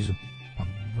tako blizu.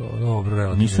 Dobro,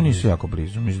 relativno. Nisu jako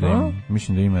blizu.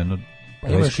 Mislim da ima jedno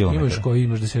 20 km.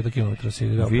 Imaš 10 km se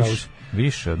ide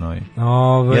više od Novi.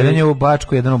 Jedan je u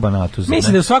Bačku, jedan u Banatu.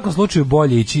 Mislim da u svakom slučaju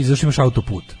bolje ići, zašto imaš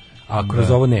autoput. A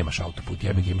kroz ovo nemaš autoput,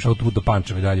 imaš autoput do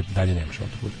Pančeva, dalje nemaš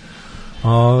autoput.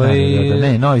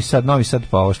 Ne, Novi Sad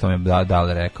pa ovo što mi je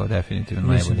Dale rekao, definitivno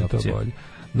najbolja opcija.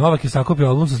 Novak je sakupio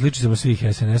album sa sličicama svih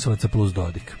SNS-ovaca plus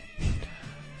Dodik.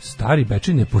 Stari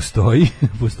Bečej ne postoji.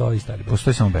 Postoji stari Bečej.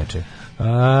 Postoji samo Bečej.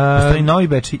 Postoji Novi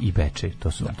Bečej i Bečej,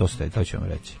 to ću vam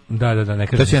reći. Da, ne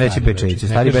kažem. To će vam reći Bečejci.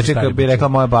 Stari Bečej, kako bi rekla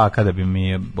moja baka da bi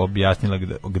mi objasnila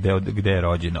gde je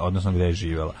rođena, odnosno gde je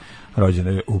živela.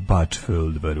 Rođena je u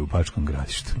Bačfeldvaru, u Bačkom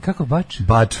Gradištu. Kako Bač?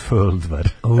 Bačfeldvar.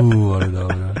 Ali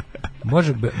dobro.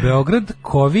 Može, Beograd,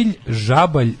 Kovilj,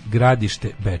 Žabalj,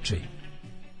 Gradište, Bečej.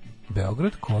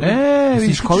 Beograd, Kovilj.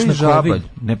 Vidiš Kovilj, Žabalj.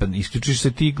 Ne, pa isključiš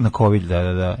se ti na Kovilj,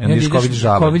 da. Ne, Kovilj,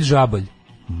 Žabalj. Kovilj, Žabalj.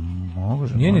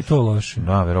 Može. Nije ni to loše.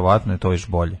 Da, verovatno je to još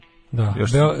bolje. Da.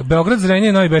 Beograd,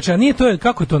 Zrenjanin, Novi Bečej. A nije to,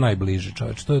 kako je to najbliže,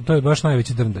 čoveč? To je baš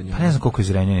najveće drndanje. Pa ne znam koliko je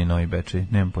Zrenjanin, Novi Bečej,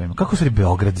 nemam pojma. Kako se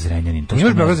Beograd, Zrenjanin?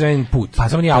 Imaš Beograd, Zrenjanin put, pa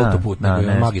samo nije autoput, nego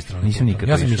je magistralni. Nisam nikad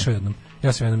išao.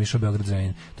 Ja sam jednom išao Beograd,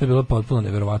 Zrenjanin. To je bilo potpuno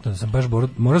neverovatno.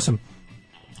 Morao sam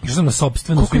išao sam na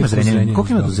sopstvenu koliko ima Zrenjanin?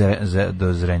 Koliko ima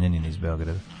do Zrenjanina iz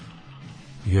Beograda?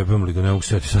 Jebem li ga, ne mogu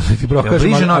se sad ti broj kažem.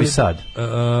 Bliže Novi Sad?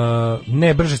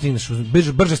 Ne, brže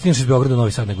stigneš iz Beograda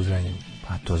Novi Sad nego Zrenjanin.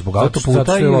 Pa to zbog autoputa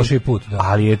zato je lošiji put, da.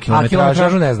 Ali je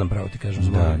kilometražu ne znam pravo ti kažem.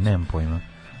 Da, nemam pojma.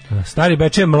 Stari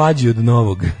Bečej je mlađi od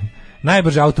novog.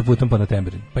 Najbrže autoputom pa na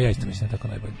Temerin. Pa ja isto mislim da je tako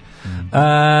najbolje.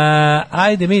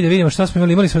 Ajde mi da vidimo šta smo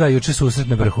imali. Imali smo juče susret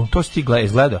na vrhu. To si ti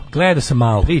izgledao? Gledao sam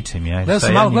malo. Pričaj mi, ajde.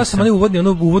 Gledao sam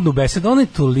uvodnu besedu. Ono je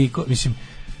toliko, mislim,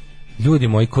 ljudi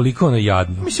moji, koliko ono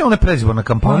jadno. Mislim, ona je predizborna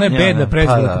kampanja. Ona je bedna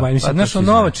predizborna kampanja. Mislim, znaš,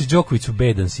 Novač i Đoković su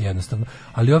bedan si jednostavno.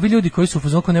 Ali ovi ljudi koji su u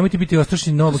fazonu, nemojte biti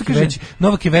ostrašni,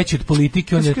 Novak je veći od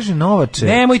politike. On je, kaže Novače,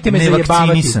 nemojte me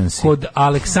zajebavati. Kod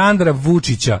Aleksandra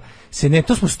Vučića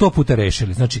to smo 100 puta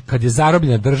rešili. Znači, kad je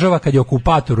zarobljena država, kad je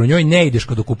okupator, u njoj ne ideš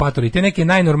kod okupatora i te neke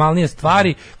najnormalnije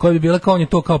stvari koje bi bile kao on je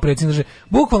to kao predsjednik države.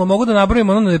 Bukvalno mogu da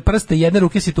nabrojimo ono prste jedne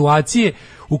ruke situacije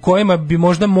u kojima bi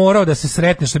možda morao da se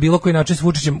sretneš na bilo koji način s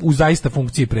Vučićem u zaista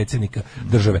funkciji predsjednika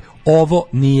države. Ovo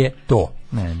nije to.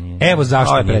 Ne. Evo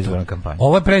zašto ovo nije to.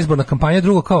 Ovo je predizborna kampanja,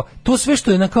 drugo kao, to sve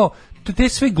što je na kao, te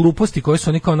sve gluposti koje su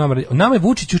oni kao nama je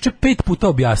Vučić juče 5 puta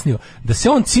objasnio da se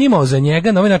on cimao za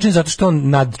njega na ovaj način zato što on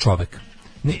nad čovek.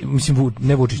 Mislim,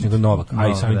 ne Vučić, nego Novak, a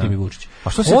i samim tim i Vučić.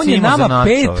 On je nama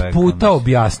 5 puta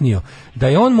objasnio da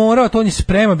je on morao, to on je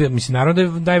spreman, mislim, naravno da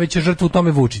je najveća žrtva u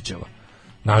tome Vučićeva.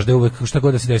 Znaš da je uvek šta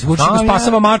god da se desi. Vučić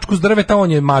spasava mačku s drveta,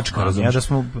 on je mačka, razumiješ?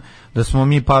 Da smo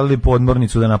mi palili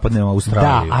podmornicu da napadnemo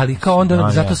Australiju. Da, ali kao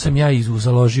onda, zato sam ja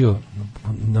založio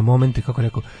na momente, kako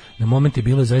rekao, na momente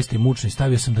bilo je zaista i mučno i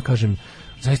stavio sam da kažem,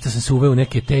 zaista sam se uveo u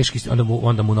neke teške,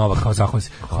 onda mu Novak kao zahvali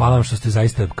se, hvala vam što ste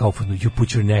zaista kao you put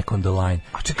your neck on the line.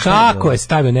 Kako je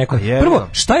stavio neko? Prvo,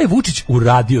 šta je Vučić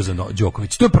uradio za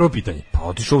Đoković? To je prvo pitanje. Pa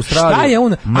otišao u Australiju. Šta je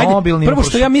on? Prvo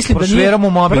što ja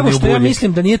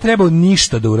mislim da nije trebao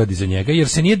ništa da uradi za njega, jer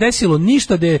se nije desilo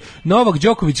ništa da je Novak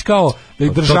Đoković kao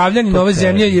državljanin ove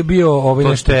zemlje je bio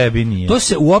nešto. To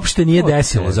se uopšte nije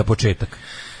desilo za početak.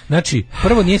 Znači,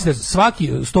 prvo nije se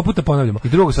svaki 100 puta ponavljamo. I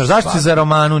drugo, zašto se za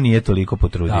Romanu nije toliko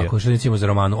potrudio? Tako, što nećemo za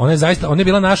Romanu. Ona je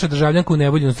bila naša državljanka u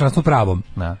nevolji, u inostranstvu pravom.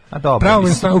 Da. A dobro.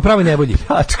 U pravoj nevolji.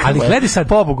 Ali gledaj sad,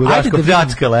 pobogu, Daško,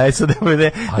 pljačkala,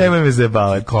 nemoj me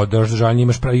zajebavati. Kao državljanj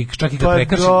imaš čak i kad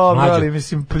prekršiš, Mlađo, ali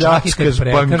mislim, pljačkaš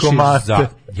bankomate.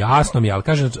 Jasno mi, ali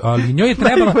kažem, ali njoj je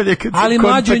trebalo, ali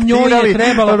Mlađo njoj je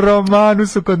trebalo. Romanu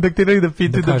su kontaktirali da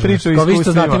pitaju, da pričaju iskustvima. Kao vi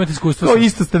isto znate, imate iskustvo. Kao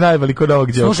isto ste najvali kod ovog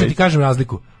Đokovića. Slušaj, ti kažem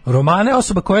razliku. Romana je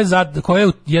osoba koja je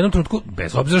u jednom trenutku,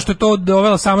 bez obzira što je to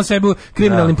dovela sama sebe u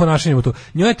kriminalnim ponašanjem u to,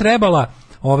 njoj je trebala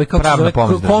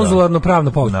konzularno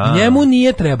pravna pomoć. Njemu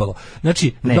nije trebalo.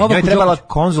 Znači, njoj je trebala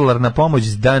konzularna pomoć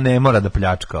da ne mora da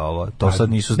pljačka ovo. To sad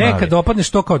nisu znali. Nekad opadneš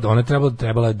to kao da ona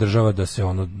trebala je država da se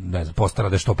postara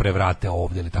da što prevrate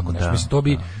ovdje ili tako nešto.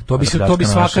 Mislim, to bi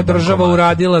svaka država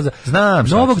uradila. Znam.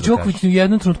 Novak Đoković u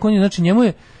jednom trenutku, znači njemu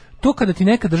je to kada ti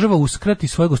neka država uskrati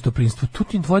svoje gostoprimstvo, tu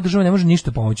ti tvoja država ne može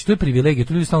ništa pomoći. To je privilegija,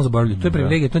 to ljudi stalno zaboravljaju. To je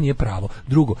privilegija, to nije pravo.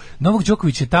 Drugo, Novak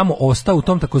Đoković je tamo ostao u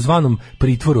tom takozvanom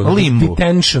pritvoru,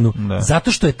 detentionu,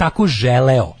 zato što je tako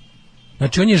želeo.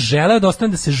 Znači on je želeo da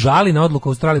ostane da se žali na odluku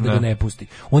Australije da ga ne pusti.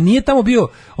 On nije tamo bio,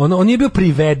 on nije bio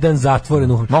priveden, zatvoren.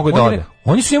 Mogu da ode.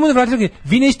 Oni su njemu vratili,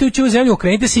 vi nećete ući u zemlju,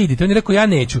 okrenite se i idite. On je rekao, ja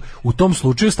neću. U tom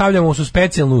slučaju stavljamo u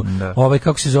specijalnu,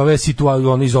 kako se zove,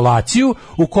 izolaciju,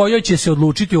 u kojoj će se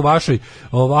odlučiti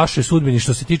o vašoj sudbini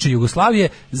što se tiče Jugoslavije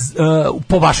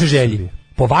po vašoj želji,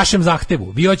 po vašem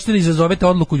zahtevu. Vi hoćete da izazovete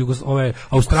odluku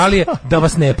Australije da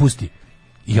vas ne pusti.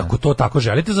 I ako to tako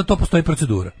želite, za to postoji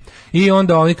procedura. I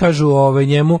onda oni kažu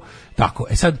njemu tako.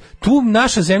 Sad, tu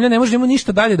naša zemlja ne može njemu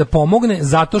ništa dalje da pomogne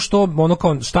zato što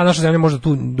šta naša zemlja može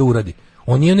tu da uradi.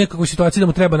 On nije u nekakvoj situaciji da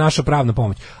mu treba naša pravna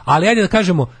pomoć. Ali ajde da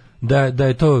kažemo da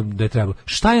je trebalo.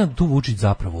 Šta je tu Vučić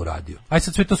zapravo uradio? Ajde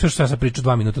sad sve to što ja sam pričao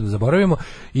 2 minuta da zaboravimo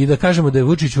i da kažemo da je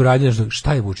Vučić uradio nešto.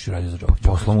 Šta je Vučić uradio za Đokovića?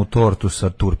 Poslao mu tortu sa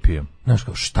turpijem. Znaš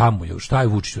kao, šta je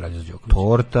Vučić uradio za Đokovića?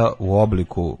 Torta u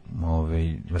obliku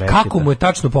reketa. Kako mu je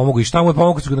tačno pomogao i šta mu je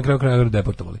pomogao kad su ga na kraju krajeva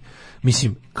deportovali?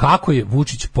 Mislim, kako je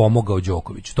Vučić pomogao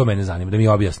Đokoviću? To mene zanima, da mi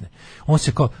objasne. On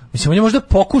je možda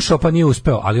pokušao pa nije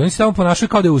uspeo, ali oni se tamo ponašaju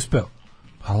kao da je uspeo.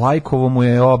 A lajkovo mu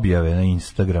je objave na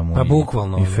Instagramu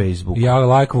i Facebooku. Ja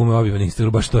lajkovo mu je objave na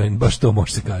Instagramu, baš to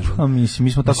može se kaže. A mi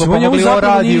smo tako pomogli o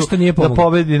radiju da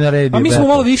pobedi na redu. A mi smo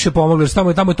malo više pomogli,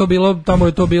 jer tamo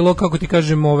je to bilo, kako ti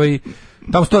kažem,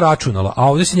 tamo se to računalo, a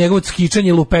ovdje se njegovo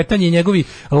skičanje, lupetanje, njegovi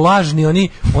lažni,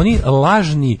 oni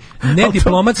lažni,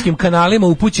 nediplomatskim kanalima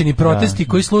upućeni protesti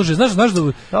koji služe, znaš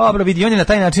da... Dobro, vidi, on je na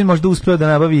taj način možda uspeo da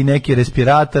nabavi neke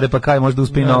respiratore, pa kaj možda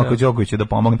uspeo i Novako Đokoviću da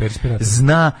pomogne.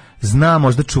 Zna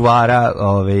možda čuvara,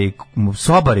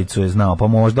 sobaricu je znao, pa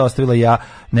možda ostavila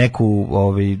neku,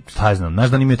 znaš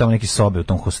da imaju tamo neke sobe u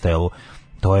tom hostelu,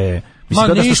 to je...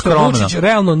 Vučić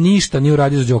realno ništa nije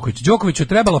uradio za Đokovića. Đokoviću je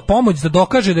trebala pomoć da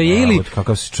dokaže da je ili...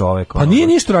 Kakav si čovek. Pa nije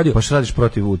ništa uradio. Pa što radiš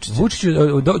protiv Vučića?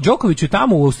 Đokoviću je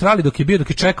tamo u Australiji dok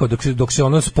je čekao, dok se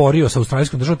ono sporio sa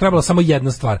australijskom državom, trebala samo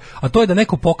jedna stvar. A to je da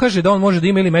neko pokaže da on može da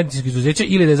ima ili medicinsko izuzeće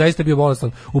ili da je zaista bio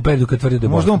bolestan u periodu kad tvrdi da je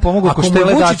bolestan. Možda mu pomogu ako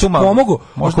štele datuma.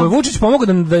 Ako je Vučić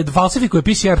pomogao da falsifikuje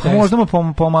PCR test. Možda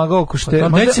mu pomagao ako štele.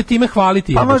 Neće se time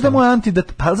hvaliti. Pa možda mu je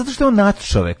pa zato što je on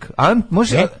nadčovek.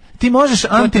 Ti možeš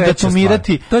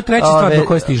antidatumirati. To je treća stvar do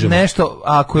koje stižemo. Nešto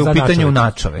ako je u pitanju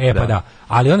načovek. Pa da.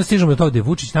 Ali onda stižemo do toga da je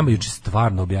Vučić nama juče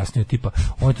stvarno objasnio, tipa,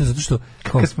 on je to zato što...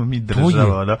 Kako smo mi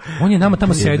država, on je nama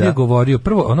tamo sedio govorio,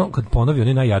 prvo, kad ponovi, on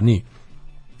je najjadniji.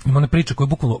 Ima ona priča koju je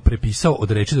bukvalno prepisao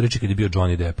od reči do reči kad je bio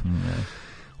Johnny Depp.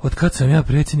 Od kad sam ja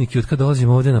predsjednik i od kad dolazim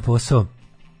ovdje na posao,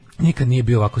 nikad nije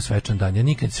bio ovako svečan dan.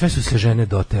 Sve su se žene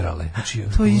doterale. Znači,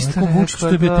 to isto Vučić, to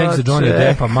je bio tekst za Johnny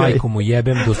Deppa, majku mu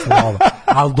jebem do slova.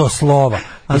 Ali do slova.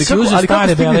 Ali kako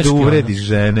stigne da uvrediš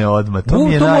žene odmah? To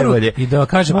mi je najbolje. I da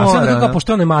kažem, a sad kako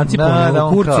pošto on emancipovan u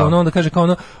kurcu, onda kaže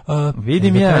kao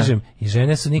vidim ja. Kažem, i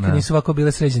žene su nikad nisu ovako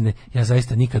bile sređene. Ja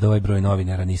zaista nikad ovaj broj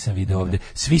novinara nisam video ovde.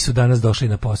 Svi su danas došli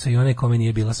na posao i onaj kome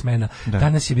nije bila smena.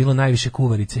 Danas je bilo najviše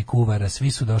kuvarica i kuvara.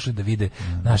 Svi su došli da vide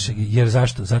našeg. Jer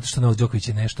zašto? Zato što Novak Đoković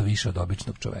je nešto više od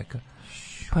običnog čoveka.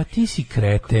 Pa ti si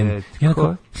kreten.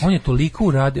 On je toliko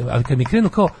uradio, ali kad mi krenu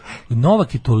kao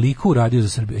Novak je toliko uradio za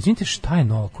Srbiju. Vidite šta je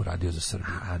Novak uradio za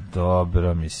Srbiju? A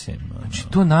dobro, mislim. Znači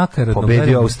to nakaradno.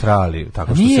 Pobedio Australiju,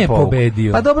 tako što nije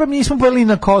pobedio. Pa dobro, mi nismo pobedili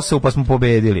na Kosovu, pa smo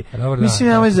pobedili. Mislim,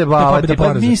 nemoj zabavati,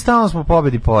 pa mi stalno smo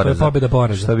pobedi poraza. To je pobeda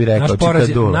poraza. Što bi rekao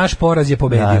Čikadu. Naš poraz je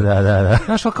pobedio. Da.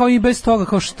 Znaš, kao i bez toga,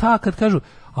 kao šta kad kažu,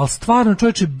 ali stvarno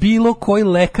čovječe, bilo koji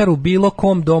lekar u bilo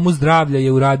kom domu zdravlja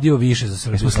je uradio više za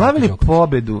Srbiju. Smo slavili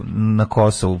pobedu na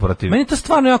Kosovu protiv... Meni to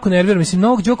stvarno jako nervira. Mislim,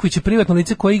 Novak Đoković je privatno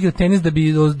lice koje igra tenis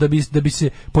da bi se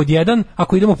pod jedan,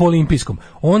 ako idemo po olimpijskom,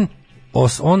 on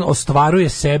ostvaruje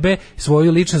sebe,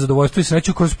 svoju lično zadovoljstvo i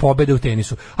sreću kroz pobede u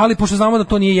tenisu. Ali pošto znamo da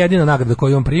to nije jedina nagrada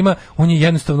koju on prima, on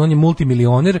je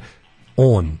multimilioner,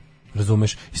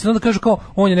 razumeš? I sad onda kažu kao,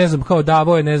 on je, ne znam, kao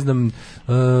davao je, ne znam,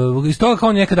 iz toga kao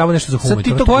on je nekad davao nešto za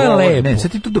humanitarno. To je lepo. Ne,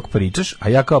 sad ti tu dok pričaš, a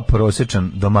ja kao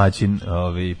prosječan domaćin,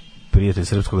 prijatelj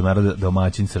srpskog naroda,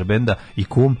 domaćin Srbenda i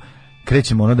kum,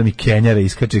 krećemo da mi kenjare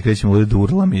iskače, krećemo ovdje da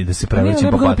urlam i da se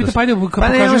prevrćem po patosu.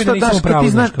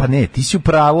 Pa ne, ti si u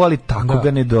pravu, ali tako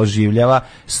ga ne doživljava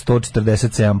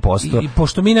 147%. I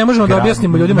pošto mi ne možemo da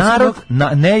objasnimo ljudima...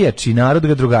 Nejači narod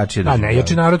ga drugačije doživljava.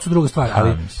 Nejači narod su druga stvar,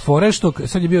 ali fore što,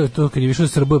 sad je bio to kad je išao da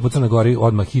srbuje po Crnoj Gori,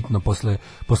 odmah hitno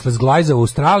posle zglajza u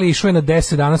Australiji, išao je na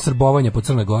 10 dana srbovanja po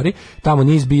Crnoj Gori, tamo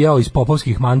nije izbijao iz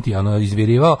popovskih mantija,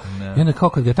 izvirivao, i onda kao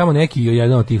kad ga tamo neki,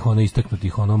 jedan od tih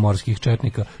istaknutih morskih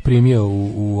četnika primio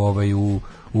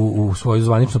u svoju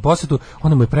zvaničnu posetu,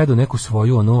 onda mu je predao neku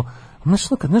svoju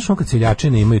Znaš kad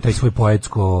seljačine imaju taj svoj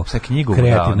poetsko sa knjigu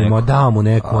kreativno, dao mu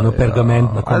neku ono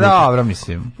pergament na kome. Dobro,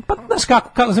 mislim. Pa znaš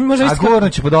kako može a govorno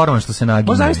će podorno što se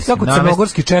nagine. Može zamisliti kako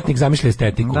crnogorski četnik zamišlja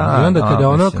estetiku. I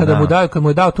onda kada mu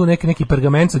je dao tu neki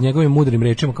pergament sa njegovim mudrim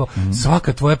rečima kao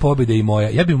svaka tvoja pobjeda i moja.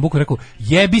 Ja bih mu bukvalno rekao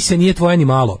jebi se, nije tvoja ni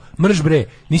malo. Mrš bre,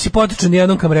 nisi potičan ni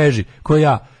jednom ka mreži koji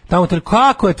ja. Tamo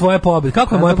kako je tvoja pobjeda?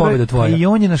 Kako je moja pobjeda tvoja? I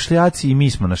on je na šljaci i mi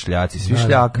smo na šljaci, svi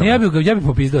šljakamo. Ja bih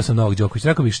popizdao sa Novog Đokovića.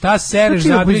 Rekao bih šta sereš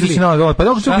zadrigli? Pa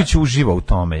Novog Đoković uživa u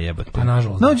tome, jebote. Pa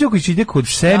nažalost. Novog Đoković ide kod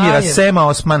Semira Sema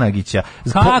Osmanagića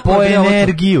po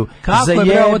energiju. Kako je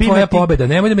bre ovo tvoja pobjeda?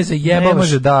 Nemoj da me zajebavaš. Ne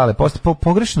može dale,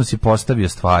 pogrešno si postavio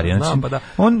stvari. Znači,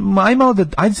 on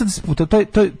ajde sad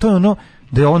to je ono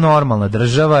da je ovo normalna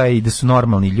država i da su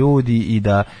normalni ljudi i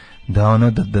da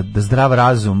zdrav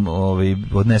razum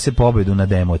odnese pobjedu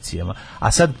nad emocijama.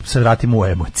 A sad vratimo u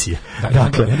emocije.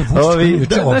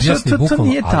 To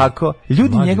nije tako.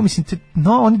 Ljudi njega, mislim,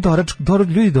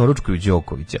 ljudi doručkuju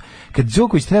Đokovića. Kad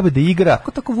Đoković treba da igra...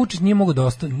 Kako tako Vučić nije mogo da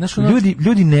ostane?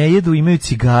 Ljudi ne jedu, imaju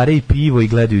cigare i pivo i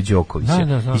gledaju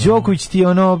Đokovića. I Đoković ti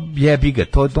jebi ga,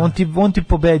 on ti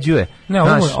pobeđuje.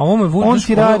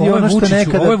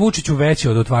 Ovo je Vučiću veće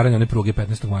od otvaranja one pruge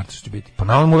 15. marta što će biti. Pa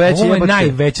naravno mu veće. Ovo je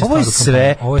najveća stvar.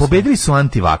 Sve, pobedili su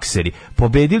antivakseri,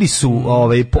 pobedili su,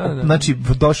 znači,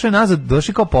 došao je nazad,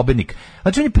 došao kao pobednik.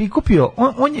 Znači, on je prikupio,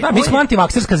 mi smo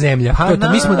antivakserska zemlja,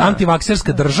 mi smo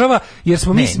antivakserska država, jer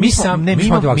smo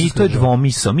mi to je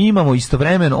dvomiso, mi imamo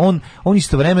istovremeno, on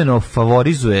istovremeno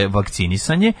favorizuje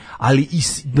vakcinisanje, ali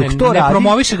dok to radi... Ne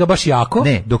promoviše ga baš jako.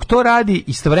 Ne, dok to radi,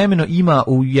 istovremeno ima,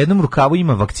 u jednom rukavu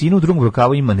ima vakcinu, u drugom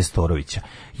rukavu ima Nestorovića.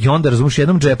 I onda, razumiješ,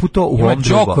 jednom džepu to, u ovom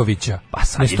drugom. Đokovića.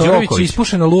 Nestorović je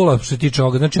ispušena lula što se tiče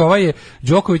ovoga. Znači,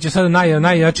 Đoković je sada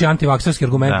najjači antivakserski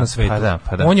argument na svetu.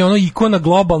 On je ono ikona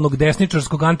globalnog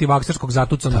desničarskog antivakserskog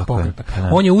zatucanog pokreta.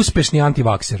 On je uspešni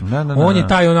antivakser. On je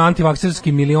taj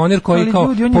antivakserski milioner koji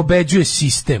kao pobeđuje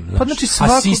sistem.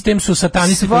 A sistem su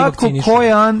satanisti koji vakcinišu. Svako ko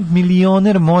je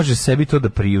milioner može sebi to da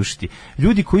priušti.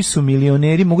 Ljudi koji su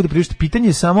milioneri mogu da priušti. Pitanje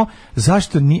je samo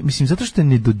zašto, mislim, zato što je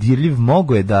nedodirljiv,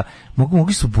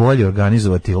 mogli su bolje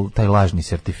organizovati taj lažni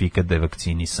sertifikat da je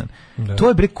vakcinisan. To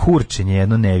je bre kurčenje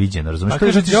jedno neviđeno, razumiješ?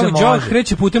 Đok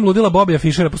kreće putem ludila Bobija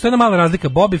Fišera. Postoji jedna mala razlika.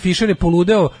 Bobby Fischer je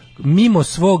poludeo mimo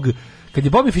svog... Kad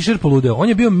je Bobby Fischer poludeo, on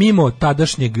je bio mimo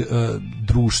tadašnjeg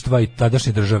društva i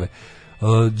tadašnje države.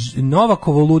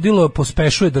 Novakovo ludilo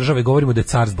pospešuje države, govorimo da je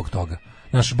car zbog toga.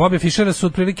 Naš Bobby Fischera su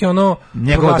otprilike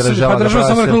njegova država, pa država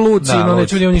samo rekla Luci,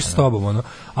 neću vidjeti ništa s tobom.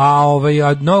 A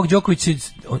Novak Đoković,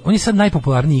 on je sad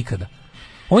najpopularniji ikada.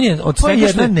 On je od svega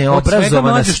jedna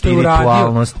neobrazovana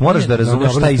spiritualnost, moraš da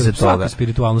razumeš šta iza toga.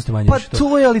 Spiritualnost je manje pa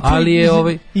to je,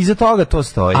 ali iza toga to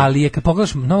stoji. Ali je, kad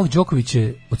pogledaš, Novak Đoković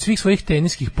je od svih svojih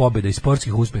teniskih pobjeda i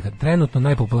sportskih uspeha trenutno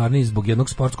najpopularniji zbog jednog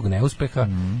sportskog neuspeha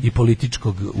i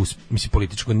političkog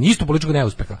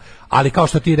neuspeha. Ali kao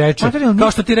što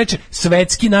ti reče,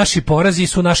 svetski naši porazi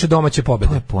su naše domaće pobjede.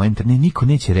 To je poenta. Niko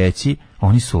neće reći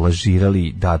oni su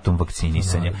lažirali datum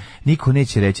vakcinisanja. Niko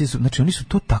neće reći, znači oni su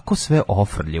to tako sve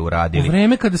ofrlje uradili. U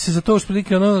vreme kada se za to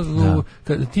usprilike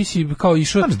kada ti si kao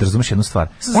išao... Da razumeš jednu stvar.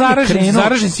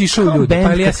 Zaražen si išao u ljudi. Pa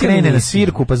kad krene na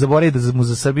svirku, pa zaboravi da mu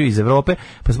za Srbiju iz Evrope,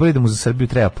 pa zaboravi da mu za Srbiju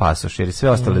treba pasoš, jer sve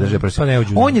ostale države prošle.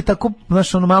 On je tako,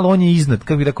 znaš, malo on je iznad,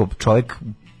 kako bih rekao, čovjek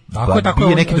tako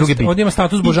je neki drugi bit. On ima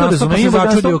status božanstva, pa se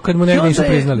začudio kad mu negdje nisu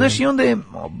priznali. Znaš, i onda je,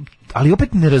 ali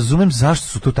opet ne razumem zašto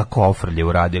su to tako ofrlje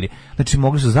uradili. Znači,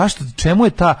 mogli su,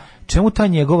 čemu ta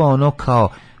njegova kao,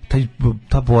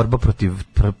 ta borba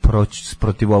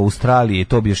protiv Australije i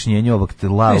to objašnjenje ovog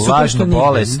lažne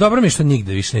bolesti. Dobro mi što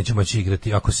nigde više neće moći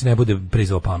igrati ako se ne bude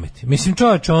prizvao pameti. Mislim,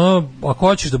 čovječe, ako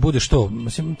hoćeš da budeš to,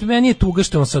 mislim, meni je tuga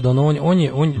što on sad,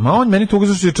 meni je tuga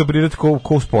što će čabrirati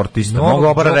kao sportista, mnogo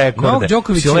obara rekorde. Novak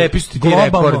Đoković je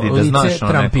globalno lice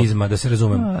trampizma, da se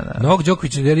razumem. Novak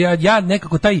Đoković, jer ja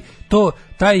nekako taj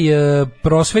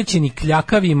prosvećeni,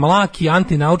 kljakavi, mlaki,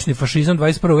 antinaučni fašizam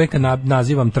 21. veka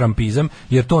nazivam trampizam,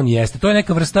 jer to on jeste. To je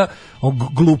neka vrsta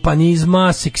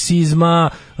glupanizma, seksizma,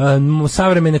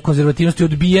 savremene konzervativnosti,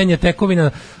 odbijanja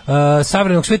tekovina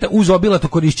savremenog sveta uz obilato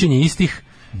korišćenje istih.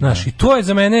 Znaš, i to je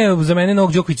za mene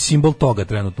Novak Đoković simbol toga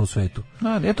trenutno u svetu.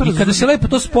 I kada se lepo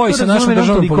to spoji sa našom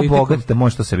državnom politikom, bogat da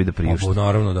može to sebi da priušti.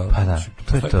 Naravno da. Pa da,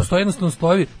 to je to. Postoji jednostavno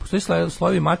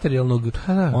slovi materijalnog,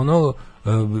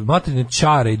 materijalne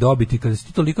čare i dobiti, kada si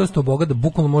ti toliko bogat da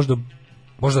bukvalno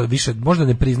možda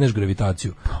ne priznaš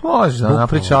gravitaciju. Može,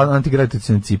 napraviš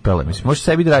antigravitacione cipele, mislim, možeš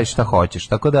sebi da radiš šta hoćeš,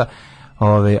 tako da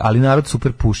ali narod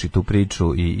super puši tu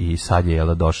priču i sad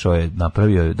je došao je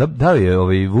napravio da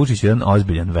je Vučić jedan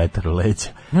ozbiljan vetar u leđa.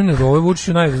 Ne, ovo je Vučić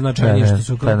najznačajnije što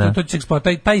su to će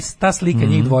ta slika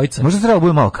njih dvojica. Možda treba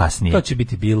bude malo kasnije. To će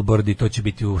biti billboardi, to će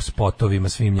biti u spotovima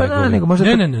svim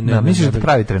njegovim. Ne, misliš da je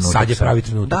pravi trenutak. Sad je pravi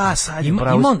trenutak. Da,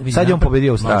 sad je on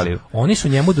pobedio Australiju. Oni su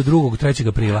njemu do 2. 3.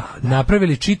 aprila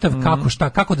napravili čitav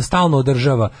kako da stalno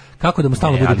održava, kako da mu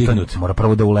stalno bude dignut. Mora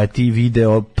prvo da uleti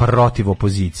video protiv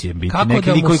opozicije, biti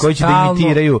neki likovi koji će da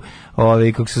imitiraju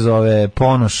kako se zove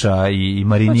Ponoša i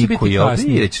Mariniku i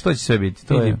vidjeti, to će sve biti.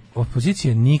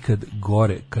 Opozicija nikad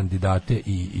gore kandidate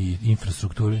i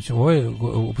infrastrukturu. Ovo je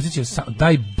opozicija,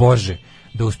 daj Bože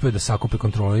da uspije da sakupe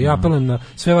kontrolu. Ja apelujem na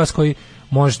sve vas koji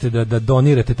možete da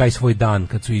donirate taj svoj dan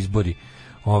kad su izbori.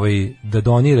 Da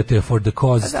donirate for the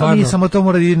cause. Stvarno. Nije samo to,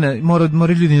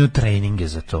 mora ljudi na treninge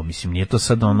za to, mislim, nije to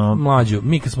sad ono... Mlađo,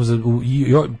 mi kad smo,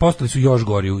 postali su još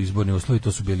gori u izborni uslovi,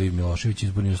 to su bili Milošević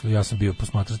izborni uslovi, ja sam bio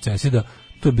posmatrač CESID-a,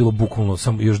 to je bilo bukvalno,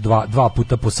 samo još dva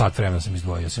puta po sat vremena sam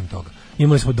izdvojio sem toga.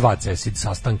 Imali smo 2 CESID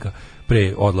sastanka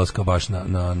pre odlaska baš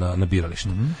na biralište.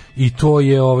 I to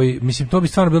je, mislim, to bi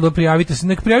stvarno bilo da prijavite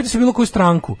se bilo koju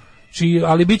stranku.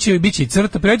 Ali biće i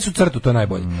crta, prijavite se u crtu, to je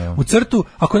najbolje. U crtu,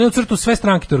 ako ne u crtu, sve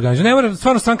stranke to organizuju.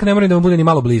 Stvarno stranka ne mora da vam bude ni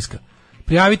malo bliska.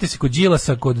 Prijavite se kod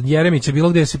Đilasa, kod Jeremića, bilo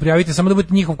gdje se prijavite, samo da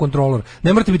budete njihov kontrolor.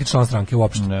 Ne morate biti član stranke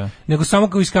uopšte. Nego samo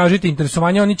kao iskažete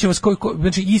interesovanje, oni će vas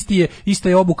znači ista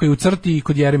je obuka i u crti i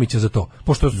kod Jeremića za to.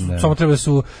 Pošto samo treba da se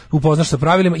upoznaš sa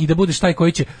pravilima i da budeš taj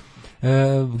koji će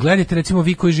gledajte, recimo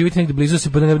vi koji živite negdje blizu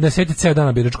se, pa ne sedite ceo dan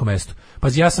na biračkom mestu.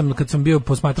 Pazi, ja sam kad sam bio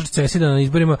posmatrač CESID-a na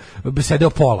izborima sedeo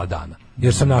pola dana,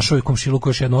 jer sam našao i komšiluku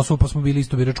još jednu osobu, pa smo bili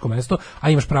isto biračko mesto, a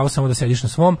imaš pravo samo da sediš na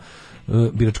svom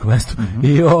biračkom mestu.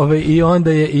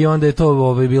 I onda je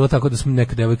to bilo tako da smo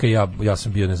neka devojka i ja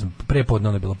sam bio, ne znam, prepodne,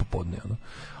 ona je bila popodne,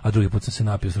 a drugi put sam se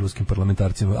napio s ruskim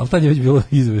parlamentarcima, ali tad je već bilo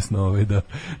izvesno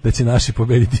da će naši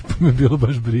pobediti, pa me bilo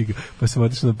baš briga, pa sam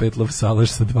otišao na Petlov salaš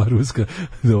sa 2 ruska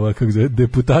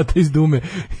deputata iz Dume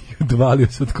i odvalio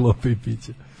se od klope i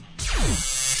pića.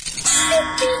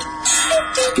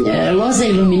 Loza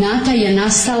Iluminata je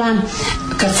nastala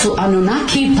kad su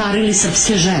Anunnaki parili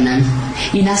srpske žene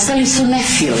i nastali su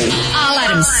Nefili.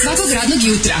 Alarm svakog radnog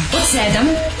jutra od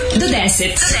 7 do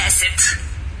 10.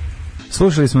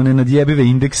 Slušali smo nenadjebive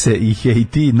Indekse i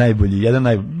Haiti,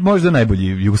 možda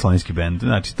najbolji jugoslovenski bend.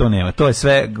 Znači, to nema. To je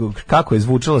sve, kako je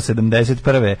zvučalo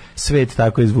 71. svet,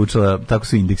 tako je zvučalo, tako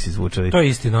su Indeksi zvučali. To je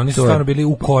istina, oni su stvarno bili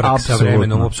u korak sa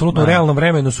vremenom. Apsolutno u realnom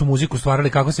vremenu su muziku stvarali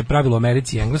kako se pravilo u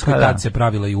Americi i Engleskoj, tad se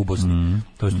pravila i u Bosni.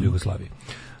 To je u Jugoslaviji.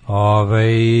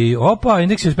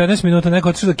 Indeks je 15 minuta, neko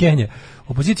otišao do Kenije.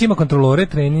 Opozicija ima kontrolore,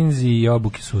 treninzi i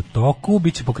obuke su u toku,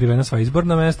 bit će pokrivena sva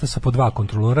izborna mesta sa po 2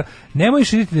 kontrolora. Nemoj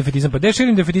širiti defetizam, pa gde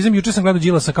širim defetizam? Juče sam gledao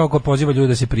Đilasa kako poziva ljude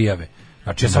da se prijave.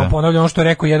 Znači, ja samo ponavljam ono što je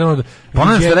rekao jedan od...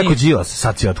 Ponavljam što je rekao Đilas,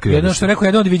 sad si otkrio. Jedno što je rekao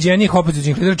jedan od viđenijih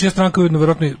opozicijnih lidera, čija stranka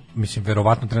je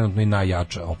verovatno trenutno i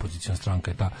najjača opozicijna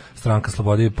stranka je ta stranka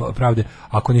Slobode i pravde,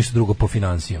 ako ništa drugo po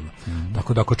finansijama.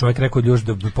 Tako da ako čovjek rekao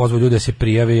da pozvao ljude da se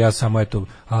prijave, ja samo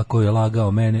ako je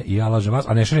lagao mene i ja lažem vas,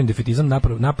 a ne širim defetizam,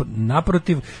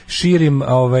 naprotiv širim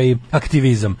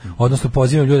aktivizam, odnosno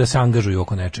pozivam ljude da se angažuju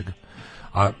oko nečega.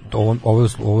 A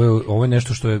ovo je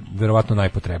nešto što je verovatno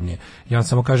najpotrebnije. Ja vam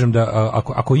samo kažem da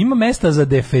ako ima mesta za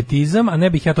defetizam, a ne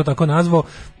bih ja to tako nazvao,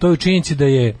 to je u činjenici da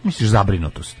je... Misliš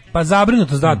zabrinutost? Pa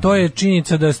zabrinutost, da, to je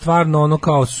činjenica da je stvarno ono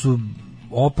kao su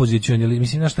opozicioni,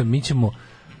 mislim, znaš šta, mi ćemo...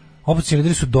 Opozicioni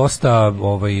lideri su dosta,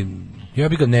 ja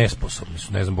bih ga nesposobni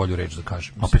su, ne znam bolju reč da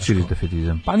kažem. Opet širi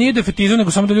defetizam. Pa nije defetizam,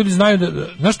 nego samo da ljudi znaju da,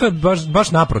 znaš što je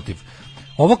baš naprotiv.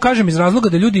 Ovo kažem iz razloga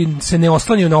da ljudi se ne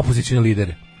oslanjaju na opozicione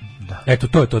lidere. Da. Eto,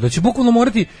 to je to, da će bukvalno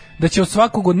morati, da će od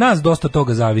svakog od nas dosta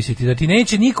toga zavisiti, da ti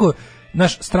neće niko,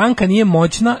 naš stranka nije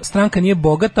moćna, stranka nije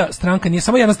bogata, stranka nije,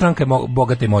 samo jedna stranka je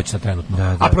bogata i moćna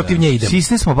trenutno, a protiv nje idemo.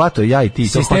 Sistem smo bato, ja i ti.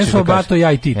 Sistem smo bato,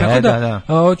 ja i ti. Tako da,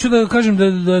 hoću da kažem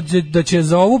da će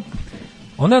za ovu,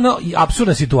 ona je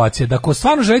apsurdna situacija, da ako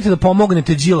stvarno želite da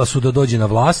pomognete Đilasu da dođe na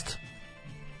vlast,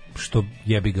 što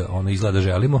jebi ga, izgleda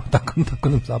želimo, tako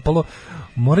nam zapalo,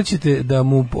 morat ćete da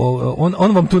mu,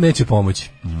 on vam tu neće pomoći.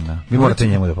 Da. Vi morate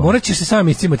njemu da pomoći. Morat ćeš se sam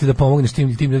iscimati da pomogneš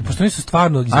tim, pošto oni su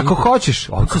stvarno... Ako hoćeš.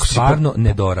 Oni su stvarno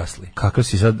nedorasli. Kakav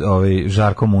si sad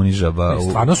Žarko Munižaba?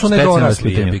 Stvarno su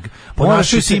nedorasli, jebi ga. Moraš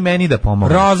ti meni da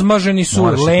pomogneš. Razmaženi su,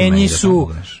 lenji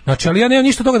su. Znači, ali ja nemam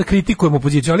ništa toga da kritikujem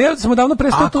opoziciju, ali ja sam odavno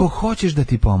prestao to... Ako hoćeš da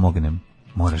ti pomognem,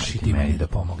 moraš i ti meni da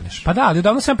pomogneš. Pa da, ali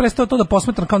odavno sam prestao to da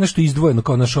posmatram kao nešto izdvojeno,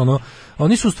 kao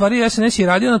oni su u stvari, SNS je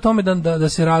radio na tome da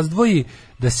se razdvoji,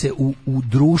 da se u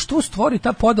društvu stvori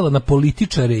ta podela na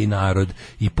političare i narod.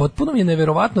 I potpuno mi je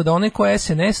neverovatno da onaj ko je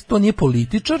SNS, to nije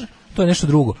političar, to je nešto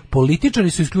drugo. Političari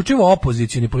su isključivo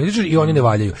opozicioni političari i oni ne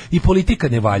valjaju. I politika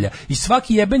ne valja. I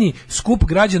svaki jebeni skup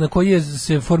građana koji je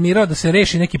se formirao da se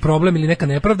reši neki problem ili neka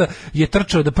nepravda je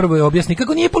trčao da prvo je objasni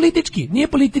kako nije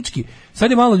politički.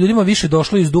 Sad je malo ljudima više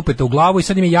došlo iz dupeta u glavu i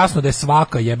sad im je jasno da je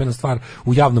svaka jebena stvar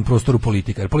u javnom prostoru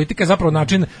politika. Jer politika je zapravo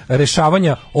način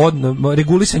rešavanja,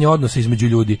 regulisanja odnosa između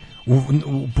ljudi,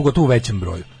 pogotovo u većem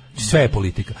broju. Sve je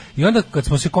politika. I onda kad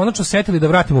smo se konačno setili da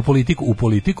vratimo politiku u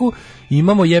politiku,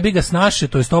 imamo jebi ga s naše,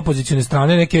 to jest opozicione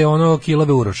strane, neke ono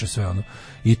kilave uroše sve ono.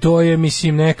 I to je,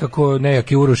 mislim, nekako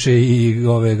nejake uroše i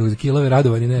ove kilave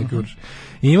radovanje nejake uroše.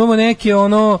 I imamo neke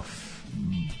ono,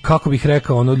 kako bih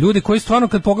rekao, ono, ljudi koji stvarno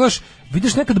kad pogledaš,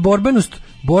 vidiš nekad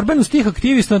borbenost tih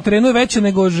aktivista na terenu je veća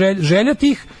nego želja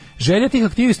tih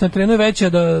aktivista na terenu je veća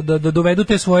da dovedu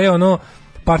te svoje ono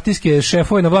partijske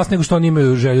šefove na vlast nego što oni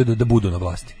imaju želju da budu na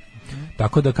vlasti.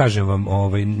 Tako da kažem vam,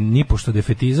 ni pošto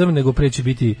defetizam, nego preće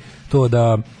biti to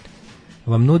da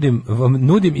vam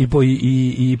nudim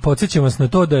i podsjećam vas na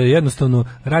to da jednostavno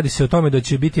radi se o tome da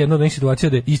će biti jedna od nekih situacija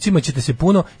da iscimaćete se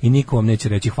puno i niko vam neće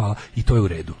reći hvala i to je u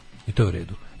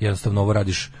redu. Jednostavno ovo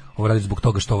radiš zbog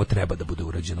toga što ovo treba da bude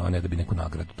urađeno, a ne da bi neku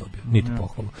nagradu dobio, niti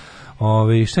pohvalu.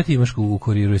 Šta ti imaš u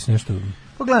kuriru, jesi nešto?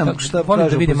 Pogledam šta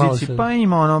kaže opoziciji, pa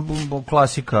ima ono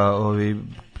klasika,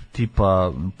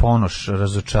 tipa Ponoš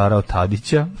razočarao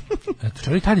Tadića.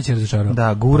 Eto, Tadića razočarao?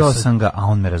 Da, gurao sam ga, a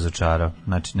on me razočarao.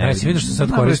 Znači, ne si vidio što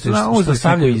sad koristiš, što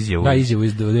stavljaju izjavu. Da, izjavu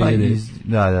iz 2000.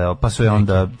 Da,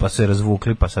 pa su je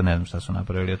razvukli, pa sad ne znam šta su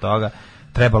napravili od toga.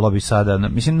 Trebalo bi sada,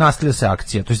 mislim, nastavlja se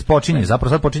akcija, to jest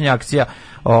sad počinje akcija,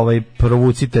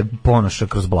 provucite Ponoša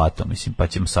kroz blato, mislim, pa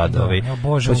ćemo sad,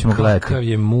 pa ćemo gledati. Kakav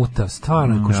je muta,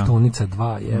 stvarno Koštunica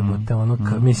 2, jebote,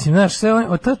 mislim, znaš, sve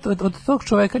od tog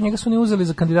čoveka njega su ne uzeli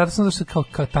za kandidata, sam da se kao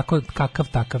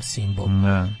takav simbol.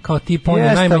 Kao tip, on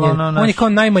je kao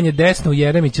najmanje desno u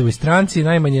Jeremićevoj stranci,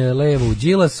 najmanje levo u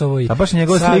Đilasovoj. A baš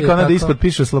njegova slika, ona da ispod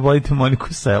piše oslobodite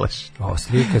Moniku Seleš.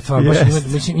 Slika, stvarno, baš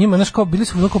ima, znaš, kao, bili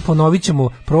smo tako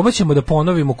probat ćemo da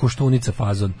ponovimo Koštunica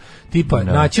fazon. Tipa,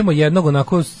 naćemo jednog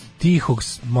onako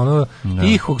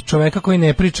tihog čoveka koji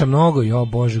ne priča mnogo. Jo,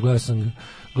 Bože,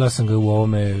 gledao sam ga u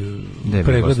ovome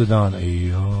pregledu dana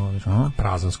i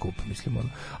prazan skup, mislim.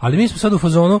 Ali mi smo sad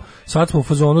u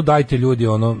fazonu, dajte ljudi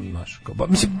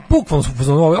mislim, bukvalno smo u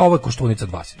fazonu, ovo je Koštunica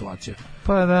 2 situacija.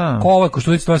 Pa da. Ovo je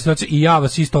Koštunica 2 situacija i ja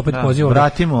vas isto opet pozivam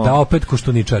da opet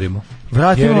koštuničarimo.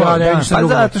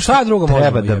 Šta drugo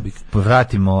možemo? Treba da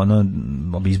vratimo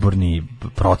izborni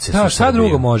proces. Šta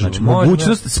drugo možemo? Znači,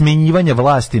 mogućnost smenjivanja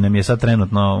vlasti nam je sad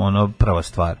trenutno prva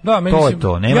stvar. To je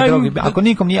to.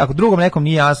 Ako drugom nekom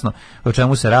nije jasno o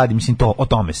čemu se radi, mislim, o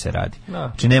tome se radi.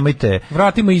 Znači, nemojte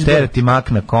terati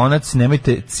mak na konac,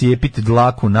 nemojte cijepiti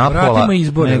dlaku napola,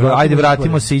 nego ajde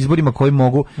vratimo se izborima koji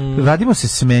mogu, vratimo se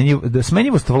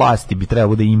smenjivost vlasti bi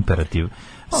trebalo da je imperativ.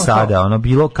 Sada,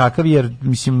 bilo kakav, jer,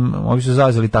 mislim, ovi su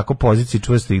zauzeli tako pozicije,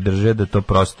 čvrsto ih drže da to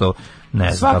prosto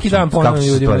ne znam. Svaki dan ponovno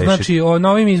ljudima, znači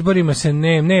na ovim izborima se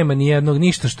nema ni jednog,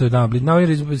 ništa što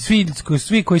je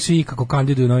svi koji se ikako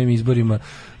kandiduju na ovim izborima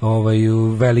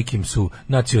velikim su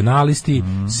nacionalisti,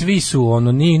 svi su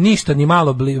ništa ni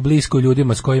malo blisko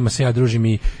ljudima s kojima se ja družim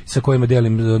i sa kojima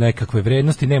delim nekakve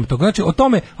vrednosti, nema toga. Znači o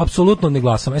tome apsolutno ne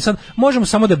glasamo. Sad možemo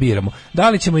samo da biramo. Da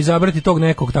li ćemo izabrati tog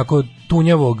nekog tako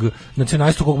tunjavog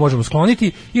nacionalistu kog možemo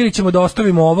skloniti ili ćemo da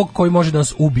ostavimo ovog koji može da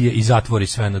nas ubije i zatvori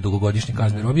sve na dugogodišnje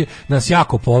kazne robije, da nas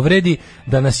jako povredi,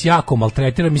 da nas jako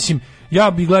maltretira. Mislim,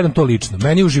 ja bi gledam to lično.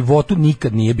 Meni u životu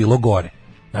nikad nije bilo gore.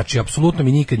 Znači, apsolutno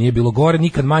mi nikad nije bilo gore,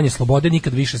 nikad manje slobode,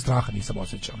 nikad više straha nisam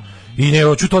osjećao. I ne,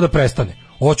 hoću to da prestane.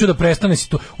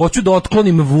 Hoću da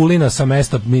otklonim Vulina sa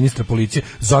mesta ministra policije,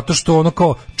 zato što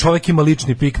kao čovjek ima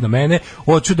lični pik na mene,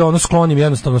 hoću da sklonim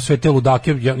jednostavno sve te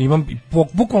ludake, ja imam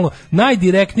bukvalno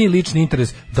najdirektniji lični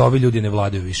interes da ovi ljudi ne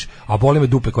vladaju više. A boli me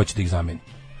dupe ko će da ih zameni.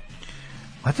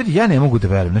 Mater, ja ne mogu da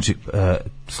verujem. Znači,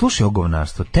 slušaj ovo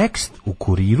govnarstvo. Tekst u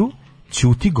Kuriru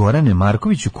ćuti Gorane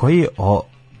Markoviću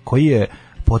koji je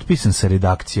potpisan sa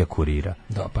redakcija Kurira.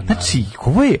 Da, pa znači,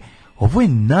 ovo je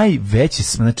najveći,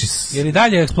 znači... Jer i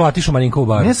dalje eksploatišu Marinkovu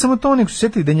baru. Ne samo to, nego su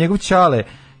sjetili da njegov ćale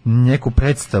neku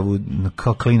predstavu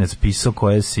kao klinac pisao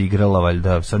koja se igrala,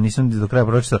 valjda, sad nisam do kraja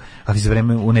pročitao, ali za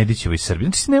vreme u Nedićevoj Srbiji.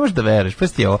 Znači, ne možeš da veruješ,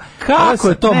 presti ovo. Kako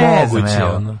je to moguće,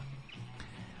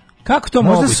 Kako to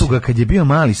moguće? Možda su ga kad je bio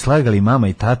mali slagali mama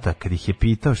i tata kad ih je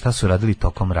pitao šta su radili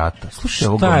tokom rata. Slušaj,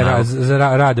 šta je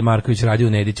Rade Marković radio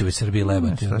u Nedićevoj Srbiji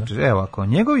lebati? Evo ovako,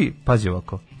 njegovi, pazi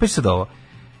ovako, pa sad ovo,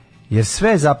 jer sve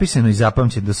je zapisano i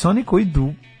zapamćeno da su oni koji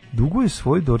duguju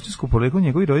svoju dorčarsku poreklo,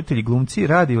 njegovi roditelji glumci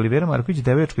Radi Olivera Marković,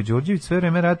 Devojačka Đorđević sve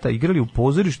vreme rata igrali u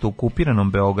pozorištu u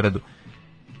okupiranom Beogradu.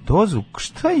 Dozu,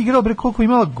 šta je igrao, bre, koliko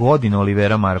imala godina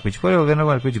Olivera Marković? Koje je Olivera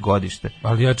Marković godište?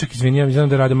 Ali ja čak, izvini, ja znam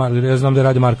da je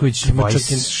Rade Marković...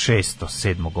 26.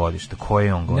 7. godište, koje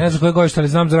je on godište? Ne znam koje godište, ali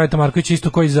znam za Rade Marković isto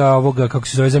koji za ovoga, kako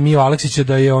se zove, za Miju Aleksića,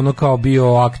 da je ono kao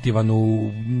bio aktivan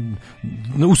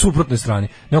u suprotnoj strani.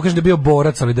 Ne kažem da je bio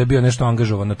borac, ali da je bio nešto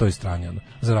angažovan na toj strani, ono,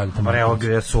 za Rade Marković.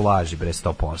 Bre, su laži, bre,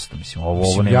 100%, mislim,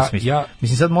 ovo nema smisla.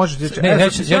 Mislim, sad možete...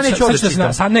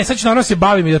 Sad ću naravno se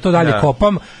bavim i da to dalje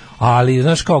kopam, ali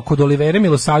znaš kao kod Olivere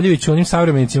Milosavljević, onim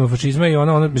savremenicima fašizma i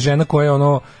ona žena koja je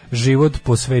ono život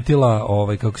posvetila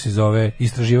kako se zove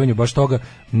istraživanju baš toga,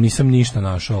 nisam ništa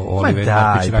našao o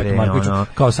Oliveri Markoviću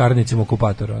kao saradnicima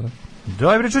okupatora. Ono.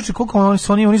 Da, bre, čoče, koliko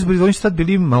oni su tad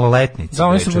bili maloletnici. Da,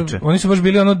 oni su baš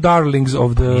bili ono darlings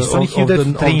of the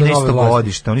 13.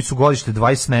 godište, oni su godište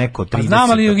 20 neko, 30.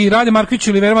 Znam, ali i Rade Marković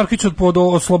i Olivera Marković od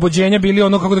oslobođenja bili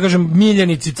ono, kako da kažem,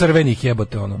 miljenici crvenih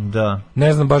jebote, ono. Da.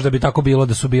 Ne znam baš da bi tako bilo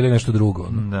da su bili nešto drugo,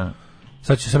 ono. Da.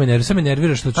 Sad ću me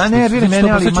nervira što ću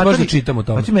baš da čitam o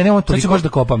tome. Sad ću baš da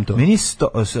kopam to. Meni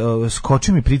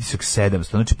skočio mi pritisak 700.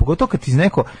 Znači, pogotovo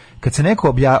kad se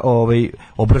neko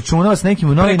obračunava s nekim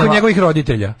novinama. Preko njegovih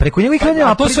roditelja.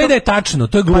 A to sve da je tačno,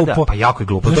 to je glupo. Pa jako je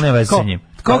glupo, to nema veze sa njim.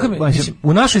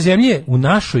 U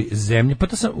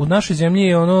našoj zemlji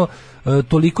je ono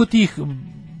toliko tih,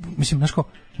 mislim, znaš kao,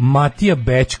 Matija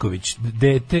Bećković,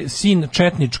 sin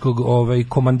četničkog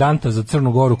komandanta za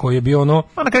Crnu Goru, koji je bio ono...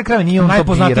 Pa na kraju krajeva nije on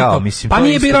to birao, mislim. Pa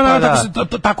nije birao,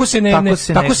 tako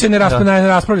se ne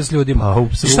raspravlja s ljudima.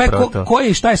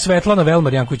 Šta je Svetlana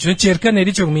Velmar Janković? Ćerka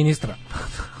Nedićevog ministra.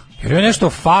 Jer je nešto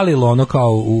falilo ono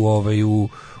kao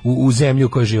u zemlju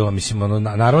koja je živa, mislim, ono,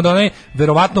 naravno da ona je,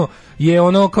 verovatno je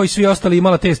ono, kao i svi ostali,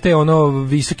 imala te ono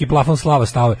visoki plafon slava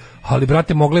stave, ali,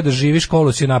 brate, mogle da živi,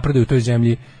 školu se napreduje u toj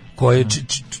zemlji,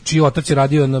 čiji otac je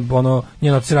radio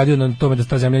njen otac je radio na tome da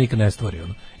ta zemlja nikad ne stvori,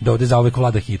 da ovde zauvek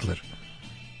vlada Hitler.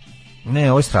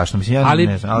 Ne, ovo je strašno, mislim, ja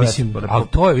ne znam. Ali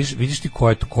to je, vidiš ti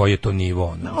koji je to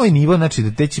nivo. Ovo je nivo, znači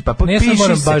da teći, pa ne sam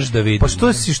moram baš da vidim.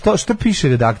 Pa što piše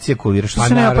redakcija kolira? Pa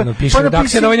naravno, piše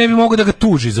redakcija da ovaj ne bi mogo da ga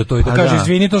tuži za to i da kaže,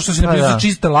 izvini, to što se napisao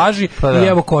čiste laži i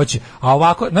evo ko će. A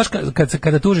ovako, znaš,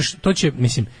 kada tužiš, to će,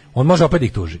 mislim, on može opet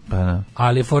ih tuži.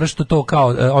 Ali je fora što to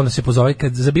kao, onda se pozove,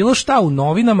 kad za bilo šta u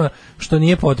novinama što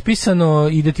nije potpisano,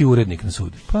 ide ti urednik na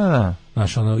sud. Pa da.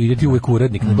 Znaš, ide ti uvek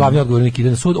urednik, glavni odgovornik ide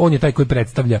na sud, on je taj koji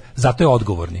predstavlja, zato je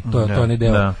odgovorni. To je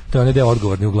onaj deo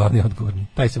odgovorni, u glavni odgovorni.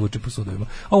 Taj se vuče po sudovima.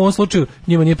 A u ovom slučaju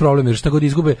njima nije problem, jer šta god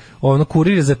izgube,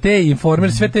 kurir je za te,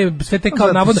 informer, sve te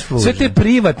kao navodno, sve te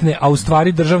privatne, a u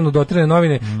stvari državno dotirane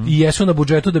novine i jesu na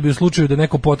budžetu da bi u slučaju da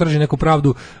neko potraži neku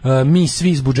pravdu, mi svi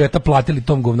iz budžeta platili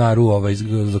tom govnaru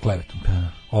za klevetu.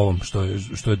 Ovom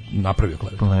što je napravio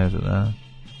klevetu. Da.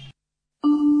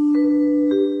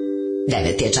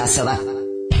 9 je časova.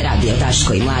 Radio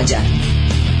Dasko i Mlađa.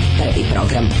 Prvi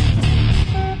program.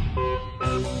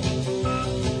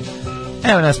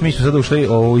 Evo nas, mi smo sad ušli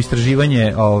u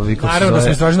istraživanje, naravno da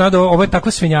smo istražili, ovo je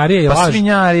takva svinjarija i laž. Pa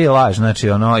svinjarija i laž, znači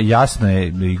ono jasno je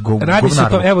i radi se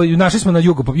to, evo našli smo na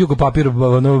Jugo papir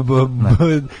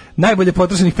najbolje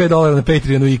potrošenih $5 na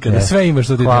Patreonu ikada. Sve ima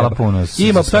što ti treba. Hvala puno.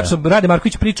 Ima, tačno, Rade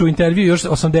Marković priča u intervju još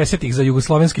 80-ih za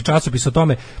jugoslovenski časopis o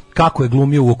tome kako je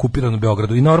glumio u okupiranom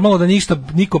Beogradu. I normalno da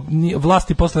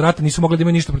vlasti posle rata nisu mogli da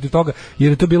imaju ništa protiv toga,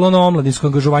 jer je to bilo ono omladinsko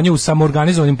angažovanje u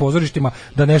samoorganizovanim pozorištima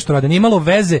da nešto rade. Nije imalo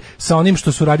veze sa onim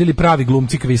što su radili pravi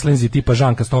glumci kvislinzi tipa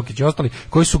Žanka Stokić i ostali,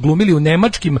 koji su glumili u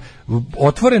nemačkim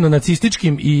otvoreno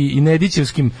nacističkim i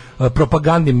nedićevskim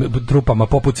propagandnim trupama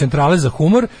poput Centrale za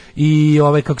humor i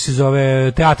kako se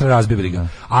zove Teatra razbibriga.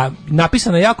 A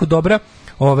napisana jako dobra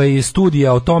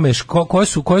studija o tome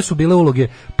koje su bile uloge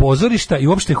pozorišta i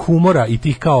uopšte humora i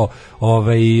tih kao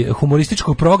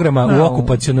humorističkog programa u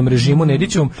okupacionom režimu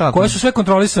Nedićevom, koje su sve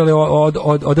kontrolisale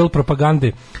odel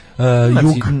propagande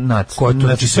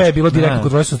znači sve je bilo direktno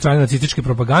kontrolisano od strane nacističke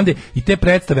propagande i te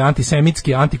predstave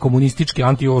antisemitske, antikomunističke,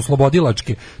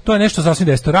 antioslobodilačke, to je nešto sasvim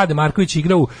desto. Rade Marković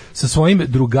igrao sa svojim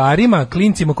drugarima,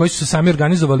 klincima koji su se sami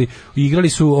organizovali i igrali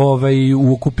su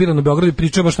u okupiranom Beogradu i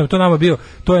pričao baš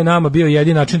to je nama bio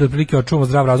jedini način da otprilike očuvamo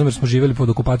zdrav razum, jer smo živjeli pod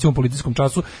okupacijom u policijskom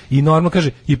času i normalno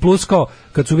kaže, i plus kao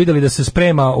kad su vidjeli da se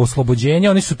sprema oslobođenje,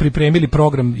 oni su pripremili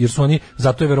program, jer su oni,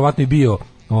 zato je verovatno i bio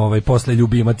posle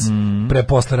ljubimac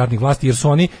posle ratnih vlasti, jer su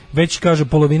oni već, kaže,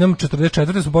 polovinom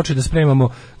 44. su počeli da spremamo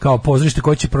kao pozorište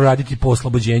koje će proraditi po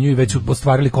oslobođenju i već su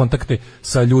ostvarili kontakte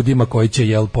sa ljudima koji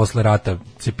će posle rata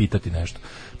se pitati nešto.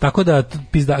 Tako da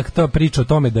ta priča o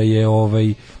tome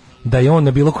da je on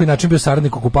na bilo koji način bio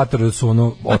saradnik okupatora, da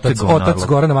su otac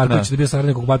Gorana Markovića da je bio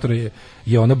saradnik okupatora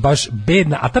je ono baš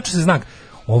bedna, a tačno se zna,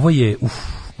 ovo je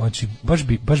Znači,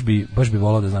 baš bi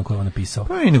volao da znam ko je on napisao.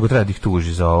 Pa i nego treba da ih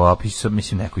tuži za ovo,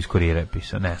 mislim neko iz Kurira je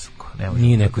pisao, ne znam ko.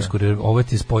 Nije neko iz Kurira, ovo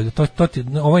ti je spoiler,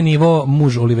 ovo je nivo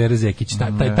muž Olivera Zekić,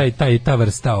 ta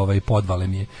vrsta podvale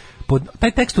mi je.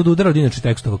 Taj tekst od udara od inače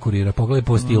tekstova Kurira, pogledaj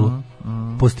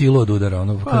po stilu od udara,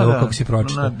 ono, kako si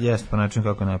pročitao. Jeste, po načinu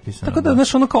kako je napisano. Tako da,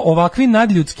 znaš, ono kao ovakvi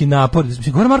nadljudski napor,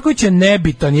 Goran Marković je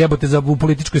nebitan jebote u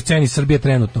političkoj sceni Srbije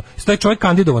trenutno. Stoji čovjek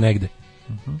kandidovo negde.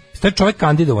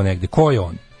 Ko je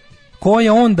on? Ko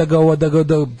je on da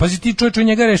pazi ti čovječe,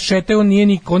 njega rešete,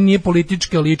 on nije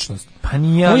politička ličnost. Pa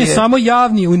nije, on je samo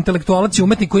javni intelektualac i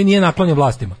umetnik koji nije naklonjen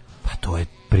vlastima. Pa to je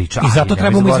priča. I zato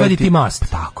trebamo izvaditi mast.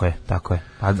 Tako je.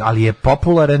 Ali je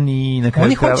popularan i na kraju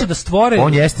oni hoće da stvore.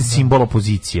 On jeste simbol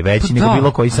opozicije, veći nego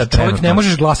bilo koji sad trenutno. Čovjek ne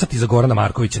možeš glasati za Gorana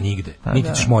Markovića nigde. Niti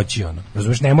ćeš moći ono.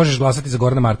 Razumeš, ne možeš glasati za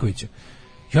Gorana Markovića.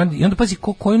 I onda pazi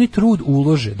koji oni trud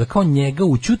ulože da kao njega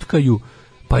ućutkaju,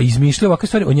 pa izmišljaju ovakve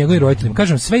stvari o njegovim roditeljima.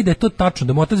 Kažem, sve i da je to tačno,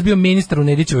 da mu otac bio ministar u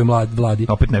Nedićevoj vladi.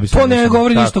 Opet ne bi to ne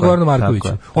govori ništa o Goranu Markoviću.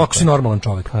 Ako si normalan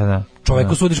čovjek.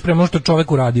 Čovjeku sudiš prema ono što je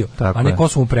čovjek uradio, a ne ko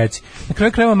su mu preci. Na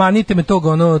kraju krajeva manite me tog...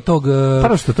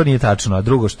 Prvo što to nije tačno, a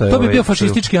drugo što je... To bi bio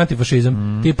fašistički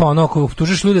antifašizam. Tipa ono, ako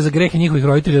tužiš ljude za grehe njihovih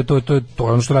roditelja, to je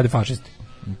ono što radi fašisti.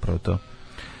 Upravo to.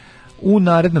 U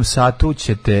narednom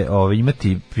ćete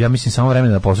imati, ja mislim, samo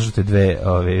vremena da poslušate dve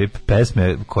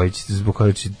pesme zbog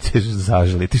koje ćete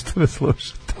zaželiti što me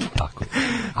slušate. Tako.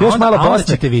 Još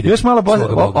malo posle.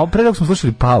 Pre dok smo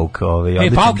slušali Pauk.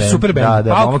 Pauk je super band.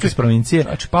 Da, momak iz provincije.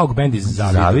 Znači, Pauk band iz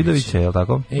Zavidovića, je li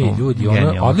tako? Ljudi,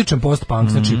 odličan post-punk.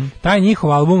 Znači, taj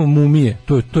njihov album Mumije,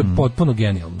 to je potpuno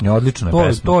genijalno. Odlično je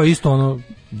pesma. To je isto ono...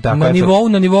 Na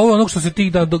nivou onog što se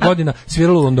tih godina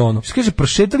sviralo u Londonu. Što kaže,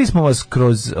 prošetali smo vas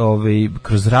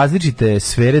kroz različite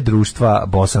sfere društva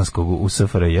bosanskog u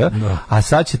SFRJ, a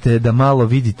sad ćete da malo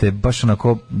vidite baš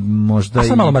onako možda... A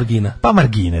sad malo margina. Pa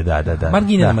margine, da.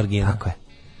 Margine na margine. Tako je.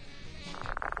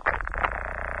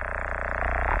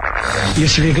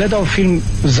 Jesi li gledao film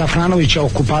Zafranovića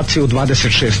Okupacija u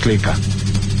 26 lika?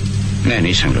 Ne,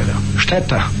 nisam gledao.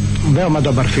 Šteta, veoma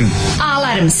dobar film.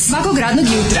 Alarm svakog radnog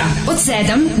jutra od 7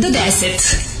 do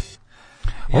 10.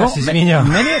 Ja se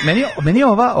izvinjam. Meni je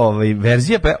ova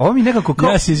verzija, ovo mi nekako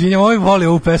kao... Ja se izvinjam, ovaj voli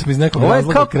ovu pesmu iz nekog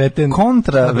razloga kreten. Ovo je kao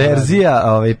kontra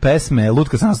verzija pesme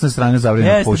Lutka sa naslovne strane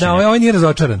Zabranjeno pušenje. Da, ovaj nije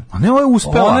razočaran. A ne, ovo je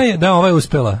uspela. Ova je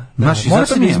uspela. Mora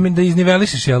se da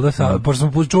iznivelišeš, jel da?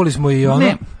 Pošto čuli smo i ono...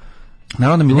 Ne.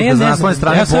 Naravno mi Luka za naslovne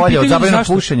strane bolje od Zabranjeno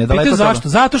pušenja. Zašto?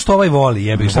 Zato što ovaj voli,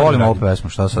 jebi. Volim ovu pesmu,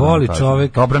 šta sad. Voli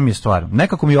čovek. Dobra mi je stvar.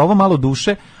 Nekako mi je ovo malo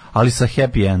duše, ali sa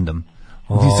happy endom.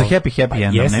 Sa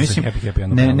happy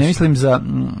endom.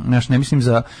 Ne mislim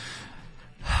za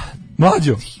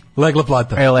Mlađo, legla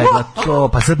plata. Legla to,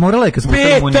 pa sad morala je kad smo to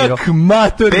Muniro.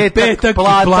 Petak,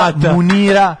 plata.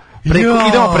 Munira.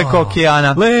 Idemo preko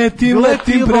okeana. Letim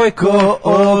preko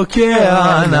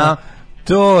okeana.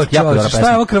 To, čovječe, šta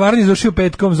je ovo krvarni izvršio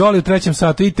petkom, Zoli u 3.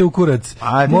 satu, idite u kurac.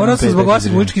 Morao sam zbog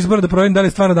vaših muzičkih izbora da provjerim da li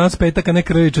je stvarno danas petak, a ne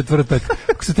krvi četvrtak.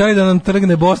 Ako ste htjeli da nam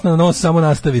trgne Bosna na nos, samo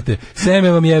nastavite.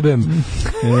 Seme vam jebem.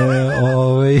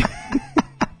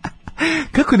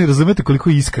 Kako ne razumete koliko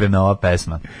je iskrena ova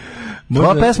pesma?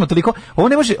 Ova pesma toliko,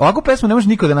 ovakvu pesmu ne može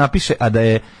niko da napiše, a da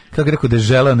je, kako rekao, da je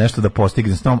želeo nešto da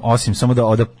postigne s tom, osim samo da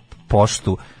oda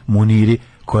poštu Muniri,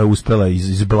 koja je uspela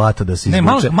iz blata da se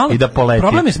izvuče i da poleti.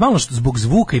 Problem je malo što zbog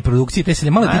zvuka i produkcije te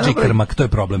se malo DJ Krmak, to je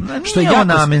problem. Što je jako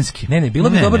namenski. Ne, bilo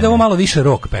bi dobro da je ovo malo više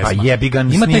rock pesma. Pa jebi ga,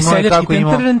 snimao je kako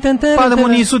imao. Pa da mu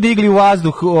nisu digli u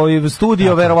vazduh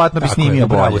studio, verovatno bi snimio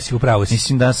bolje. Upravo si.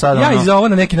 Mislim da sad ja i za ovo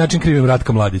na neki način krivim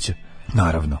Ratka Mladića.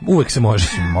 Naravno. Uvek se može.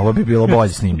 Ovo bi bilo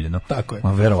bolje snimljeno. Tako je.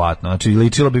 Verovatno. Znači,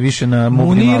 ličilo bi više na...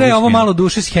 Munira je ovo malo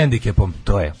duše s hendikepom.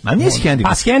 To je. A nije s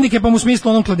hendikepom. Pa s hendikepom u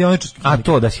smislu onom kladioničarskom. A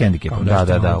to da s hendikepom.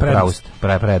 Da.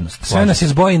 Prednost. Sve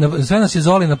nas je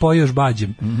Zoli napojio još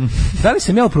bađem. Da li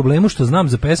sam ja u problemu što znam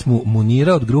za pesmu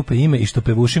Munira od grupe Ime i što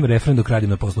pevušim refren dok radim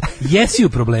na poslu? Jesi u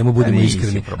problemu, budemo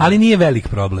iskreni. Ali nije velik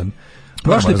problem.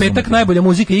 Prošli petak najbolja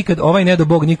muzika ikad, ovaj ne do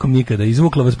bog nikom nikada.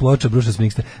 Izvukla vas ploča Bruša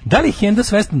Smiksta. Da li Henda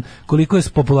svestan koliko je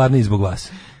popularniji zbog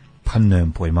vas? Pa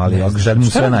nemam pojma, ali ja želim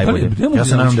sve najbolje. Ja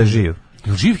se nadam da je živ.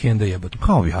 Je živ Henda jebote?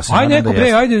 Kao ja se nadam da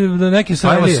je. Ajde da neki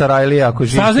Sarajlija ako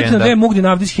živ Henda. Saznajte da Mugdin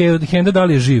Avdić Henda da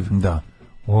li je živ? Da.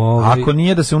 Ako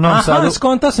nije da se u Novom Sadu... Aha,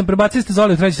 skontao sam, prebacili ste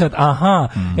Zoli u 3. sat. Aha,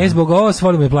 zbog ovo s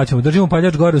volimo i plaćamo. Držimo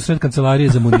paljač gore u sred kancelarije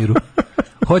za Muniru.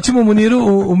 Hoćemo Muniru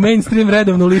u mainstream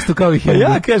redovnu listu kao i Henda.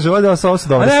 Ja kažem, ovdje ovo su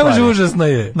dobre stvari. A ne može, užasno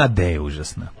je. Na de je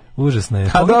užasna. Užasno je.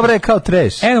 A dobro je kao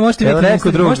trash. Možete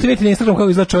vidjeti na Instagramu kako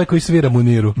izgleda čovjek koji svira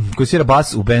Muniru. Koji svira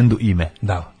bas u bendu Ime.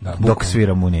 Da. Dok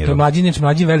svira Muniru. To je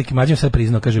mlađi sad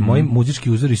priznao, kaže, moji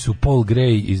muzički uzori su Paul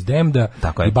Gray iz Demda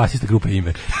i basista grupe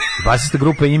Ime. Basista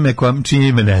grupe Ime čije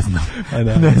ime ne znam.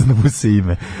 Ne znam mu se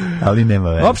ime, ali nema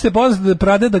veze. Opšte poznat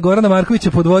pradeda Gorana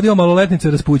Markovića podvodio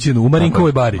maloletnice Raspućinu u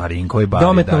Marinkovoj bari.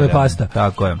 Dometnove pasta.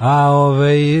 Tako je. A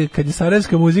kad je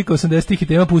sarajevska muzika 80-ih i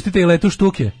tema, pustite i Letu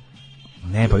štuke.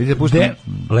 Ne, pa vidite, pušta.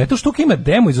 Leto štuke ima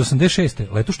demo iz 86.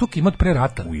 Leto štuke ima od pre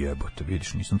rata. Ujebote,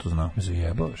 vidiš, nisam to znao.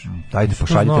 Zajebavaš. Dajte,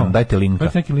 pošaljite nam, dajte linka.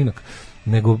 Dajte neki linak.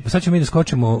 Nego, sad ćemo mi da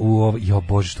skočimo u ovo,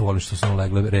 bože, što volim što sam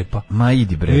legle repa. Ma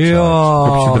idi bre, čovječ,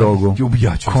 kupit ću drogu.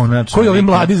 Ubijaću. Koji ovi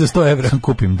mladi za 100 evra? Sam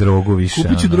kupim drogu više.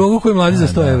 Kupit ću drogu koji mladi za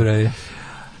 100 evra.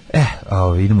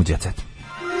 Idemo u Jet Set.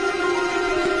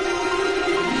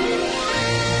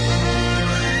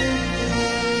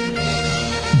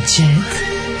 Jet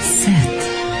Set.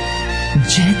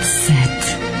 Jet Set.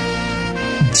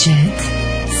 Jet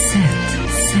Set.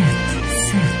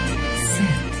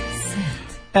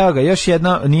 Evo ga, još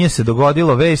jedna nije se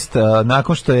dogodilo vest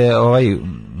nakon što je ovaj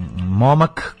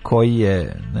momak koji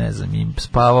je, ne znam,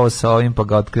 spavao sa ovim, pa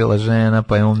ga otkrila žena,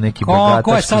 pa je on neki bogataški sin.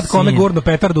 Ko je sad kome gurno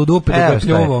petardu u dupe da ga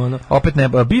pljuvao? Opet ne,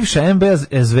 bivša NBA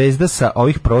zvezda sa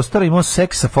ovih prostora imao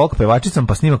seks sa folk pevačicom,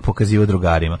 pa snimak pokazivao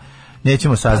drugarima.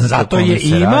 Nećemo saznati zato o kome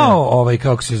je imao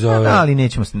kako se zove. Ali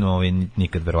nećemo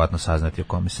nikad verovatno saznati o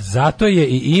kome se. Zato je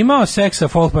i imao seks sa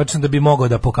folk pevačicom da bi mogao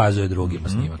da pokazuje drugima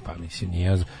snimak, pa mislim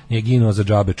nije ginuo za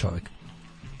džabe čovjek.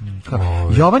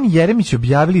 Jovan Jeremić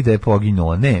objavili da je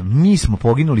poginula. Ne, mi smo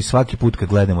poginuli svaki put kad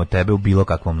gledamo tebe u bilo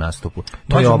kakvom nastupu.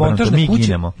 To je obrnuto, mi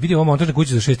ginemo. Vidi ovo montažne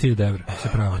kuće za 6.000 evra. Se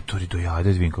pravo. To je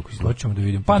dojade, vidim kako izgleda. Hoćemo da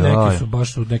vidimo. Pa neki su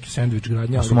baš neki sendvič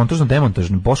gradnja. A su montažno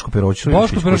demontažni, Boško Perošević.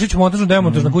 Boško Perošević, montažno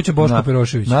demontažna kuća Boško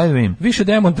Perošević. Više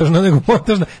demontažna nego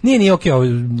montažna. Nije okej.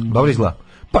 Dobro izgleda.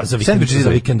 Pa za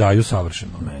vikendaju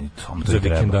savršeno. Za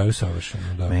vikendaju savršeno,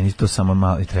 da. Meni to samo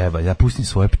malo i treba. Ja pustim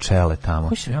svoje pčele tamo.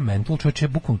 Koji sam ja mental, čovječe,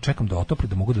 bukvalno čekam da otopli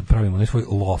da mogu da pravimo onaj svoj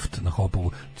loft na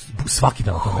Hopovu. Svaki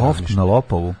dan o tome Loft na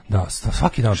Lopovu? Da,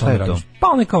 svaki dan o tome radiš. Pa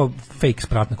onaj kao fake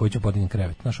sprat na koji ću podignem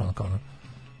krevet. Znaš, ono kao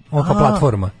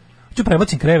platforma. Ću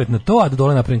prebacim krevet na to, a da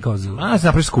dole napravim kao za... A, se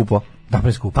napravi skupo.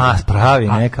 Pa spravi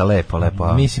neka lepo.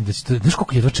 Mislim da će to, znaš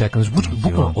koliko jedva čekam,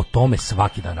 bukvalno o tome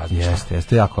svaki dan razmišljam.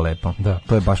 Jeste, jako lepo. Da.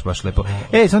 To je baš lepo.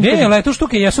 Leto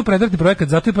štuke jesu predratni projekat,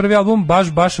 zato je prvi album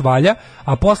baš valja,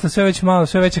 a posle sve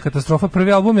veća katastrofa.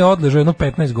 Prvi album je odležao jedno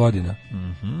 15 godina.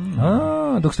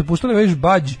 Dok ste puštali već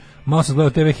Bađ, malo sam gledao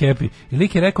TV Happy, i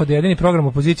lik je rekao da je jedini program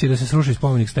opozicije da se sruši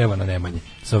spomenik Stevana Nemanje.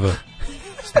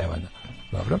 Stevana.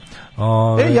 Dobro.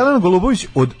 Jelena Golubović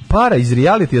od para iz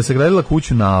realitija sagradila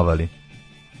kuću na Avali.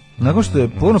 Nakon što je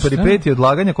puno peripetija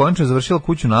odlaganja konačno završila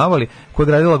kuću na Avali, koju je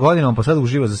gradila godinama, pa sad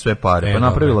uživa za sve pare. Pa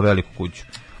napravila veliku kuću.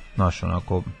 Znaš,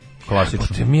 onako,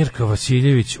 klasično. Mirka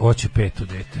Vasiljević hoće 5.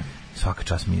 dete. Svaka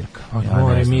čast Mirka.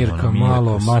 Mirka,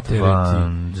 malo materiti.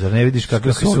 Zar ne vidiš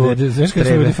kakve su znaš kako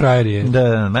su ljudi frajerije?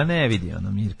 Da, ma ne vidi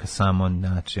ona Mirka, samo,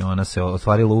 znači, ona se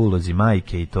ostvarila u ulozi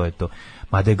majke i to je to.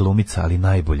 Mada je glumica, ali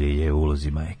najbolje je u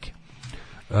ulozi majke.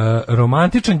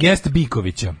 Romantičan gest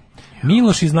Bikovića.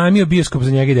 Miloš iznajmio bioskop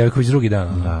za njega i devojković drugi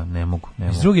dan. Da, ne mogu.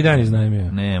 Drugi dan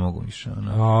iznajmio. Ne mogu više.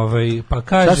 Pa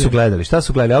kaže... Šta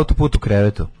su gledali? Autoput u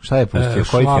krevetu. Šta je pustio?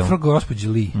 Koji film? Šlafrog gospođe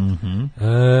Li.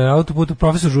 Autoput u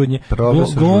Profesor Žudnje.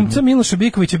 Glumca Miloša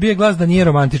Bikovića bio je glas da nije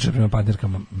romantičan prema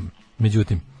partnerkama.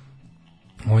 Međutim,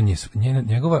 on je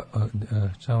njegova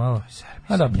šta malo?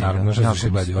 Naravno, što se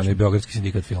gleda, on je Beogradski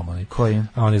sindikat filma. Koji?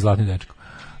 A on je Zlatni dečko.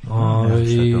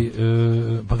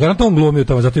 Pa garantno on glumi u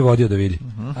tome, zato je vodio da vidi.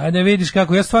 Ajde vidiš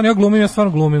kako, ja stvarno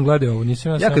glumim, gledaj ovo.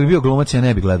 Ja kad bi bio glumac, ja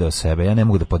ne bi gledao sebe, ja ne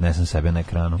mogu da podnesem sebe na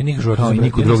ekranu. I niko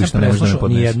drugi što ne može da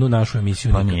podnese. Ni jednu našu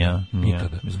emisiju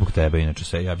nikada. Zbog tebe, inače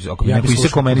se, ako bi neko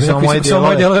isekao meni samo moje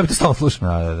djelo, ja bi te stalno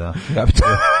slušao. Da. Ja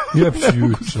bi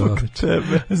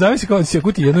zamisli kao si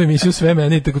akuti jednu emisiju sve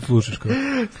mene i tako slušaš.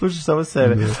 Slušaš samo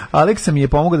sebe. Aleksa mi je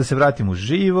pomogao da se vratim u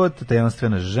život,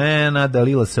 tajanstvena žena,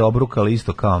 Dalila se obrukala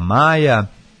isto kao Maja,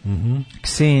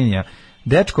 Ksenija.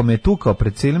 Dečko me je tukao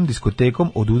pred cijelim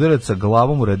diskotekom od udaraca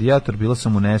glavom u radijator, bila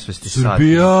sam u nesvesti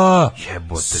Srbija,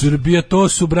 to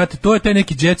su, brate, to je taj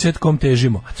neki jet set kom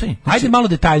težimo. Ajde malo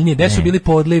detaljnije, gde su bili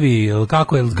podlivi,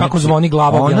 kako zvoni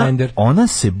glava Gelender. Ona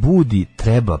se budi,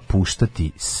 treba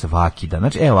puštati svaki dan.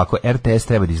 Znači, evo ovako, RTS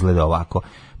treba da izgleda ovako.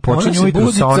 Počinje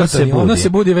ujutru sa ona se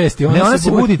budi vesti, ona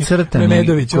se budi crtani.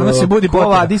 Memedović, ona se budi Ko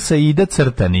Vadisa Ida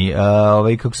crtani,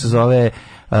 kako se zove,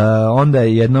 onda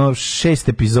je jedno 6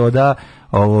 epizoda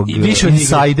ovog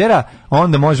insajdera,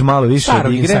 onda može malo više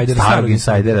od igre. Starog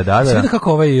insajdera, da. Sve da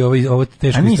kako ovo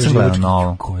teško istraživački.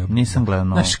 Nisam gledao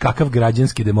novo. Znaš kakav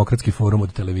građanski demokratski forum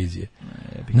od televizije.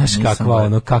 Znaš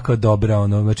kakva kakva dobra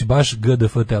znači baš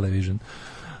GDF television.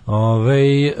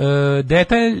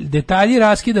 Detalji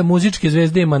raskida muzičke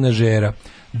zvezde i manažera.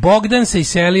 Bogdan se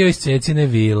iselio iz Cecine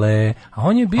vile, a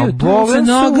on je bio Bogdan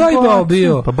nagajbao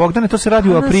bio. Pa Bogdane, to se radi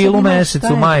u aprilu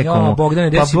mesecu, majkom.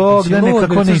 Bogdane,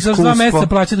 kako ne iskustvo. Za 2 meseca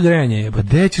plaćati grejanje. Pa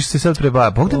gde ćeš se sad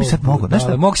prebaviti? Bogdan bi sad mogao, znaš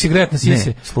šta? Mogu si gret na sise.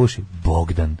 Ne, slušaj,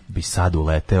 Bogdan bi sad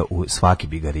uleteo u svaki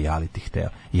bi ga reality hteo.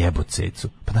 Jebo Cecu.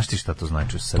 Pa znaš ti šta to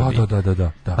znači u Srbiji?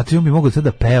 Da. A ti on bi mogao sad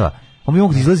da peva. On bi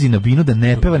mogu da izlazi na binu da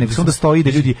ne peva, nego se onda stoji da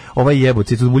ljudi jebo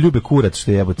Cecu, da mu ljube kurac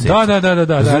što je jebo Cecu. Da.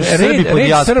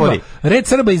 Red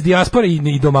Srba iz dijaspore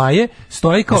i domaje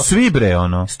stoji kao... Svi bre,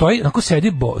 stoji, onako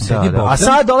sedi Bogdan. A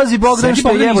sad dolazi Bogdan što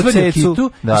je jebo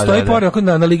Cecu. Stoji pored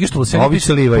na ligištulu,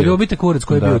 poljubite kurac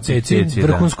koji je bio u Ceci,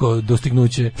 vrhunsko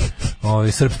dostignuće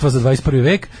srpstva za 21.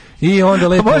 vek. I onda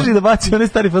lepo... Može da baci onaj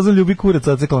stari fazon ljubi kurac,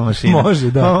 ocekla mašina.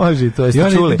 Može, da. Može, to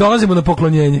jeste čuli. Dolazimo na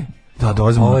poklonjenje. Da,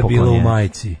 dolazimo na poklonjenje. Ovo je bilo u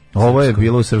majici. Ovo je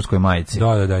bilo u srpskoj majici.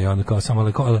 Da, i onda kao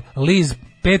samo Liz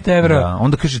 5 evra. Da,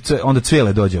 onda kaže, onda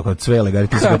Cvele dođe, kao Cvele, gari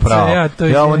ti si ga pravo.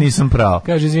 Ja ovo nisam pravo.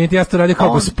 Kaže, izvinite, ja sam to radio kao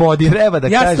gospodin.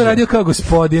 Ja sam to radio kao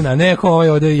gospodina, ne kao ovaj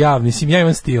ovdje javni, mislim, ja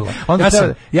imam stila.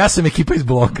 Ja sam ekipa iz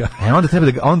bloka. Onda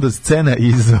treba da, onda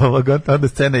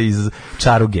scena iz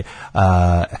Čaruge.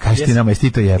 Kaži ti nama, jesi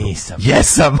ti to jebo? Nisam.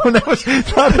 Jesam. Ne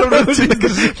može da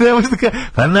kaže.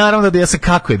 Pa naravno da jesam,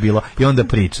 kako je bilo. I onda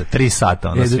priča, 3 sata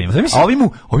onda svima. A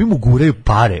ovi mu guraju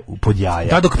pare pod jaja.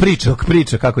 Da, dok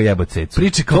priča kako jebo Cecu.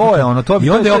 To je ono, to bi... I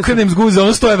onda je okrenem zguza,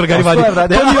 100 evra gari vadi.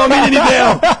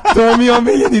 To mi je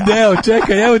omiljeni deo.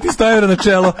 Čekaj, evo ti 100 evra na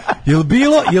čelo. Jel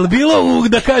bilo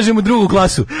da kažem u drugu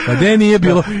klasu? Pa gde nije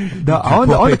bilo? Da, a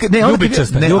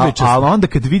onda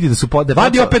kad vidi da su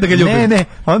vadi opet da ga ljubi. Ne,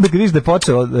 onda kad vidiš da je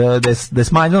počelo, da je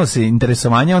smanjilo se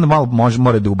interesovanje, onda malo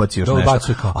mora da ubaci još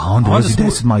nešto. A onda ulazi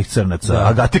 10 malih crnaca,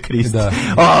 Agate Kristi. I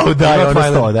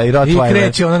Rottweiler. I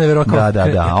kreće ona nevjerojatno.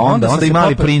 Da. Onda i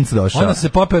mali princ došao. Onda se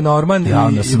popeo Norman i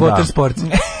Watersport.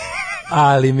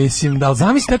 Ali mislim da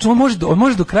zamisli tačno on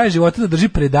može do kraja života da drži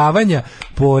predavanja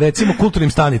po recimo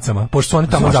kulturnim stanicama, pošto su oni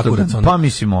tamo zakurac. Pa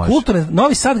mislim može.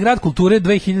 Novi Sad grad kulture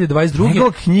 2022.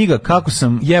 Njegova knjiga kako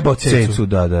sam jebao Cecu.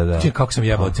 Da. Kako sam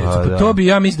jebao Cecu. Pa to bi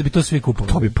ja mislim da bi to svi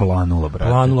kupovali. To bi planulo,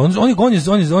 brate.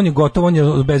 On je gotov, on je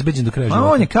obezbeđen do kraja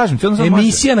života. On je, kažem ti,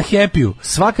 emisija na Happy-u.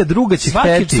 Svaka druga će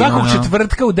hteti. Svakog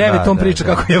četvrtka u 9 on priča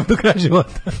kako je do kraja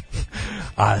života.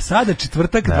 A sada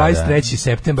četvrtak 23.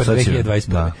 septembar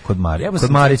 2021. Kod Marija.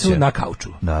 Kod Marića na kauču.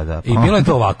 Da. I bilo je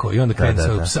to ovako i onda krene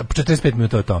sa 45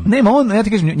 minuta o tome. Nema, ja ti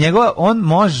kažem, on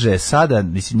može sada,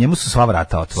 mislim, njemu su sva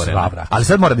vrata otvorena. Ali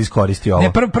sad mora da iskoristi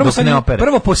ovo.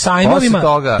 Prvo po sajmovima,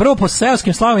 prvo po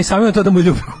seoskim slavama i sajmovima to da mu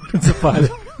ljubi kurac za pare.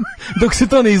 Dok se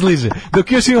to ne izliže.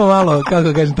 Dok još ima malo,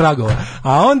 kako kažem, tragova.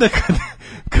 A onda kad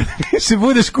se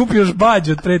budeš kupio još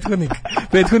bađe od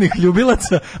prethodnih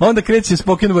ljubilaca, onda kreće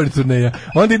spoken word turneja.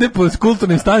 Onda ide po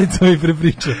kulturnim stanicama i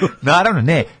prepriča. Naravno,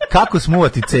 ne. Kako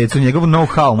smuvati Cecu, njegov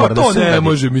know-how mora da se uradi. To ne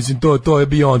može, mislim, to je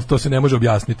beyond, to se ne može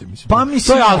objasniti. Mislim. Pa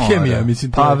mislim, to je alhemija,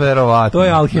 mislim. Pa verovatno. To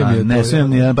je alhemija. Ne smijem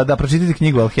ni da pročitate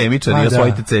knjigu Alhemičar i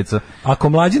osvojite Cecu. Ako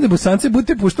mlađine Bosance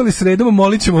budete puštali sredom,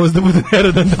 molit ćemo vas da bude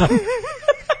nerodan dan.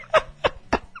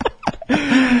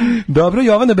 Dobro,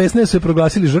 Jovana Besna su je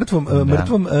proglasili žrtvom,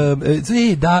 mrtvom.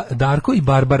 Darko i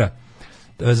Barbara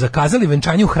zakazali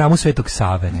venčanje u hramu Svetog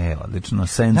Save. Odlično.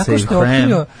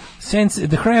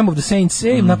 The Hram of the Saint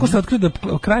Save, nakon što je otkrio da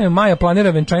krajem maja planira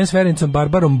venčanje s verenicom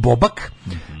Barbarom Bobak,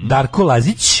 Darko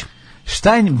Lazić.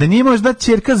 Šta je, da nije možda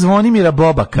ćerka Zvonimira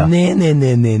Bobaka? Ne.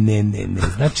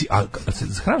 Znači,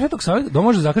 hram Svetog Save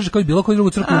može da zakaže kao i bilo koju drugu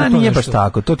crkvu. Nije baš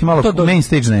tako, to ti malo main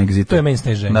stage na exit. To je main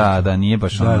stage na exit. Da, nije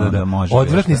baš ono da može.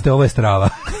 Odvratni ste, ovo je strava.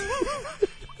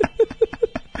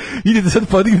 Idete sad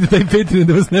podignite taj Patreon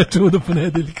da vas ne čuo do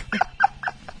ponedeljka.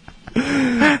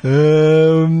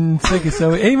 Čekaj se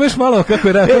ovo. Imaš malo kako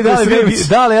je radio.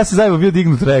 Da, ali ja se zajedno bio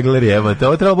dignut regler, jebate.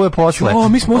 Ovo treba bude posle.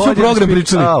 Mi smo u program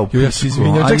pričali. Ja se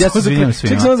izvinjam.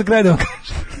 Ček samo za kraj da vam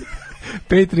kažem.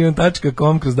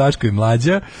 Patreon.com kroz Daško i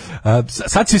Mlađa.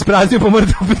 Sad si ispraznio, pa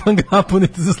morate opet vam ga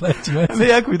napuniti za sledeći mesec. Ne,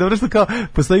 jako mi dobro što kao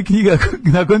postoji knjiga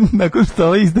nakon što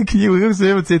ovaj izda knjigu kako sam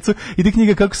jebao Cecu, ide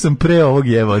knjiga kako sam pre ovog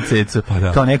jebao Cecu.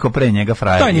 Kao neko pre njega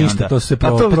frajer. To je ništa, to se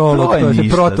prolog, to je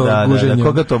proto guženje.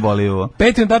 Koga to boli ovo?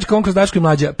 Patreon.com kroz Daško i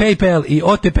Mlađa, PayPal i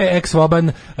OTP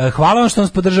Voban. Hvala vam što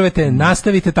nas podržavate,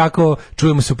 nastavite tako,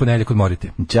 čujemo se u ponedeljak,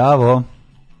 odmorite. Ćao.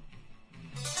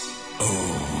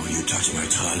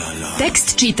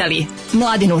 Tekst čitali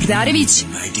Mladin Urdarević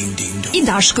i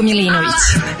Daško Milinović.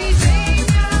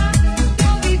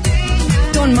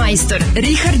 ton majstor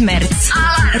Richard Merc.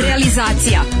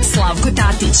 Realizacija Slavko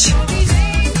Tatić.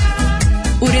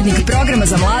 Urednik programa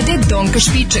za mlade Donka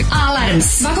Špiček. Alarms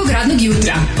svakog radnog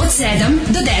jutra od 7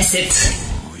 do 10.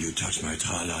 You touch my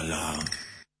tra-la-la.